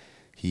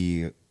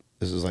 This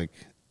is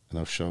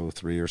show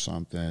 3 or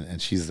something,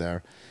 and she's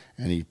there,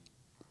 and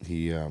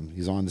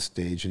he's on the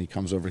stage, and he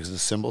comes over because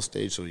it's a cymbal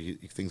stage, so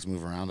things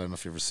move around. I don't know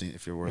if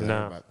if you were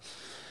there, but.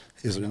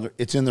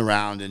 It's in the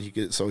round, and he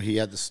came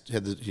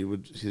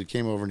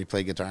over and he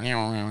played guitar,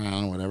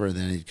 whatever. And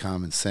then he'd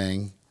come and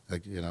sing,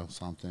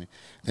 something.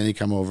 Then he'd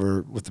come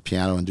over with the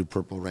piano and do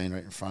 "Purple Rain"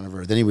 right in front of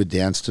her. Then he would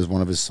dance to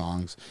one of his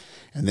songs,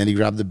 and then he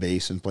grabbed the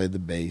bass and played the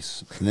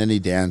bass. And then he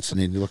danced,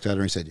 and he looked at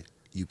her and he said,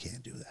 "You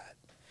can't do that."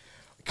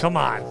 Come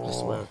on.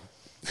 Oh.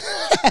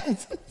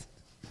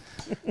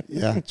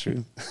 Yeah,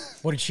 true.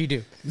 What did she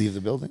do? Leave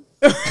the building.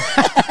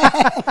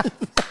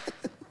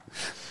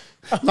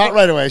 Not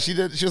right away. She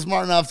did. She was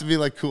smart enough to be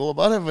like cool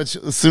about it, but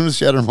as soon as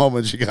she had her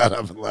moment, she got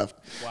up and left.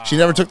 Wow. She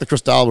never took the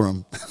Cristal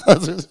room.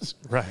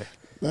 Right.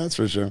 That's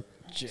for sure.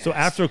 So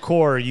after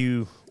Core,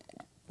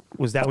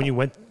 was that when you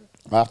went?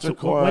 After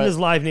Core, when does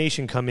Live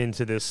Nation come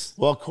into this?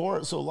 Well,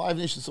 Core. So Live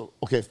Nation. So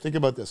okay, think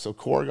about this. So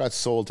Core got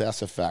sold to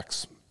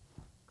SFX.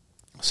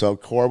 So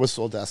Core was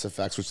sold to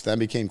SFX, which then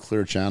became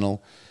Clear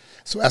Channel.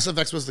 So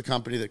SFX was the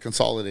company that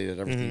consolidated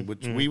everything,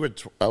 which we would.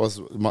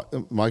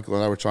 Michael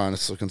and I were trying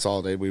to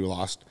consolidate. We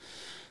lost,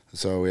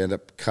 so we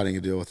ended up cutting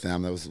a deal with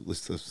them. That was at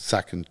least the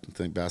second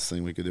best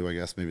thing we could do, I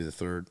guess, maybe the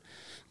third.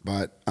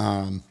 But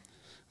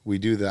we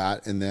do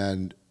that, and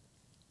then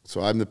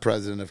so I'm the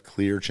president of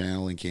Clear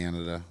Channel in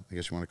Canada, I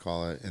guess you want to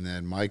call it. And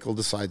then Michael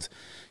decides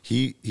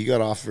he got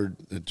offered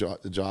a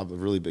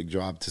really big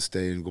job to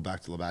stay and go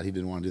back to Labatt. He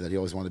didn't want to do that. He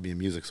always wanted to be in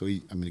music. So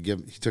he just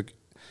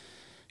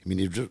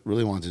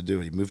really wanted to do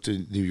it. He moved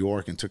to New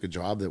York and took a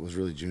job that was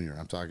really junior.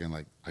 I'm talking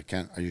like,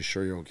 are you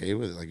sure you're okay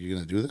with it? Like, you're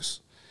going to do this?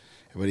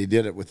 But he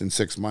did it within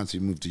 6 months. He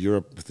moved to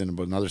Europe. Within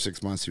about another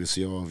 6 months, he was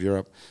COO of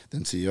Europe,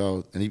 then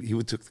CEO. And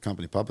he took the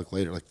company public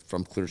later, like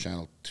from Clear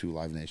Channel to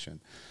Live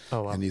Nation.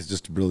 Oh, wow. And he's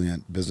just a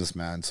brilliant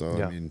businessman. So,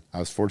 yeah. I mean, I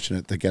was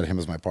fortunate to get him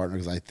as my partner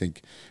because I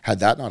think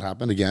had that not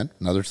happened, again,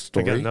 another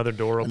story. Again, another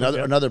door open.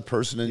 Another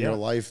person in your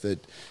life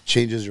that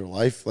changes your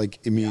life. Like,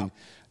 I mean,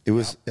 it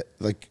was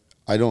like,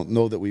 I don't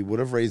know that we would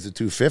have raised the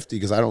 250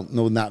 because I don't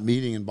know in that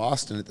meeting in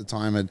Boston at the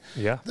time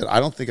that I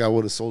don't think I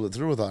would have sold it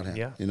through without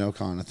him, you know,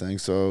 kind of thing.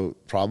 So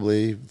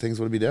probably things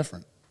would be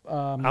different.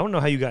 I don't know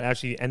how you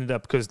actually ended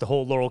up, because the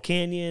whole Laurel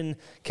Canyon,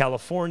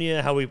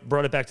 California, how we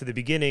brought it back to the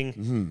beginning.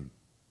 Mm-hmm.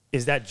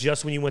 Is that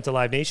just when you went to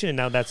Live Nation and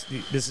now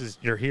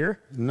you're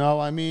here? No,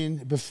 I mean,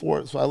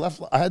 before, so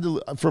I had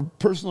to, for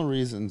personal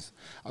reasons,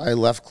 I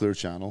left Clear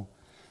Channel,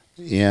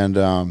 and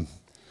I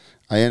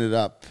ended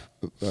up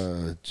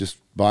just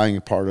buying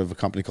a part of a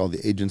company called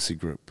the Agency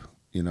Group,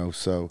 you know,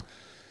 so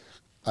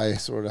I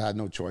sort of had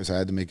no choice. I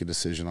had to make a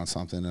decision on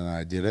something, and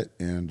I did it,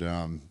 and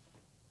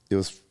it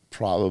was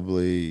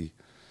probably,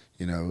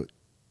 you know,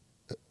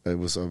 it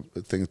was a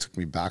thing that took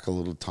me back a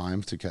little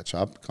time to catch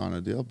up kind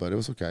of deal, but it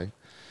was okay.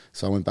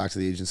 So I went back to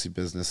the agency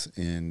business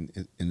in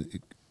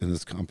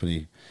this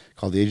company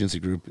called the Agency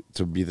Group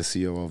to be the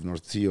CEO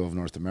of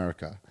North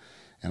America.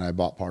 And I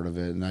bought part of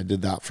it, and I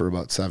did that for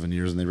about 7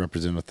 years, and they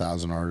represented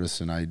 1,000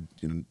 artists, and I,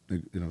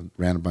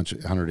 ran a bunch of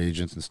 100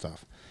 agents and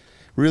stuff.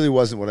 Really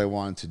wasn't what I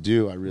wanted to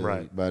do.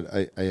 But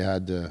I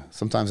had to.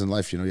 Sometimes in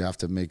life, you have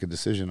to make a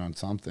decision on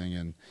something,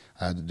 and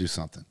I had to do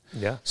something.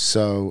 Yeah.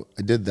 So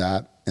I did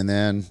that, and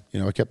then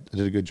I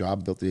did a good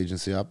job, built the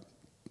agency up,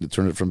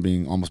 turned it from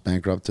being almost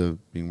bankrupt to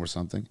being worth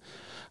something,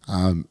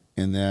 and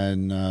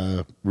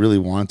then really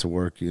wanted to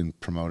work in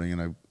promoting,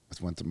 and I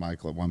went to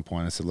Michael at one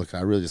point. I said, "Look,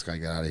 I really just got to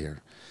get out of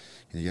here."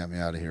 And he got me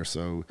out of here.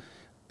 So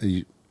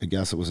I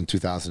guess it was in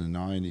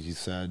 2009. He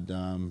said,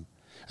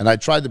 and I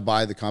tried to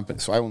buy the company.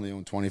 So I only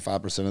owned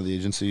 25% of the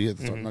agency,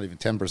 not even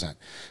 10%.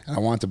 And I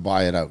wanted to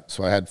buy it out.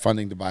 So I had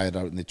funding to buy it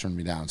out, and they turned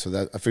me down. So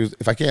that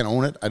if I can't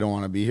own it, I don't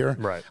want to be here.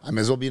 Right. I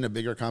may as well be in a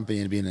bigger company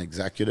and be an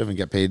executive and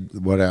get paid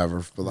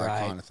whatever for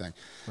that kind of thing.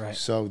 Right.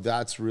 So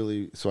that's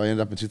really. So I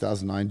ended up in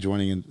 2009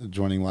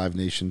 joining Live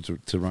Nation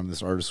to run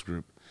this artist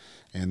group,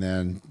 and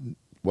then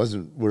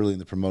wasn't really in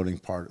the promoting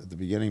part at the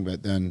beginning,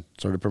 but then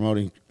started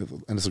promoting,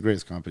 and it's the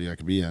greatest company I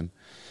could be in.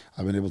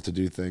 I've been able to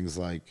do things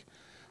like,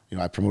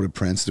 I promoted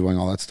Prince, doing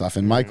all that stuff.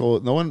 And Michael,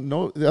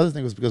 the other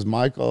thing was because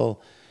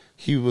Michael,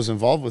 he was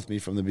involved with me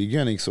from the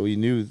beginning, so he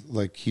knew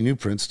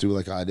Prince too,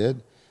 like I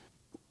did.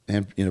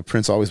 And,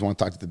 Prince always wanted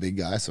to talk to the big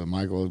guy, so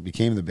Michael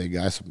became the big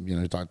guy, so,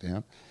 talked to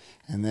him.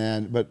 And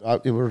then, but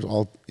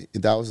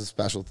that was a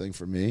special thing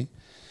for me.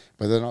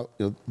 But then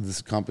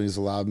this company's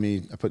allowed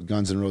me. I put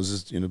Guns N'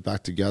 Roses,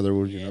 back together,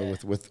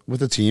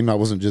 with a team. It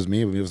wasn't just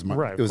me. It was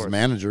his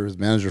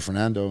manager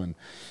Fernando, and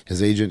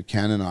his agent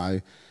Ken, and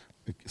I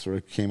sort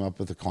of came up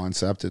with a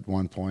concept at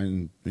one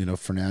point. And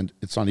Fernando,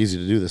 it's not easy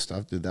to do this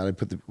stuff. Did that?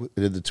 I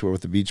did the tour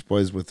with the Beach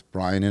Boys with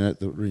Brian in it,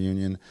 the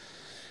reunion.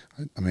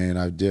 I mean,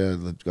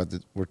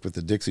 worked with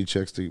the Dixie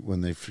Chicks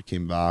when they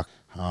came back.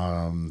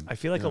 I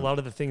feel like a lot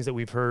of the things that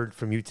we've heard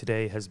from you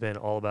today has been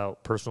all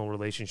about personal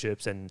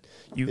relationships, and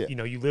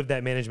you live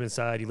that management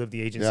side, you live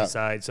the agency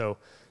side. So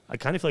I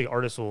kind of feel like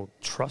artists will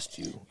trust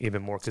you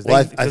even more because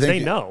they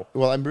know.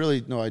 Well,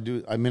 I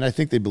do. I mean, I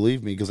think they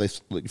believe me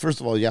because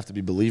first of all, you have to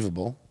be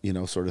believable,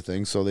 sort of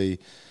thing. So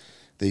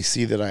they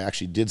see that I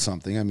actually did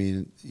something. I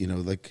mean,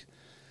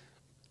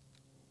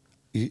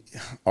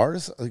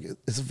 artists,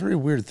 it's a very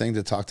weird thing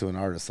to talk to an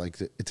artist,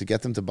 to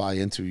get them to buy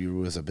into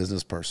you as a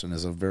business person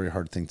is a very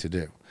hard thing to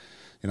do.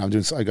 I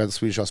got the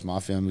Swedish House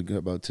Mafia, I'm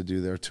about to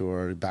do their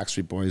tour.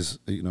 Backstreet Boys,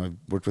 I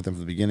worked with them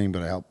from the beginning,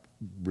 but I helped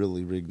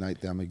really reignite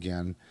them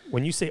again.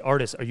 When you say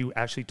artists, are you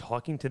actually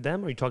talking to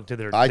them, or are you talking to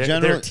their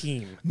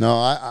team?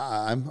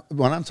 No,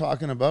 what I'm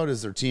talking about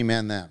is their team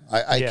and them.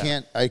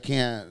 I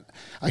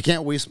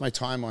can't waste my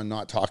time on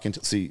not talking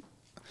to. See,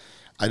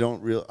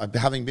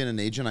 having been an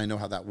agent, I know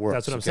how that works.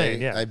 That's what I'm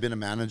saying, yeah. I've been a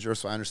manager,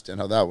 so I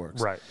understand how that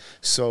works. Right.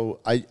 So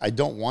I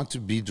don't want to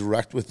be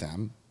direct with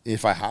them.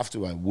 If I have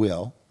to, I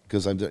will,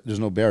 because there's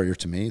no barrier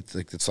to me.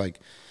 It's like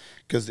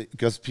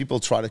because people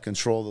try to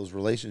control those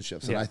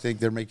relationships, and I think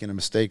they're making a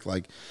mistake.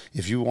 Like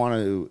if you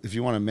want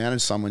to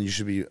manage someone, you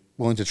should be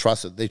willing to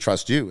trust that they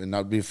trust you and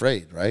not be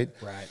afraid, right?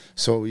 Right.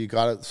 So you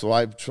got it. So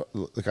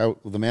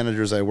the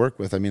managers I work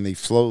with, I mean, they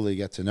slowly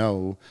get to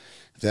know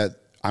that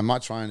I'm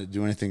not trying to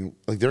do anything.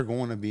 Like they're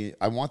going to be.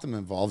 I want them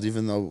involved,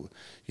 even though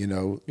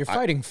you're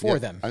fighting for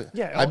them.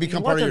 I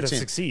become part of your team.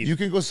 Succeed. You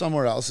can go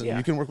somewhere else, and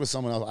you can work with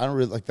someone else. I don't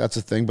really that's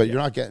a thing, but you're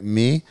not getting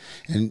me.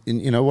 And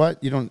you know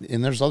what? You don't.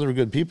 And there's other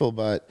good people,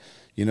 but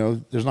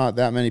there's not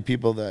that many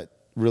people that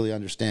really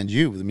understand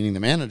you, meaning the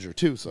manager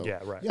too. So Yeah,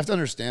 right. you have to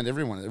understand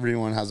everyone.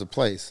 Everyone has a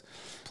place.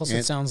 Plus,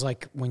 it sounds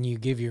like when you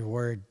give your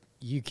word,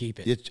 you keep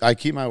it. I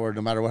keep my word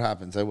no matter what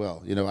happens. I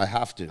will. You know, I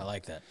have to. I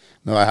like that.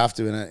 No, I have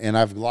to, and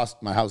I've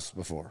lost my house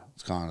before.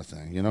 It's kind of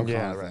thing, you know, Yeah,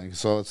 kind of right. thing.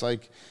 So it's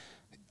like,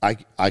 I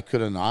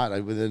could have not. I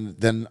would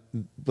then,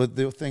 but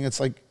the thing, it's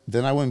like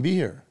then I wouldn't be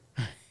here,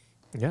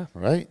 Yeah.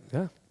 right?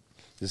 Yeah.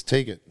 Just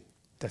take it.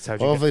 That's how you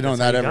Hopefully, that's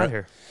don't how that you got ever.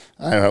 here.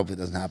 I hope it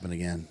doesn't happen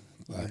again.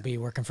 You'll be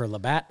working for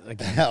Labatt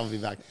again. I'll be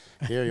back.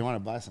 Here, you want to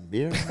buy some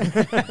beer?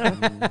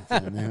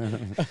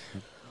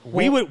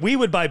 We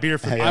would buy beer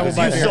from you. I will because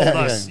buy you beer. sold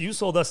us. You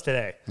sold us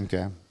today.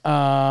 Okay.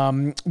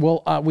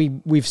 Well,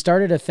 we've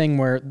started a thing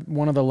where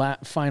one of the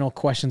final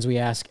questions we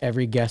ask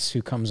every guest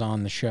who comes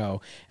on the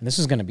show, and this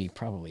is going to be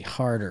probably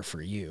harder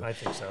for you. I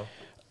think so.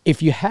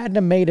 If you hadn't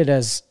have made it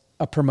as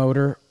a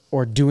promoter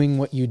or doing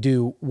what you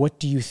do, what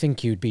do you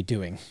think you'd be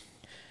doing?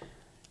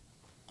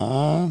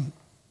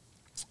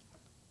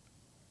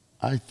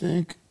 I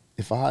think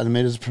if I had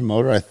made it as a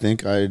promoter, I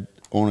think I'd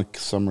own a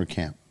summer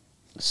camp.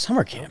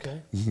 Summer camp.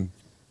 Okay.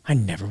 I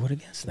never would have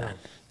guessed that.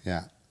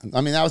 Yeah.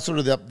 I mean, that was sort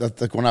of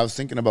like when I was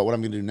thinking about what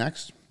I'm going to do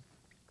next.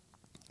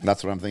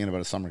 That's what I'm thinking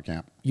about, a summer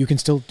camp. You can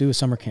still do a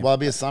summer camp. Well,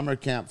 it'll be a summer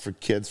camp for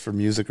kids for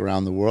music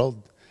around the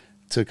world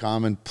to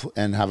come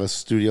and have a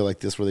studio like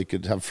this where they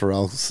could have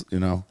Pharrell's, you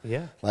know,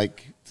 Yeah.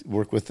 like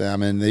work with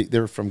them. And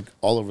they're from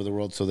all over the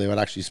world, so they would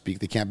actually speak.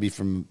 They can't be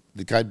from,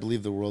 I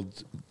believe the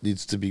world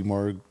needs to be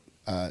more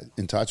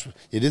in touch.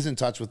 It is in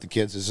touch with the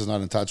kids. It's just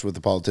not in touch with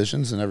the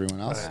politicians and everyone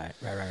else.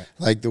 Right.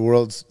 Like the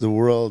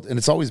world, and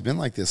it's always been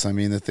like this. I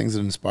mean, the things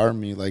that inspire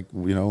me, like,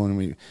 you know,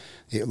 when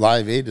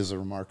Live Aid is a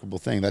remarkable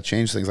thing that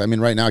changed things. I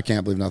mean, right now I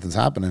can't believe nothing's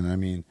happening. I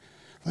mean,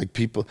 like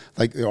people,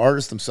 like the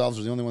artists themselves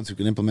are the only ones who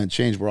can implement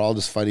change. We're all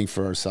just fighting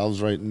for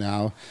ourselves right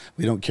now.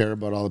 We don't care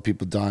about all the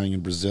people dying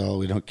in Brazil.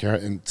 We don't care.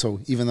 And so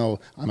even though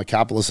I'm a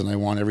capitalist and I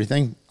want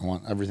everything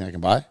I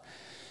can buy,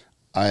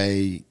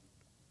 I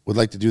would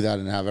like to do that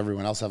and have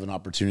everyone else have an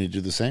opportunity to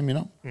do the same, you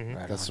know? Mm-hmm.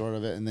 Right That's on. sort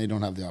of it. And they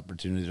don't have the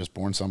opportunity. They're just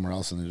born somewhere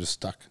else and they're just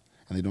stuck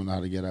and they don't know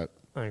how to get out.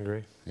 I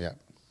agree. Yeah.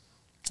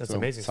 That's So,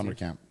 amazing. summer Steve.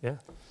 camp. Yeah.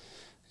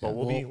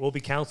 Well, Yeah. we'll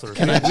be counselors.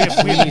 Can we I have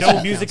please no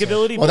have music counselors?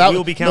 ability, Well, but that- we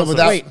will be no, but counselors.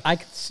 that- Wait, I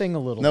could sing a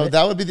little No, bit.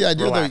 that would be the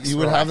idea, Relax, though. You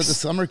would have at relax. the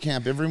summer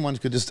camp, everyone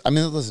could just, I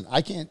mean, listen,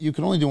 you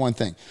can only do one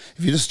thing.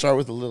 If you just start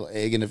with a little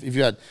egg, and if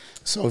you had,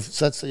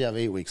 let's say you have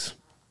 8 weeks,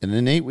 and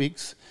in 8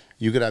 weeks,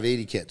 you could have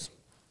 80 kids.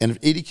 And if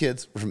 80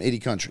 kids were from 80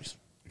 countries,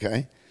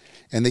 okay?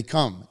 And they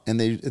come, and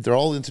they're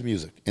all into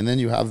music. And then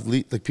you have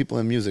like people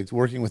in music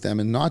working with them,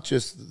 and not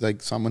just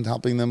like someone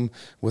helping them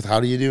with how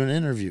do you do an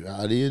interview,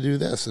 how do you do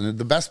this, and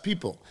the best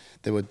people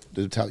they would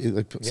tell you,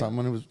 like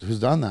someone who's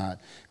done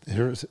that.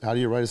 Here's how do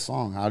you write a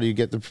song, how do you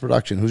get the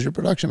production, who's your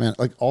production man,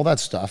 like all that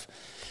stuff.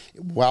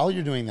 While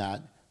you're doing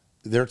that,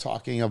 they're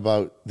talking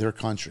about their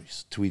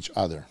countries to each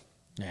other,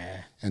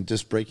 and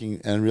just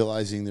breaking and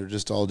realizing they're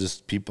just all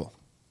just people.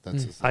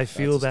 I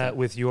feel that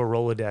with your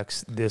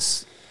Rolodex,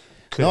 this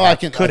could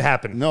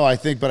happen. No, I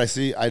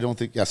don't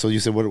think. Yeah. So you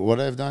said what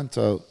I've done.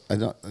 So I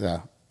don't.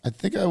 Yeah. I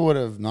think I would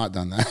have not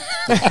done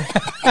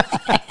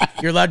that.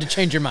 You're allowed to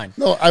change your mind.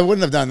 No, I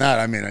wouldn't have done that.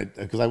 I mean,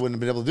 because I wouldn't have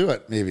been able to do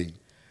it. Maybe.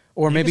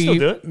 Or You maybe can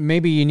still do it.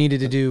 maybe you needed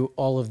to do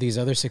all of these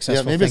other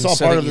successful maybe it's things all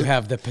so part that of you the-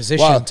 have the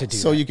position to do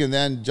so that. you can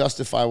then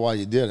justify why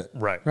you did it.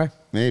 Right. Right.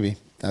 Maybe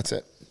that's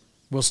it.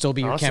 We'll still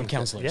be your Awesome. camp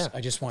counselors. Yeah.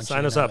 I just want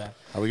Sign you us to know up. that.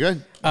 Are we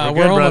good? We're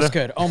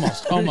good,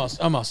 almost brother. good.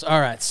 Almost. All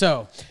right.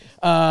 So,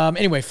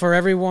 anyway, for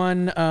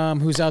everyone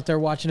who's out there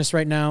watching us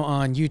right now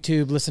on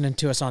YouTube, listening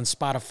to us on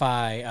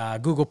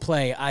Spotify, Google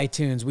Play,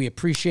 iTunes, we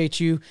appreciate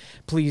you.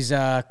 Please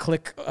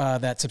click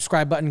that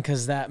subscribe button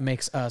because that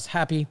makes us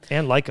happy.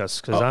 And like us,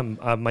 because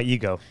I'm my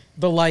ego.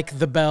 The like,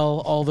 the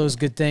bell, all those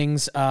good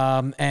things.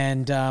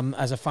 And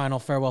as a final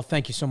farewell,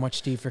 thank you so much,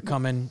 Steve, for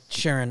coming,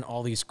 sharing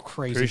all these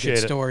crazy Appreciate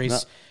good it. stories. No.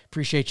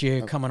 Appreciate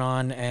you coming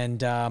on,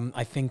 and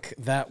I think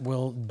that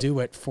will do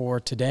it for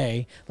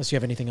today. Unless you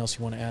have anything else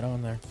you want to add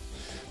on there.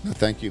 No,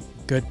 thank you.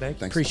 Good.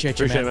 Thanks. Appreciate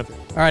you, Appreciate man. it, man.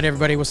 All right,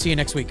 everybody. We'll see you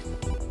next week.